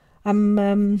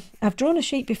 I've drawn a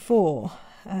sheep before,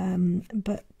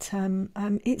 but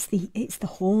it's the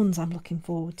horns I'm looking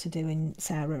forward to doing,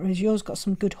 Sarah. As yours got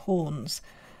some good horns,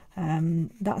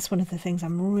 that's one of the things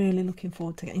I'm really looking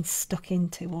forward to getting stuck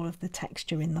into, all of the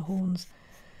texture in the horns.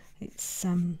 It's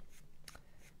I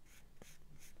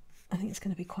think it's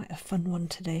going to be quite a fun one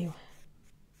to do.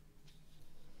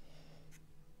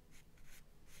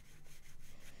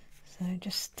 So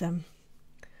just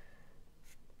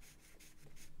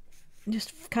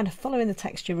kind of following the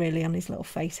texture really on his little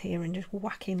face here, and just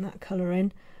whacking that colour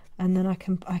in, and then I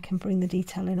can bring the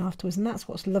detail in afterwards. And that's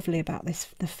what's lovely about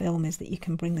the film, is that you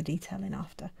can bring the detail in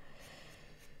after.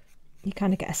 You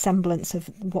kind of get a semblance of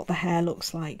what the hair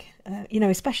looks like, you know,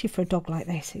 especially for a dog like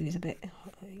this who's a bit,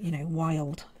 you know,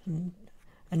 wild and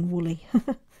woolly.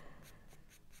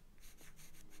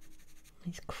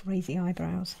 These crazy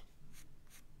eyebrows.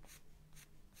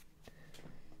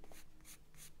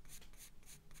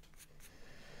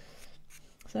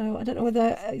 So I don't know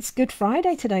whether it's Good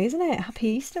Friday today, isn't it? Happy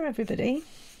Easter, everybody.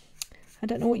 I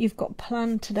don't know what you've got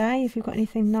planned today, if you've got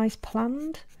anything nice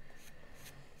planned.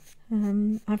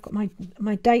 I've got my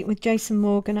date with Jason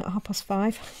Morgan at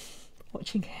 5:30,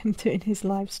 watching him doing his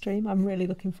live stream. I'm really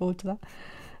looking forward to that.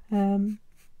 And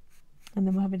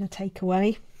then we're having a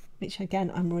takeaway, which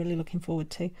again I'm really looking forward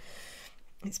to.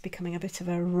 It's becoming a bit of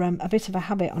a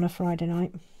habit on a Friday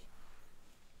night.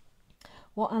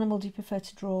 What animal do you prefer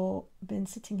to draw? Been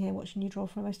sitting here watching you draw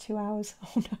for almost 2 hours.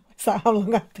 Oh no, is that how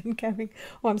long I've been going?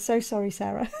 Oh, I'm so sorry,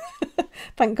 Sarah.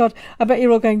 Thank God. I bet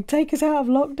you're all going, take us out of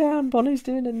lockdown. Bonnie's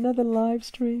doing another live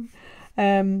stream.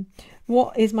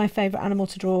 What is my favourite animal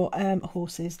to draw?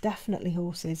 Horses, definitely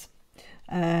horses.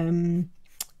 I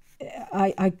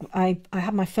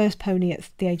had my first pony at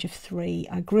the age of 3.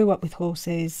 I grew up with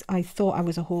horses. I thought I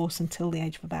was a horse until the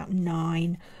age of about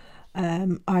 9.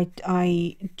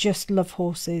 I just love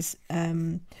horses.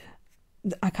 I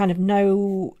kind of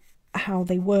know how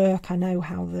they work. I know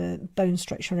how the bone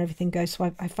structure and everything goes.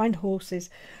 So I find horses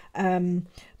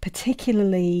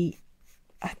particularly,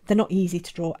 they're not easy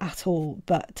to draw at all,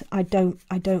 but I don't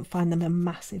find them a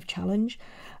massive challenge.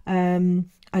 I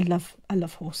love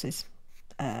horses.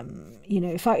 You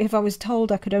know, if I was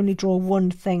told I could only draw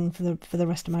one thing for the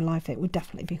rest of my life, it would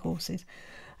definitely be horses.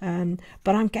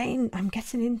 But I'm getting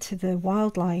into the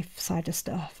wildlife side of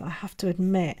stuff, I have to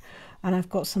admit, and I've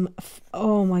got some,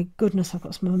 oh my goodness, I've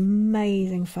got some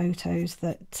amazing photos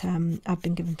that I've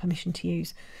been given permission to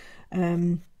use.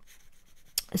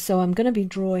 So I'm going to be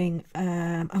drawing,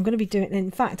 I'm going to be doing,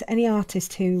 in fact, any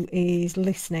artist who is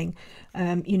listening,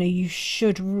 you know, you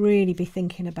should really be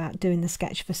thinking about doing the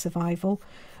sketch for survival.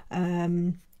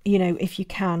 You know, if you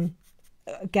can,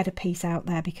 get a piece out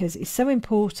there, because it's so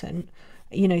important.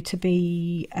 you know, to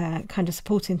be kind of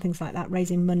supporting things like that,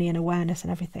 raising money and awareness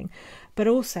and everything. But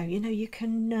also, you know, you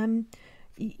can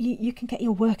get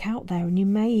your work out there, and you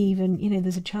may even, you know,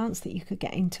 there's a chance that you could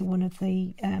get into one of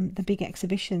the big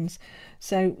exhibitions.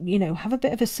 So, you know, have a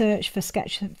bit of a search for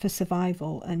Sketch for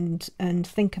Survival and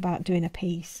think about doing a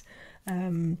piece.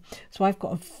 So I've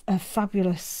got a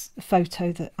fabulous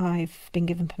photo that I've been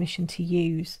given permission to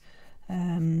use,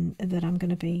 that I'm going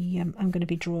to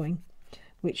be drawing,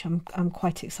 which I'm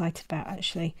quite excited about,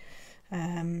 actually.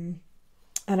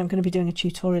 And I'm going to be doing a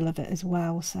tutorial of it as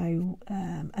well. So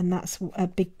and that's a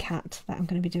big cat that I'm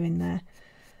going to be doing there.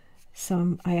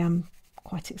 So I am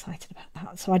quite excited about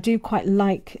that. So I do quite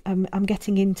like, I'm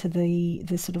getting into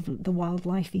the sort of the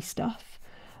wildlifey stuff,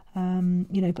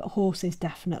 you know, but horses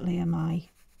definitely are my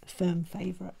firm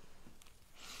favourite.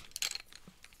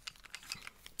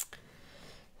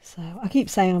 So I keep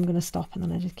saying I'm going to stop, and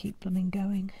then I just keep blooming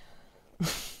going.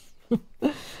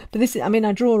 But this is, I mean,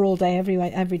 I draw all day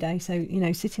every day, so, you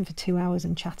know, sitting for 2 hours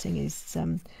and chatting is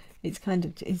it's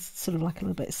sort of like a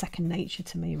little bit second nature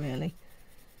to me, really.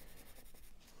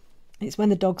 It's when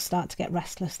the dogs start to get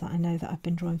restless that I know that I've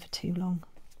been drawing for too long.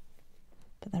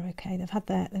 But they're okay. They've had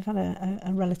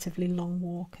a relatively long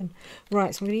walk. And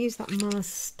right, so I'm going to use that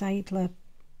Staedtler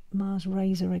Mars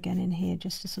razor again in here,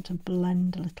 just to sort of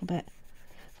blend a little bit.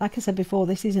 Like I said before,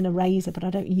 this is an eraser, but I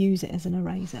don't use it as an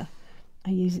eraser.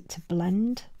 I use it to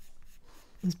blend.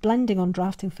 Because blending on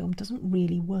drafting film doesn't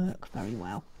really work very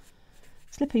well.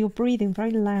 Slipper, you're breathing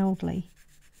very loudly.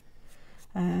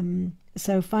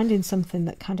 So finding something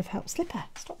that kind of helps. Slipper,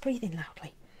 stop breathing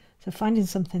loudly. So finding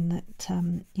something that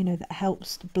you know, that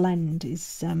helps to blend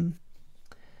is a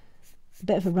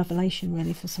bit of a revelation,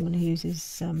 really, for someone who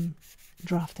uses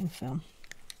drafting film.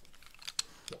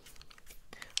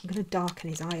 I'm going to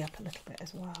darken his eye up a little bit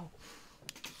as well.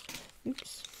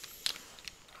 Oops.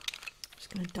 Just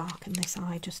going to darken this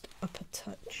eye just up a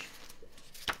touch.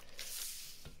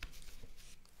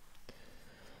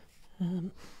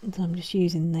 So I'm just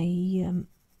using the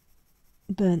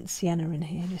burnt sienna in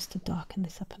here just to darken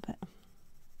this up a bit.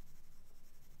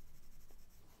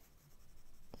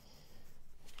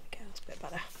 There we go, that's a bit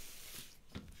better.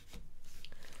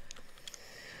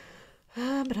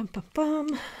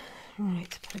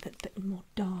 Right, put a bit more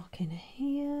dark in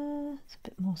here. It's a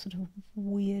bit more sort of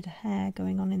weird hair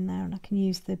going on in there, and I can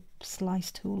use the slice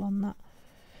tool on that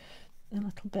a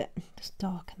little bit, just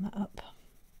darken that up.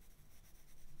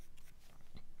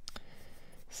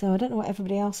 So I don't know what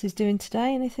everybody else is doing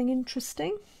today. Anything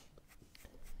interesting?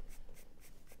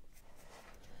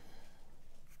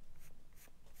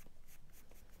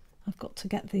 I've got to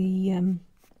get the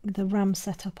RAM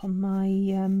set up on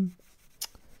my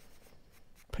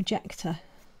projector,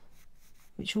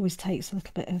 which always takes a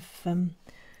little bit of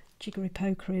jiggery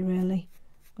pokery, really.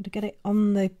 I've got to get it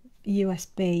on the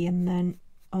USB and then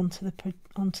onto the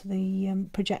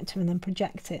projector, and then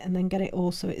project it, and then get it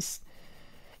all so it's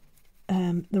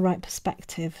the right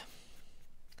perspective.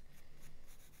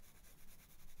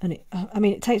 And I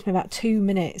mean, it takes me about 2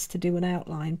 minutes to do an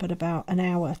outline, but about an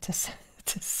hour to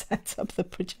set up the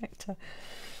projector.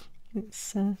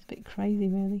 It's a bit crazy,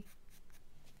 really.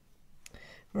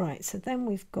 Right, so then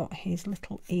we've got his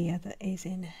little ear that is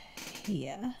in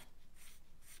here.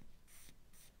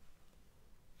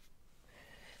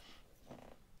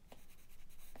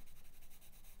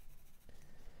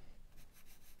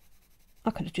 I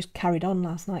could have just carried on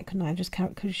last night, couldn't I?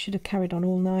 Should have carried on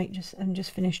all night and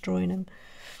just finished drawing him.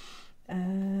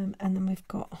 And then we've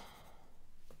got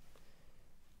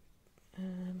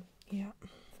yeah.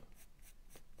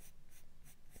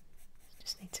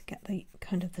 Just need to get the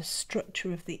kind of the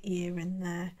structure of the ear in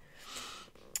there.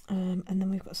 And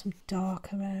then we've got some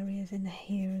darker areas in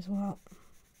here as well.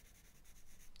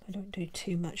 I don't do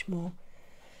too much more.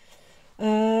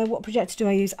 What projector do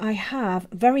I use? I have,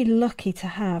 very lucky to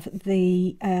have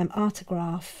the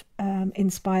Artograph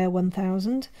Inspire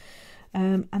 1000,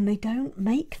 and they don't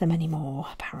make them anymore,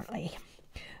 apparently.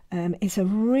 It's a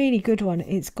really good one.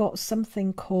 It's got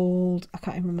something called, I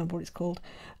can't even remember what it's called,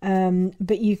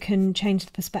 but you can change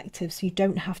the perspective, so you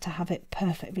don't have to have it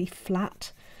perfectly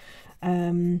flat.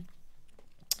 You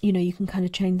know, you can kind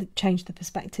of change the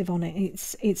perspective on it.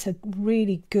 It's a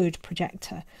really good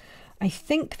projector. I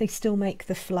think they still make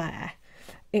the flare.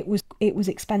 It was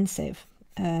expensive,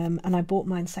 and I bought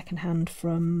mine secondhand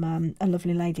from a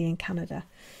lovely lady in Canada.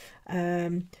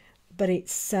 But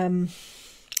it's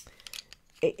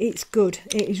good.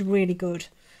 It is really good.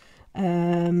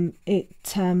 You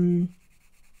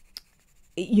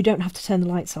don't have to turn the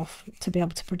lights off to be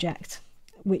able to project,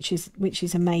 which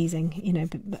is amazing. You know,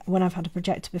 but when I've had a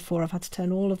projector before, I've had to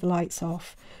turn all of the lights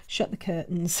off, shut the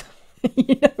curtains,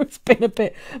 You know, it's been a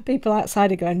bit, people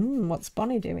outside are going, what's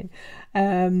Bonnie doing?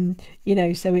 You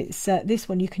know, so it's this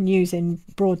one you can use in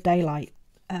broad daylight,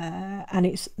 and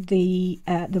it's the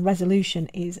resolution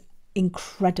is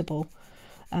incredible.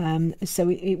 So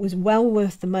it was well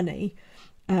worth the money,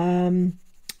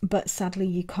 but sadly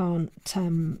you can't,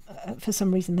 for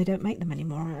some reason they don't make them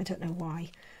anymore. I don't know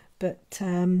why, but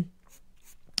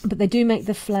they do make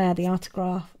the flare, the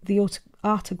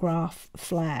Artograph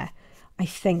flare, I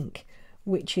think,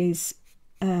 which is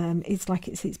it's like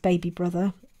it's its baby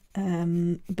brother,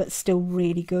 but still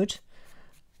really good.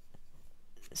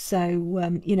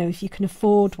 So you know, if you can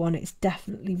afford one, it's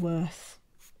definitely worth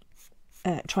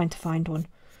trying to find one.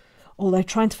 Although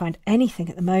trying to find anything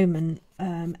at the moment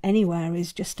anywhere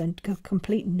is just a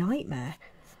complete nightmare.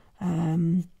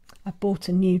 I bought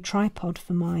a new tripod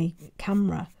for my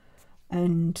camera,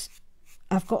 and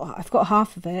I've got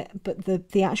half of it, but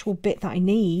the actual bit that I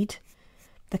need,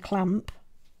 the clamp,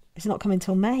 is not coming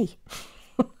till May.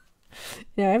 You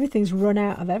know, everything's run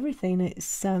out of everything.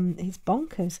 It's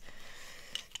bonkers.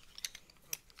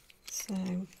 So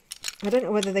I don't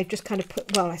know whether they've just kind of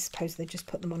put, well, I suppose they just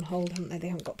put them on hold, haven't they? They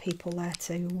haven't got people there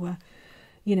to,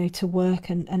 you know, to work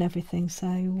and everything. So,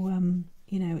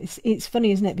 you know, it's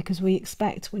funny, isn't it? Because we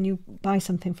expect when you buy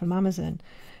something from Amazon,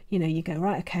 you know, you go,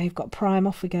 right, okay, I've got Prime,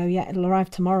 off we go. Yeah, it'll arrive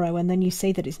tomorrow. And then you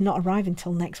see that it's not arriving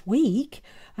until next week.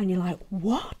 And you're like,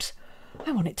 what?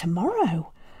 I want it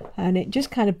tomorrow. And it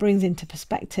just kind of brings into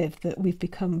perspective that we've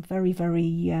become very,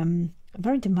 very,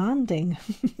 very demanding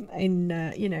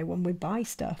in, you know, when we buy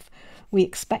stuff. We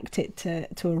expect it to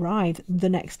arrive the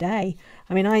next day.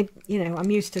 I mean, you know,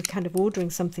 I'm used to kind of ordering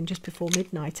something just before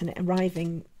midnight and it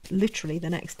arriving literally the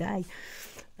next day.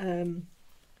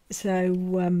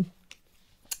 So,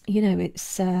 you know,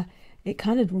 it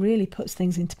kind of really puts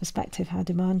things into perspective how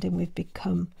demanding we've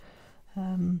become,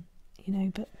 you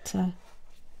know, but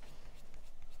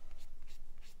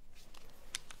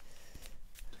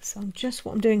so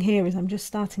what I'm doing here is I'm just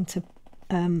starting to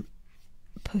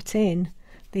put in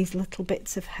these little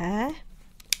bits of hair.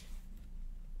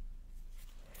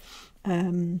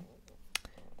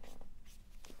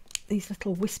 These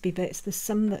little wispy bits. There's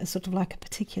some that are sort of like a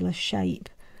particular shape,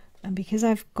 and because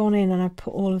I've gone in and I've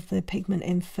put all of the pigment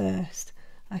in first,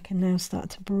 I can now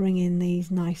start to bring in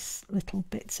these nice little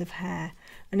bits of hair.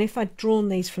 And if I'd drawn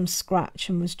these from scratch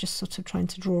and was just sort of trying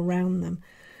to draw around them,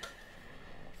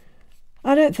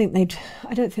 I don't think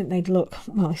they'd look,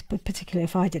 well, particularly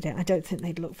if I did it, I don't think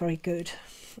they'd look very good.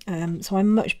 So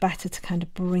I'm much better to kind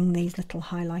of bring these little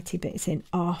highlighty bits in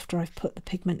after I've put the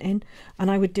pigment in.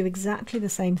 And I would do exactly the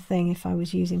same thing if I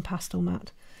was using pastel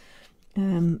matte.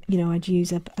 You know, I'd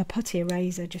use a putty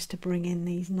eraser just to bring in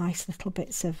these nice little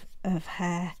bits of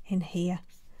hair in here.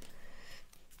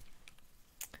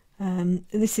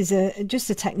 This is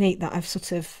just a technique that I've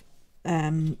sort of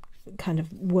kind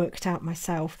of worked out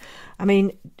myself. I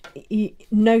mean,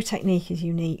 no technique is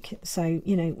unique. So,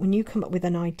 you know, when you come up with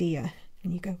an idea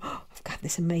and you go, oh, I've got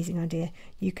this amazing idea,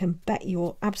 you can bet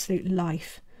your absolute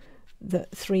life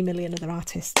that 3 million other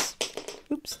artists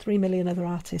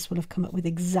will have come up with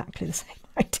exactly the same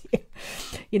idea.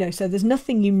 You know, so there's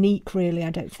nothing unique really, I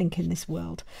don't think, in this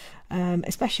world,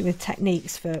 especially with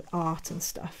techniques for art and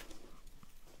stuff.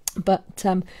 But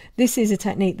this is a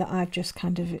technique that I've just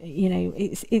kind of, you know,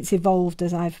 it's evolved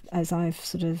as I've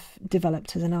sort of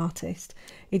developed as an artist.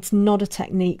 It's not a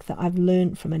technique that I've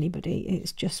learned from anybody.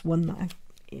 It's just one that I've,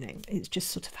 you know, it's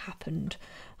just sort of happened,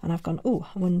 and I've gone, oh,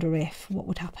 I wonder what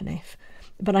would happen if.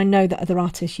 But I know that other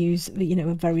artists use, you know,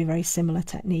 a very, very similar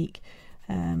technique.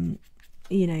 You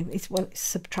know, it's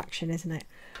subtraction, isn't it?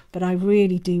 But I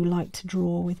really do like to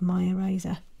draw with my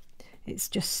eraser. It's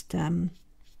just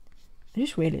I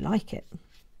just really like it.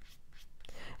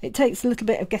 It takes a little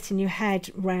bit of getting your head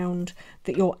round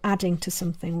that you're adding to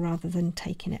something rather than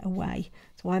taking it away.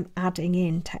 So I'm adding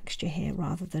in texture here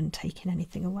rather than taking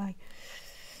anything away.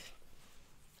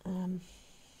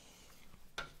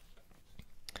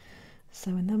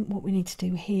 So, and then what we need to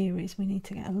do here is we need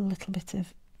to get a little bit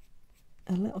of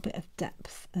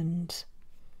depth, and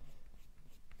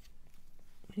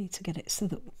we need to get it so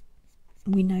that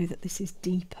we know that this is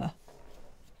deeper.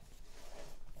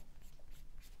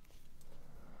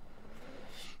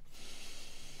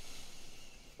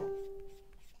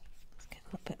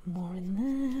 A bit more in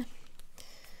there.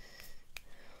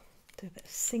 Do a bit of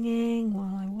singing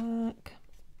while I work.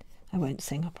 I won't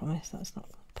sing, I promise. That's not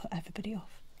put everybody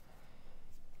off.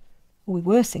 Well, we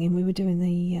were singing. We were doing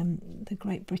the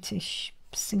Great British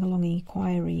sing-alongy,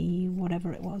 choiry,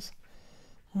 whatever it was.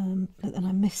 But then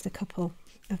I missed a couple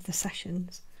of the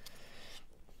sessions.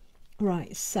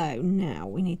 Right, so now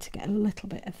we need to get a little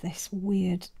bit of this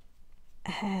weird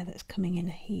hair that's coming in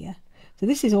here. So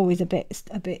this is always a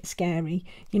bit scary,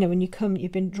 you know, when you come,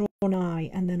 you've been drawn eye,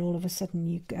 and then all of a sudden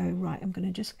you go, right, I'm going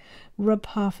to just rub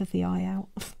half of the eye out.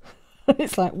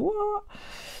 It's like, what?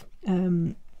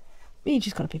 You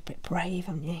just got to be a bit brave,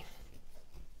 haven't you?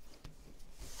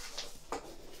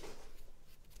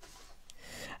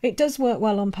 It does work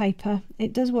well on paper.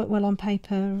 It does work well on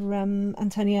paper,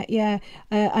 Antonia. Yeah,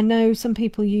 I know some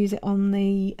people use it on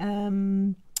the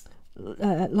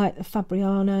like the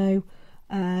Fabriano,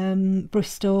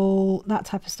 Bristol, that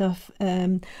type of stuff.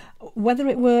 Whether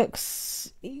it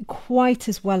works quite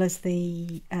as well as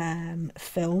the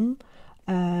film,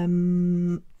 I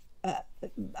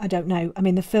don't know. I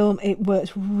mean, the film, it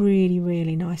works really,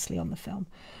 really nicely on the film,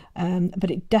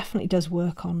 but it definitely does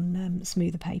work on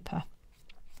smoother paper.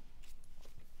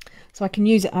 So I can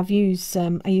use it. I use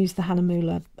the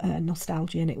Hahnemuhle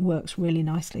Nostalgia, and it works really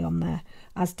nicely on there,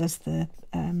 as does the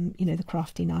you know, the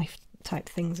crafty knife type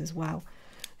things as well.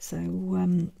 So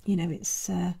you know, it's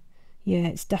yeah,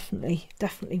 it's definitely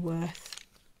worth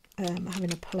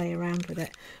having a play around with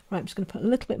it. Right, I'm just going to put a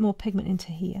little bit more pigment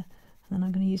into here, and then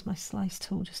I'm going to use my slice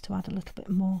tool just to add a little bit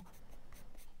more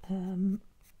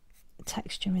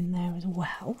texture in there as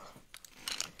well.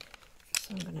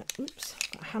 So I'm going to, oops,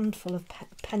 got a handful of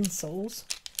pencils,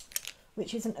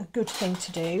 which isn't a good thing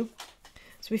to do.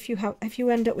 So if you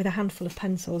end up with a handful of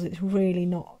pencils, it's really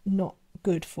not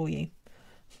good for you.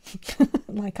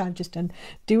 Like I've just done.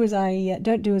 Do as I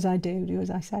don't do as I do. Do as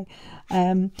I say.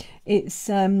 It's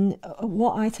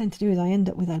what I tend to do is I end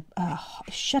up with a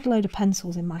shed load of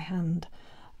pencils in my hand,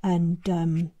 and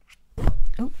oh,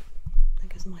 there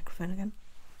goes the microphone again,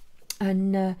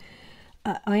 and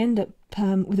I end up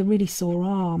with a really sore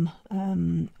arm,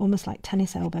 almost like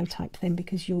tennis elbow type thing,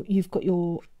 because you've got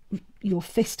your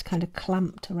fist kind of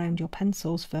clamped around your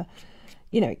pencils for,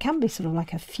 you know, it can be sort of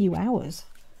like a few hours,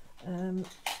 and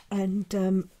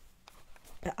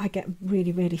I get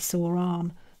really, really sore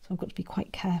arm, so I've got to be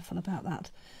quite careful about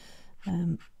that.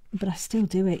 But I still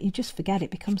do it. You just forget, it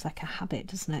becomes like a habit,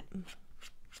 doesn't it?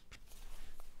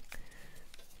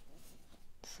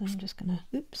 So I'm just gonna,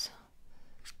 oops.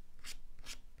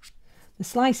 The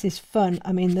slice is fun.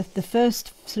 I mean, the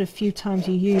first sort of few times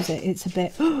you use it, it's a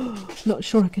bit, oh, not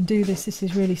sure I can do this. This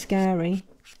is really scary.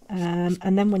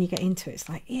 And then when you get into it, it's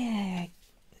like, yeah,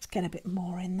 let's get a bit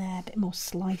more in there, a bit more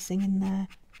slicing in there.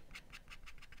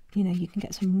 You know, you can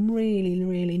get some really,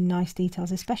 really nice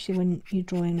details, especially when you're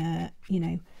drawing a, you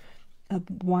know, a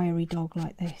wiry dog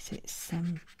like this. It's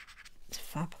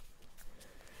fab.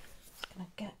 Just gonna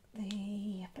get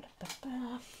the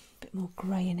bit more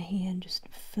grey in here and just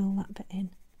fill that bit in.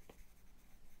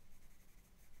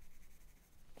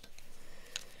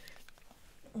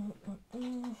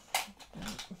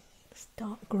 This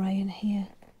dark grey in here,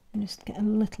 and just get a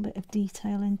little bit of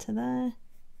detail into there.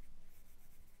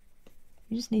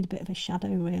 You just need a bit of a shadow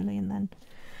really, and then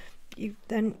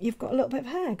you've got a little bit of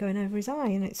hair going over his eye,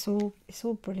 and it's all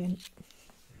brilliant.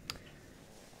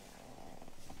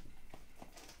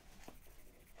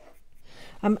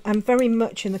 I'm very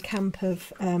much in the camp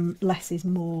of less is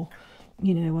more.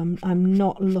 You know, I'm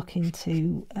not looking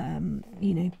to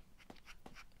you know,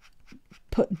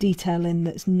 put detail in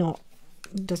that's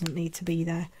doesn't need to be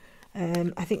there.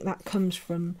 I think that comes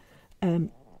from you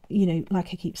know, like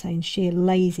I keep saying, sheer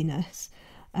laziness,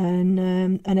 and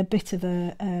a bit of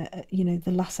a you know, the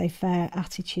laissez-faire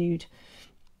attitude.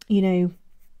 You know,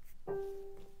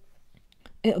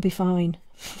 it'll be fine.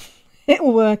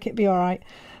 It'll work. It'll be all right.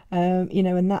 You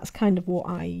know, and that's kind of what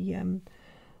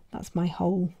that's my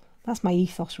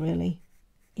ethos really,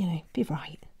 you know, be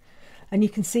right. And you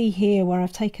can see here where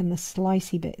I've taken the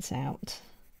slicey bits out,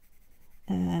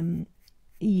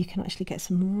 you can actually get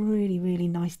some really, really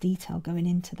nice detail going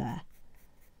into there,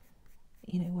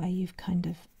 you know, where you've kind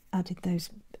of added those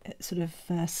sort of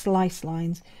slice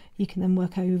lines. You can then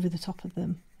work over the top of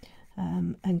them,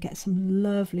 and get some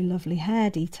lovely, lovely hair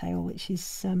detail, which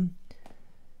is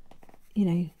you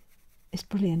know, it's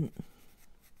brilliant.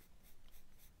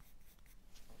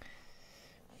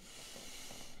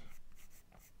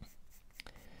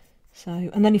 So,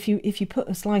 and then if you put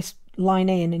a slice line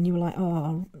in and you were like,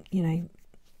 oh, you know,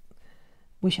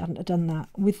 wish I hadn't have done that,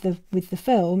 with the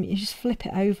film, you just flip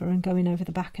it over and go in over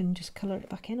the back and just colour it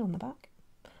back in on the back.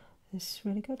 It's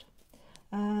really good.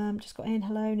 Just got in.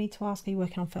 Hello, need to ask, are you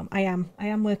working on film? I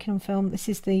am working on film. This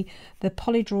is the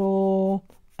Polydraw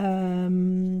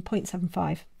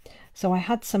 0.75. So I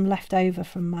had some left over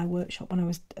from my workshop when I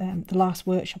was the last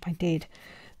workshop I did,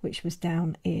 which was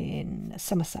down in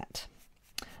Somerset.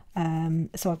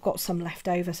 So I've got some left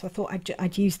over, so I thought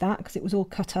I'd use that because it was all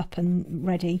cut up and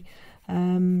ready.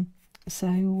 So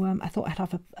I thought I'd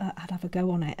have a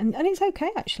go on it, and it's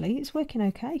okay actually. It's working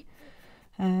okay.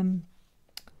 You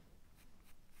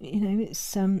know,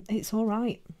 it's all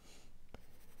right.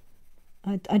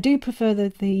 I do prefer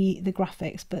the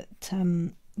graphics, but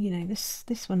you know,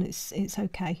 this one it's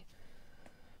okay.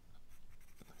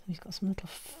 He's got some little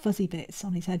fuzzy bits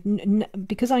on his head.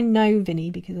 Because I know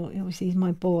Vinnie, because obviously he's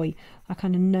my boy, I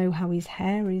kind of know how his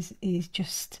hair is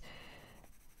just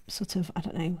sort of, I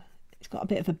don't know, it's got a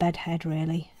bit of a bed head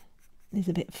really. It's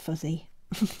a bit fuzzy.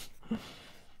 So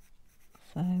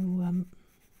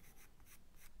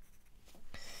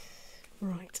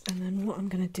right, and then what I'm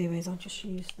going to do is I'll just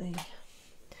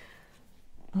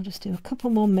do a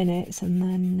couple more minutes, and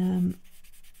then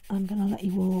I'm going to let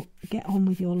you all get on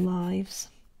with your lives.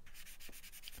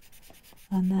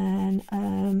 And then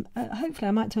hopefully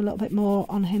I might do a little bit more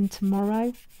on him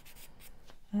tomorrow.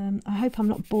 I hope I'm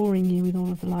not boring you with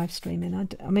all of the live streaming.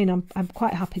 I mean, I'm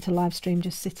quite happy to live stream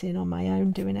just sitting on my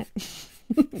own doing it.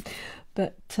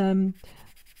 But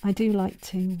I do like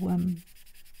to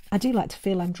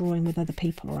feel I'm drawing with other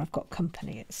people, or I've got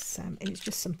company. It's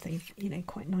just something, you know,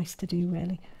 quite nice to do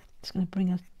really. Just going to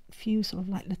bring a few sort of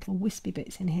like little wispy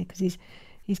bits in here, because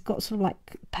he's got sort of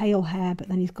like pale hair, but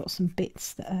then he's got some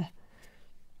bits that are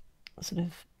sort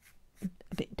of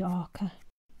a bit darker.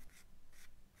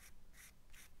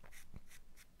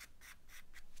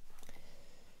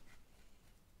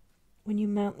 When you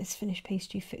mount this finished piece,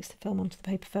 do you fix the film onto the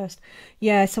paper first?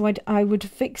 Yeah, so I would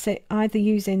fix it either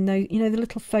using those, you know, the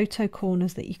little photo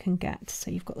corners that you can get. So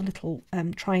you've got the little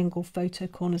triangle photo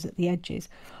corners at the edges.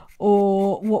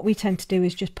 Or what we tend to do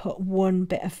is just put one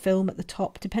bit of film at the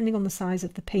top, depending on the size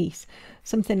of the piece.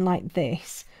 Something like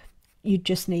this, you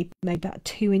just need maybe about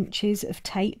 2 inches of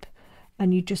tape,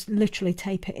 and you just literally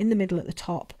tape it in the middle at the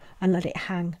top and let it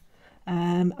hang.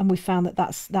 And we found that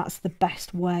that's the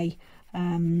best way,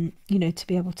 you know, to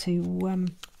be able to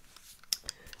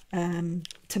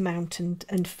mount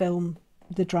and film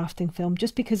the drafting film,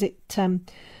 just because it can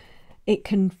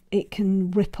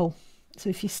ripple. So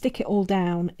if you stick it all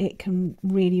down, it can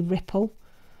really ripple,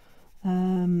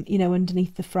 you know,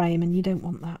 underneath the frame, and you don't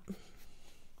want that.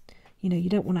 You know, you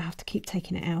don't want to have to keep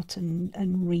taking it out and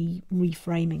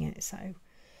reframing it. So,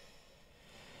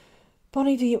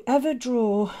 Bonnie, do you ever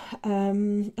draw?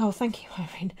 Oh, thank you,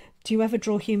 Irene. Do you ever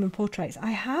draw human portraits? I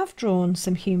have drawn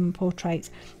some human portraits.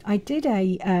 I did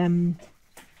an Anne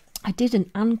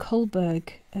Kohlberg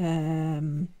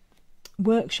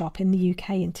workshop in the UK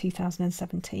in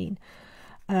 2017.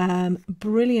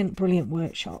 Brilliant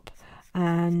workshop,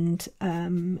 and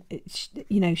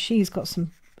you know, she's got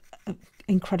some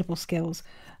incredible skills.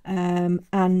 And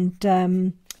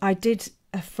I did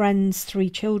a friend's 3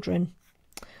 children,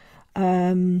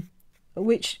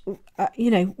 which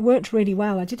you know, worked really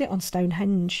well. I did it on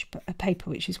Stonehenge paper,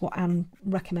 which is what Anne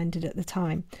recommended at the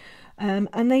time,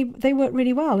 and they worked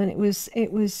really well, and it was you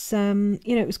know,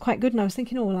 it was quite good. And I was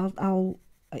thinking, oh well, I'll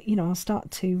you know, I'll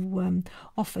start to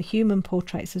offer human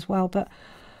portraits as well. But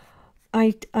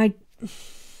I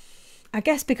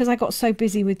guess because I got so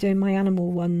busy with doing my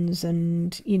animal ones,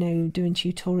 and you know, doing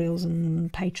tutorials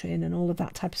and Patreon and all of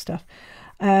that type of stuff,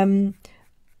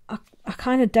 I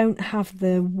kind of don't have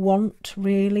the want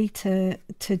really to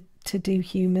do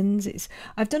humans.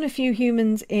 I've done a few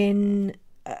humans in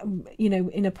you know,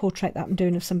 in a portrait that I'm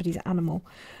doing of somebody's animal,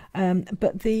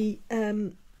 but the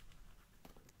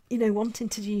you know, wanting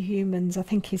to do humans, I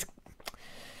think you've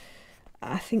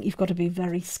got to be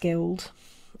very skilled,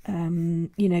 you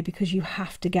know, because you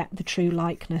have to get the true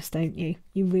likeness, don't you?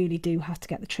 You really do have to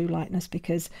get the true likeness,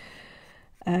 because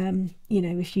you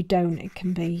know, if you don't, it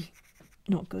can be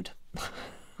not good.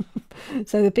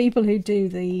 So the people who do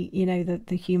the, you know,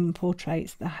 the human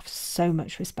portraits, I have so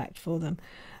much respect for them,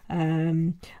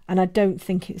 and I don't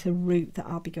think it's a route that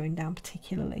I'll be going down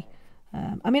particularly.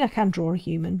 I mean, I can draw a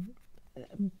human,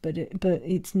 but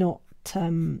it's not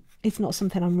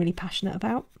something I'm really passionate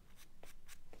about.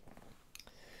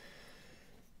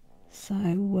 So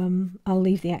I'll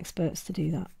leave the experts to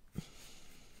do that.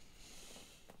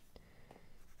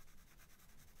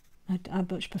 I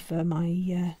much prefer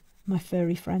my my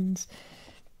furry friends,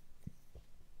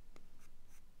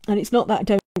 and it's not that I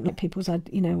don't like people.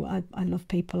 You know, I love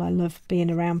people. I love being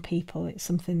around people. It's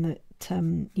something that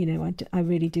you know, I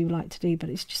really do like to do, but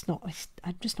it's just not.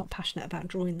 I'm just not passionate about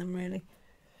drawing them really.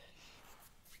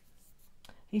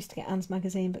 I used to get Anne's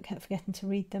magazine, but kept forgetting to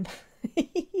read them.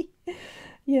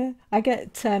 Yeah, I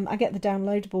get the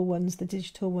downloadable ones, the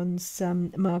digital ones,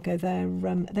 Margot.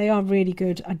 They are really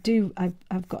good.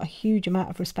 I've got a huge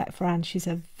amount of respect for Anne. She's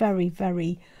a very,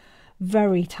 very,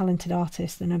 very talented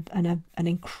artist, and an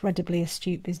incredibly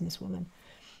astute businesswoman.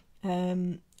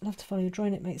 Love to follow your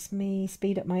drawing. It makes me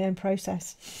speed up my own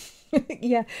process.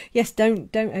 Yeah. Yes.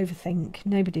 Don't overthink.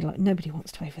 Nobody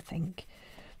wants to overthink.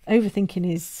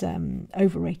 Overthinking is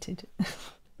overrated.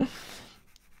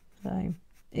 So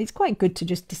it's quite good to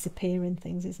just disappear in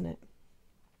things, isn't it?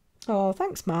 Oh,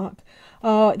 thanks, Mark.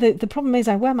 Oh, the problem is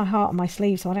I wear my heart on my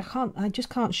sleeve, so I just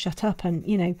can't shut up. And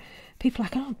people are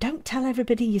like, oh, don't tell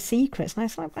everybody your secrets. And I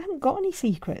was like, I haven't got any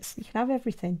secrets. You can have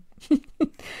everything.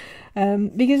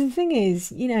 Because the thing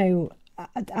is,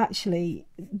 actually,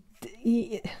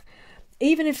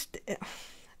 even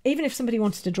if somebody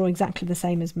wanted to draw exactly the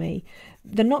same as me,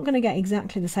 they're not going to get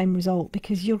exactly the same result,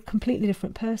 because you're a completely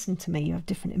different person to me. You have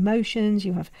different emotions,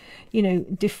 you have,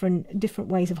 different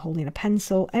ways of holding a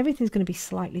pencil. Everything's going to be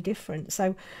slightly different.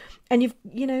 So, and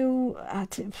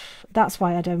that's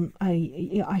why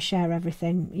I share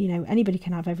everything. Anybody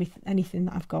can have anything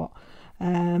that I've got.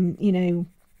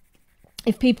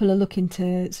 If people are looking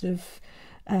to sort of,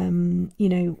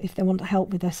 if they want help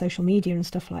with their social media and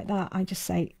stuff like that, I just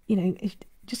say,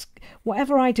 just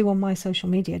whatever I do on my social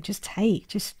media, just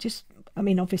I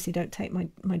mean, obviously don't take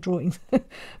my drawings, but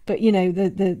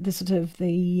the sort of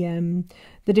the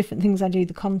different things I do,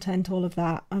 the content, all of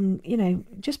that,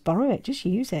 just borrow it, just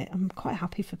use it. I'm quite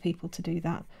happy for people to do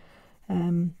that.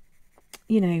 I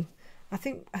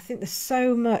think there's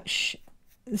so much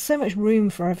room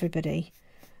for everybody.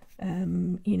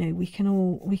 We can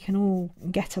all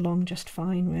get along just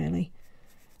fine, really.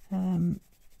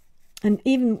 And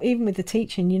even with the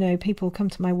teaching, people come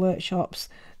to my workshops,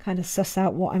 kind of suss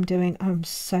out what I'm doing. I'm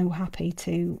so happy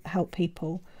to help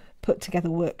people put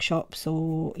together workshops,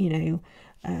 or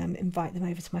invite them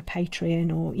over to my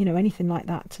Patreon, or anything like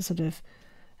that, to sort of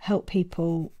help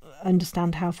people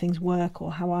understand how things work,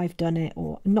 or how I've done it.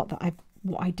 Or not that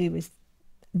what I do is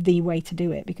the way to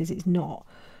do it, because it's not.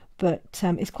 But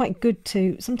it's quite good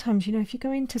to sometimes, if you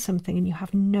go into something and you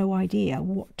have no idea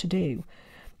what to do,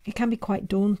 it can be quite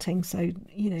daunting. So,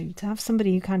 to have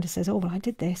somebody who kind of says, oh, well, I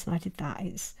did this and I did that,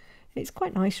 it's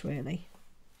quite nice, really.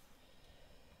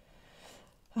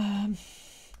 I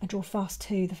draw fast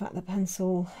too. The fact that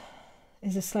pencil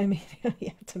is a slow medium, you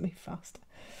have to move faster.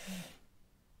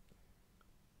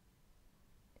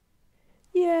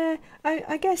 Yeah,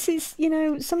 I guess it's,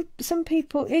 some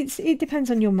people, it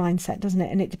depends on your mindset, doesn't it?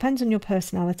 And it depends on your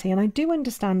personality. And I do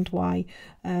understand why,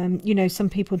 some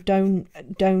people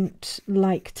don't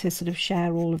like to sort of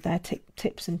share all of their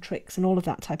tips and tricks and all of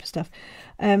that type of stuff.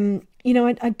 I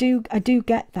do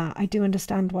get that. I do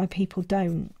understand why people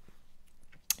don't.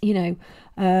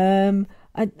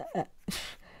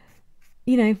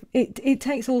 It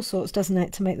takes all sorts, doesn't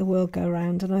it, to make the world go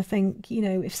round. And I think,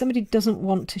 if somebody doesn't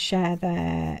want to share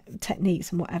their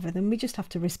techniques and whatever, then we just have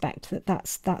to respect that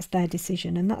that's their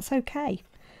decision, and that's okay.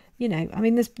 I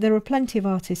mean, there are plenty of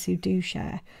artists who do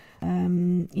share,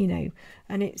 and it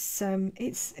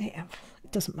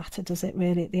doesn't matter, does it,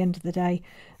 really, at the end of the day?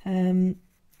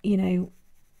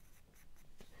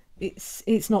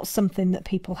 It's not something that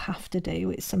people have to do.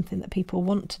 It's something that people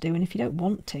want to do, and if you don't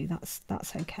want to,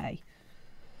 that's okay.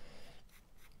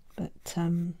 But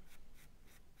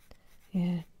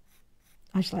yeah,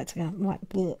 I just like to go like,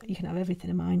 you can have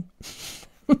everything of mine.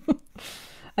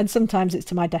 And sometimes it's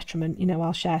to my detriment.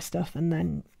 I'll share stuff and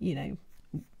then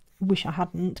wish I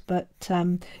hadn't. But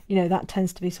that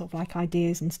tends to be sort of like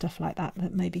ideas and stuff like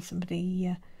that maybe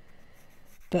somebody.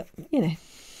 But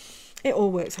it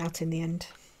all works out in the end.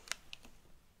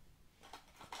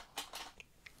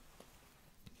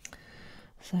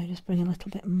 So just bring a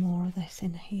little bit more of this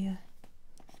in here.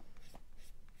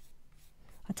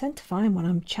 I tend to find when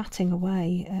I'm chatting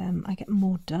away, I get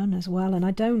more done as well, and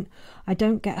I don't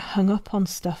get hung up on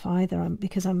stuff either,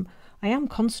 because I am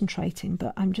concentrating,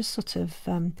 but I'm just sort of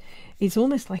it's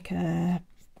almost like a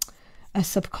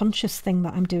subconscious thing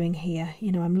that I'm doing here.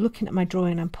 I'm looking at my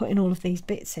drawing, I'm putting all of these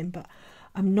bits in, but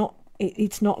I'm not.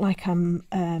 It's not like I'm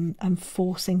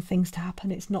forcing things to happen.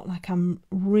 It's not like I'm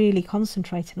really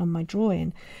concentrating on my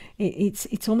drawing.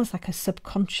 It's almost like a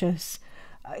subconscious.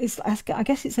 I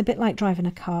guess it's a bit like driving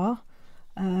a car,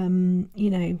 and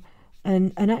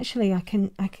actually I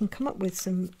can come up with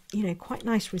some quite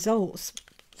nice results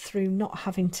through not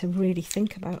having to really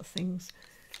think about things,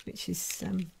 which is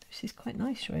quite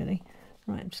nice, really.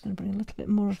 Right, I'm just going to bring a little bit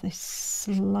more of this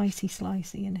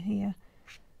slicey in here,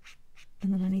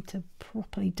 and then I need to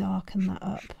properly darken that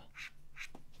up.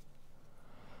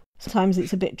 Sometimes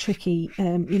it's a bit tricky,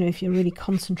 if you're really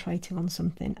concentrating on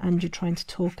something and you're trying to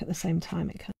talk at the same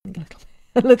time, it can get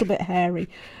a little bit hairy,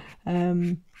 But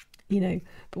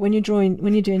when you're doing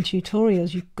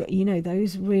tutorials, you've got,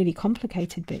 those really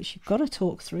complicated bits, you've got to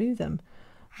talk through them.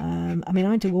 I mean,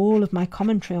 I do all of my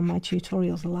commentary on my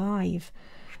tutorials live,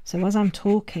 so as I'm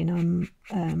talking,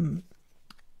 I'm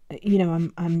you know,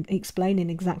 I'm explaining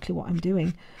exactly what I'm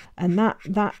doing, and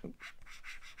that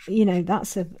you know,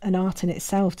 that's an art in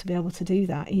itself to be able to do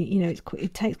that. You know,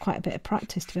 it takes quite a bit of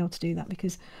practice to be able to do that,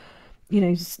 because, you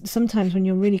know, sometimes when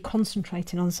you're really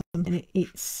concentrating on something,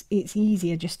 it's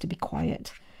easier just to be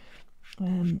quiet,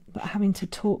 but having to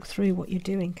talk through what you're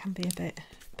doing can be a bit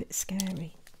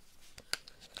scary.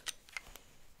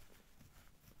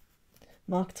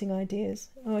 Marketing ideas.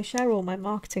 Oh, I share all my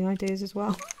marketing ideas as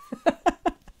well.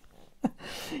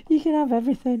 You can have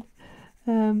everything.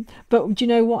 But do you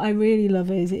know what I really love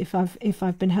is if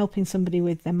I've been helping somebody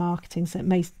with their marketing, so it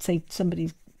may say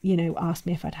somebody's, you know, asked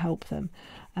me if I'd help them,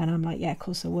 and I'm like, yeah, of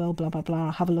course I will, blah blah blah.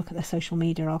 I'll have a look at their social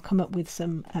media, I'll come up with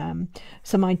some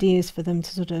ideas for them to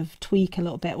sort of tweak a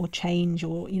little bit or change,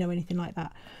 or, you know, anything like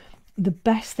that. The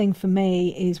best thing for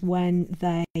me is when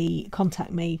they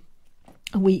contact me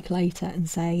a week later and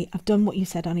say, I've done what you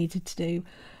said I needed to do,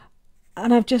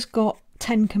 and I've just got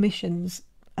 10 commissions.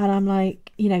 And I'm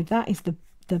like, you know, that is the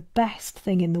best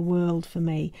thing in the world for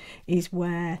me, is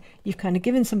where you've kind of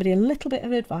given somebody a little bit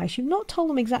of advice. You've not told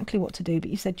them exactly what to do, but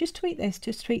you said, just tweak this,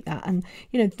 just tweak that. And,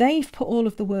 you know, they've put all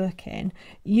of the work in.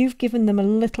 You've given them a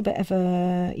little bit of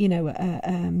a, you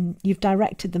know, you've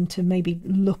directed them to maybe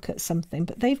look at something,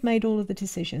 but they've made all of the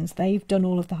decisions. They've done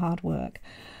all of the hard work.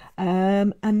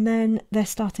 And then they're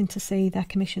starting to see their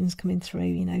commissions coming through,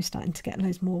 you know, starting to get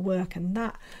loads more work, and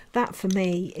that for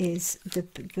me is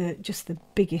just the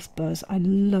biggest buzz. I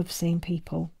love seeing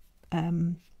people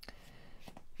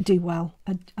do well.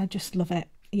 I just love it,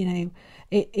 you know.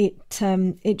 It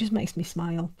just makes me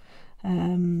smile,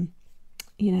 you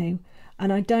know.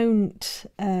 And I don't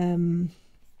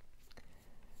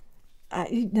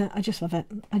I just love it.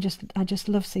 I just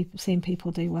love seeing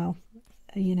people do well,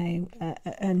 you know,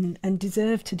 and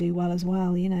deserve to do well as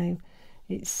well, you know.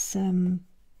 It's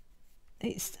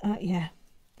yeah,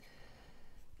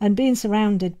 and being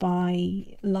surrounded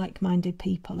by like-minded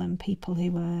people and people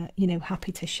who are, you know,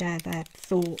 happy to share their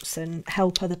thoughts and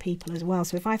help other people as well.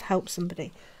 So if I've helped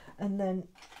somebody, and then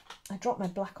I dropped my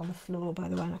black on the floor, by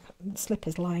the way, the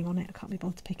slipper's lying on it, I can't be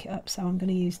bothered to pick it up, so I'm going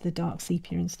to use the dark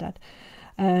sepia instead.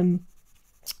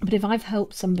 But if I've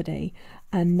helped somebody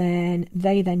and then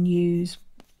they then use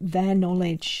their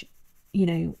knowledge, you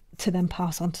know, to then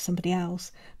pass on to somebody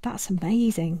else, that's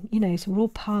amazing, you know. So we're all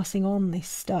passing on this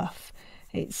stuff.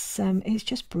 It's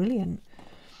just brilliant,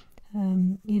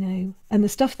 you know. And the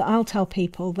stuff that I'll tell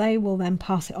people, they will then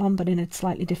pass it on, but in a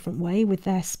slightly different way with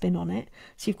their spin on it.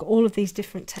 So you've got all of these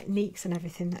different techniques and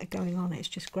everything that are going on. It's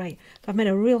just great. So I've made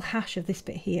a real hash of this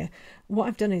bit here. What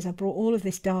I've done is I brought all of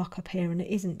this dark up here, and it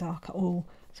isn't dark at all.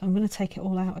 So I'm going to take it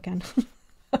all out again.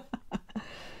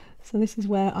 So this is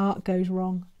where art goes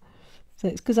wrong. So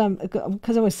it's because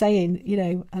I was saying, you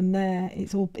know, and there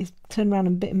it's turned around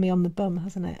and bitten me on the bum,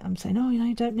 hasn't it? I'm saying, oh, you know,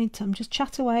 you don't need to, I'm just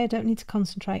chat away, I don't need to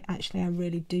concentrate. Actually, I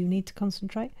really do need to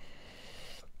concentrate.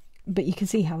 But you can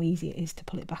see how easy it is to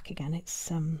pull it back again. It's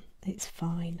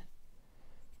fine.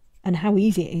 And how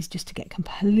easy it is just to get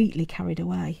completely carried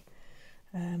away,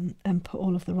 and put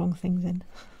all of the wrong things in.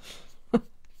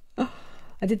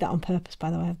 I did that on purpose, by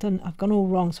the way. I've gone all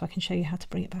wrong so I can show you how to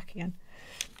bring it back again.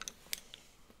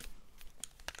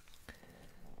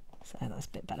 So that's a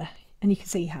bit better, and you can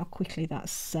see how quickly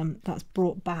that's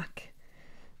brought back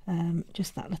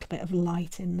just that little bit of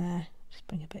light in there. Just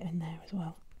bring a bit in there as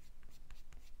well.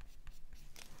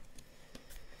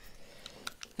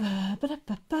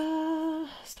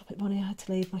 Stop it, Bonnie, I had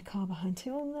to leave my car behind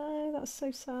too. Oh no, that's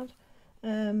so sad.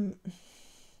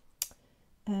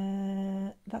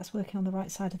 That's working on the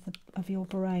right side of your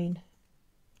brain.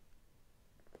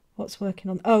 What's working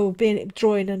on? Oh,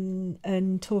 drawing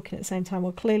and talking at the same time.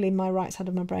 Well, clearly my right side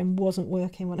of my brain wasn't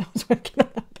working when I was working on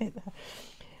that bit there.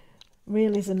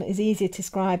 Realism is easier to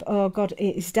describe. Oh God,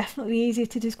 it is definitely easier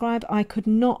to describe. I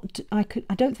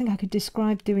don't think I could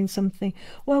describe doing something.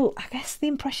 Well, I guess the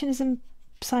impressionism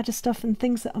side of stuff and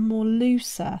things that are more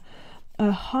looser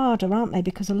are harder, aren't they?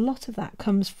 Because a lot of that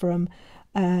comes from,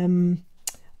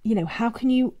 you know, how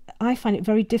can you, I find it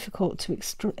very difficult to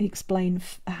explain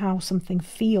how something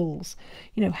feels.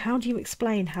 You know, how do you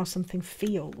explain how something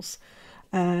feels,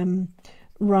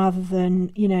 rather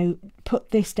than, you know, put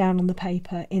this down on the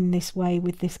paper in this way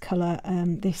with this colour,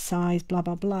 this size, blah,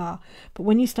 blah, blah. But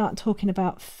when you start talking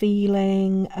about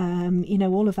feeling, you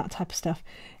know, all of that type of stuff,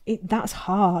 that's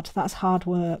hard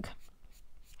work,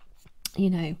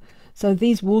 you know. So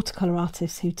these watercolour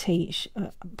artists who teach,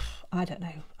 I don't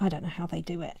know how they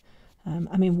do it.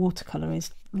 I mean, watercolour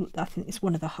is, I think it's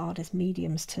one of the hardest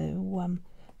mediums to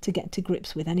to get to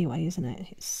grips with anyway, isn't it?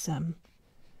 It's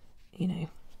you know.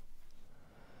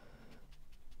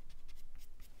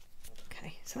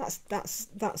 Okay, so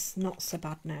that's not so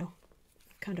bad now.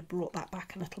 I've kind of brought that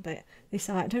back a little bit. This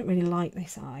eye, I don't really like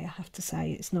this eye, I have to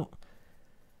say. It's not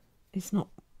the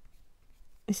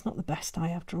best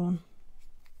eye I've drawn.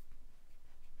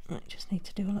 I just need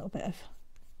to do a bit of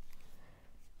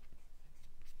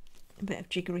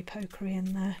jiggery pokery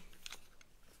in there.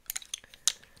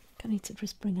 I need to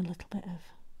just bring a little bit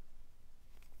of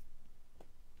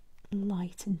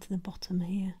light into the bottom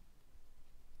here.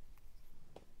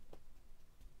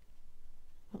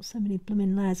 Got so many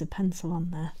blooming layers of pencil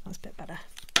on there. That's a bit better.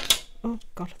 Oh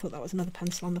god, I thought that was another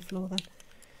pencil on the floor then.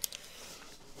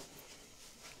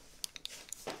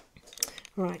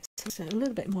 Right, so a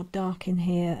little bit more dark in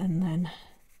here, and then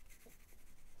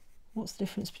what's the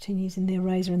difference between using the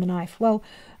eraser and the knife? Well,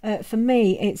 for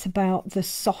me it's about the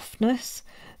softness.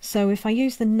 So if I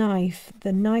use the knife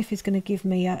is going to give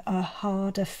me a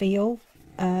harder feel.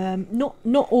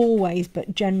 Not always,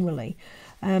 but generally.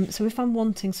 So if I'm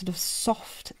wanting sort of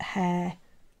soft hair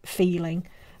feeling,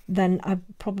 then I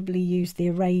probably use the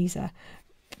eraser.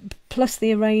 Plus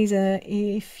the eraser,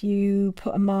 if you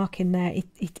put a mark in there,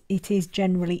 it is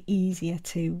generally easier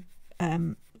to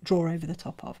draw over the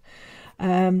top of.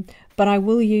 But I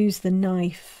will use the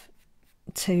knife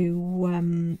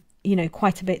to, you know,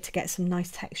 quite a bit to get some nice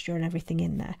texture and everything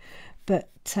in there. But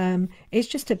it's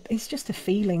just a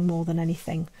feeling more than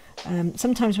anything.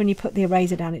 Sometimes when you put the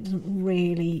eraser down, it doesn't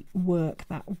really work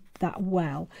that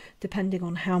well, depending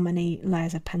on how many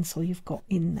layers of pencil you've got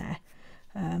in there.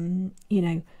 You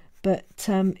know, but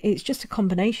it's just a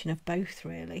combination of both,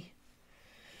 really.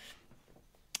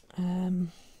 A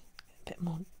bit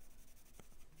more.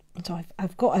 So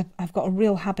I've got a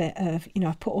real habit of, you know,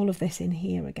 I've put all of this in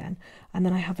here again, and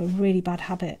then I have a really bad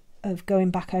habit of going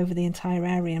back over the entire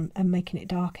area and making it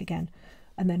dark again,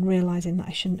 and then realising that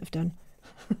I shouldn't have done.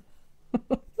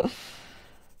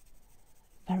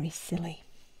 Very silly.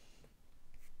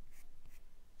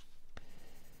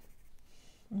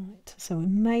 Right, so we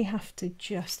may have to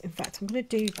just, in fact, I'm going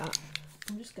to do that.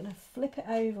 I'm just going to flip it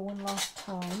over one last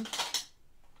time.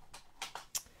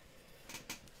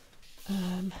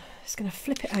 Just going to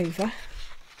flip it over.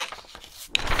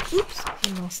 Oops,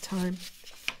 one last time.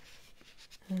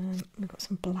 We've got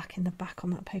some black in the back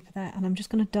on that paper there, and I'm just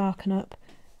going to darken up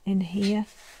in here.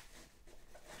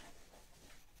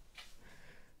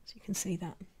 So you can see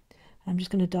that. I'm just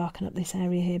going to darken up this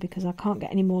area here because I can't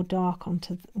get any more dark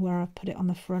onto where I put it on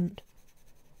the front.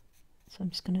 So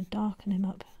I'm just going to darken him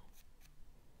up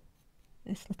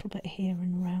this little bit here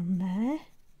and around there.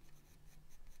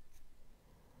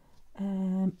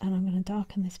 And I'm going to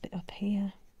darken this bit up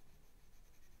here.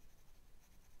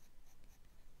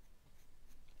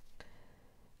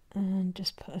 And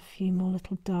just put a few more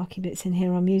little darky bits in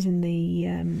here. I'm using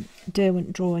the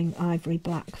Derwent Drawing Ivory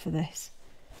Black for this.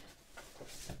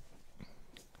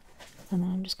 And then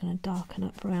I'm just going to darken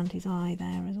up around his eye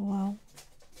there as well.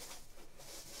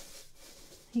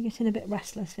 You're getting a bit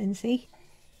restless, Vincie.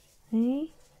 In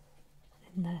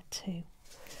there too.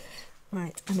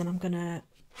 Right, and then I'm going to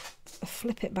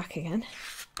flip it back again.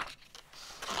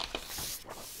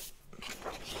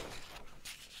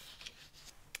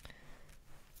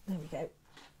 There we go.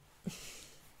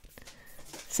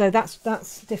 So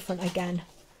that's different again.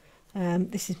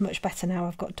 This is much better now.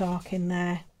 I've got dark in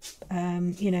there.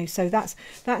 You know, so that's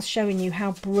showing you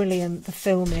how brilliant the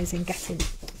film is in getting.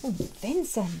 Oh,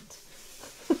 Vincent!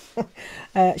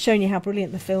 Showing you how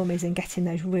brilliant the film is in getting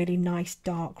those really nice,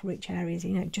 dark, rich areas.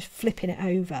 You know, just flipping it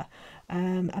over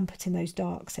and putting those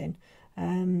darks in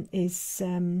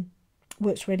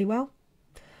works really well.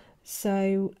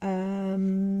 So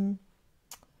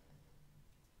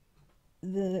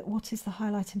what is the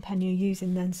highlighting pen you're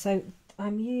using then? So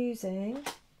I'm using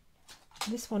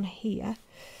this one here.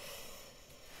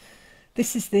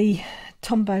 This is the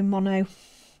Tombow Mono.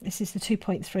 This is the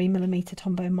 2.3mm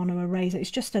Tombow Mono eraser.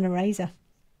 It's just an eraser.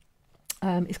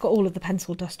 It's got all of the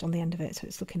pencil dust on the end of it, so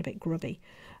it's looking a bit grubby.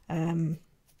 And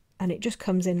it just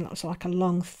comes in like a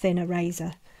long, thin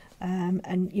eraser.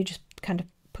 And you just kind of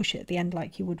push it at the end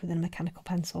like you would with a mechanical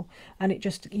pencil. And it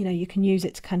just, you know, you can use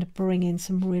it to kind of bring in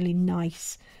some really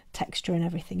nice texture and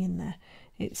everything in there.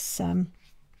 It's a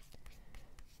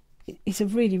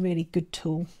really, really good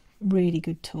tool. Really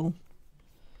good tool.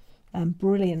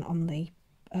 Brilliant on the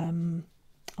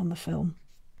film.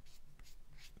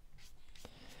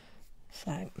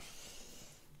 So,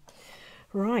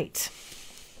 right.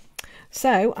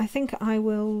 So I think I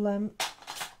will.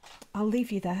 I'll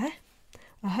leave you there.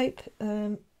 I hope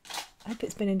hope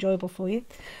it's been enjoyable for you.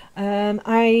 I'm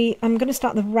going to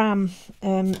start the RAM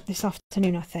this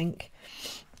afternoon, I think,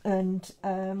 and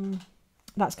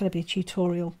that's going to be a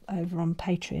tutorial over on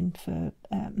Patreon for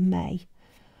May.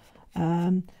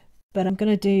 But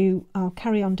I'll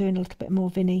carry on doing a little bit more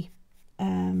Vinnie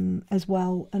as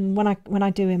well, and when I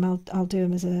do him, I'll do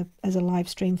him as a live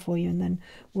stream for you, and then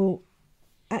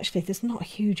actually there's not a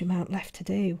huge amount left to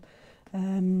do.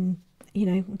 You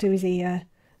know, do his ear,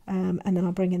 and then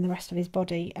I'll bring in the rest of his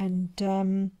body,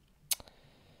 and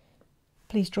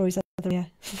please draw his other ear.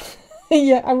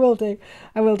 Yeah, I will do.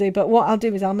 But what I'll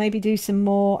do is I'll maybe do some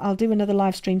more. I'll do another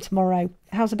live stream tomorrow.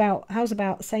 How's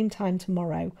about same time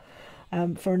tomorrow,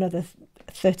 for another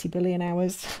 30 billion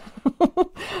hours.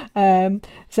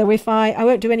 So if I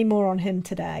won't do any more on him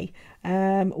today.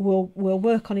 We'll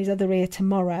work on his other ear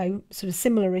tomorrow, sort of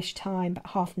similar-ish time, but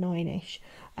 9:30ish.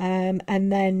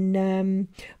 And then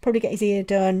probably get his ear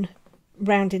done,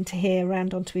 round into here,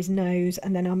 round onto his nose,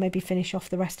 and then I'll maybe finish off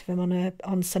the rest of him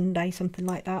on Sunday, something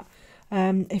like that.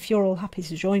 If you're all happy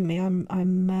to join me,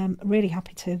 I'm really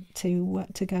happy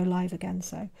to go live again.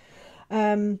 So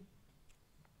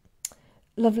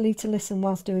lovely to listen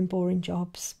whilst doing boring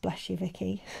jobs. Bless you,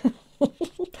 Vicky.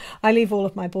 I leave all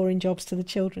of my boring jobs to the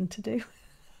children to do.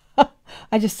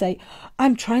 I just say,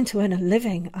 I'm trying to earn a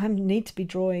living. I need to be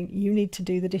drawing. You need to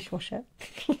do the dishwasher.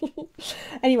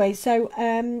 Anyway, so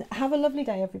have a lovely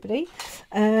day, everybody.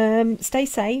 Stay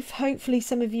safe. Hopefully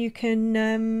some of you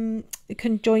can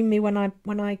join me when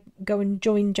I go and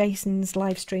join Jason's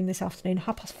live stream this afternoon,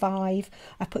 5:30.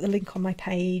 I put the link on my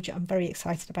page. I'm very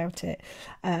excited about it.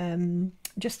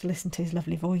 Just to listen to his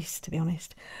lovely voice, to be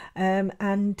honest. And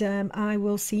I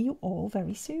will see you all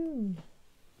very soon.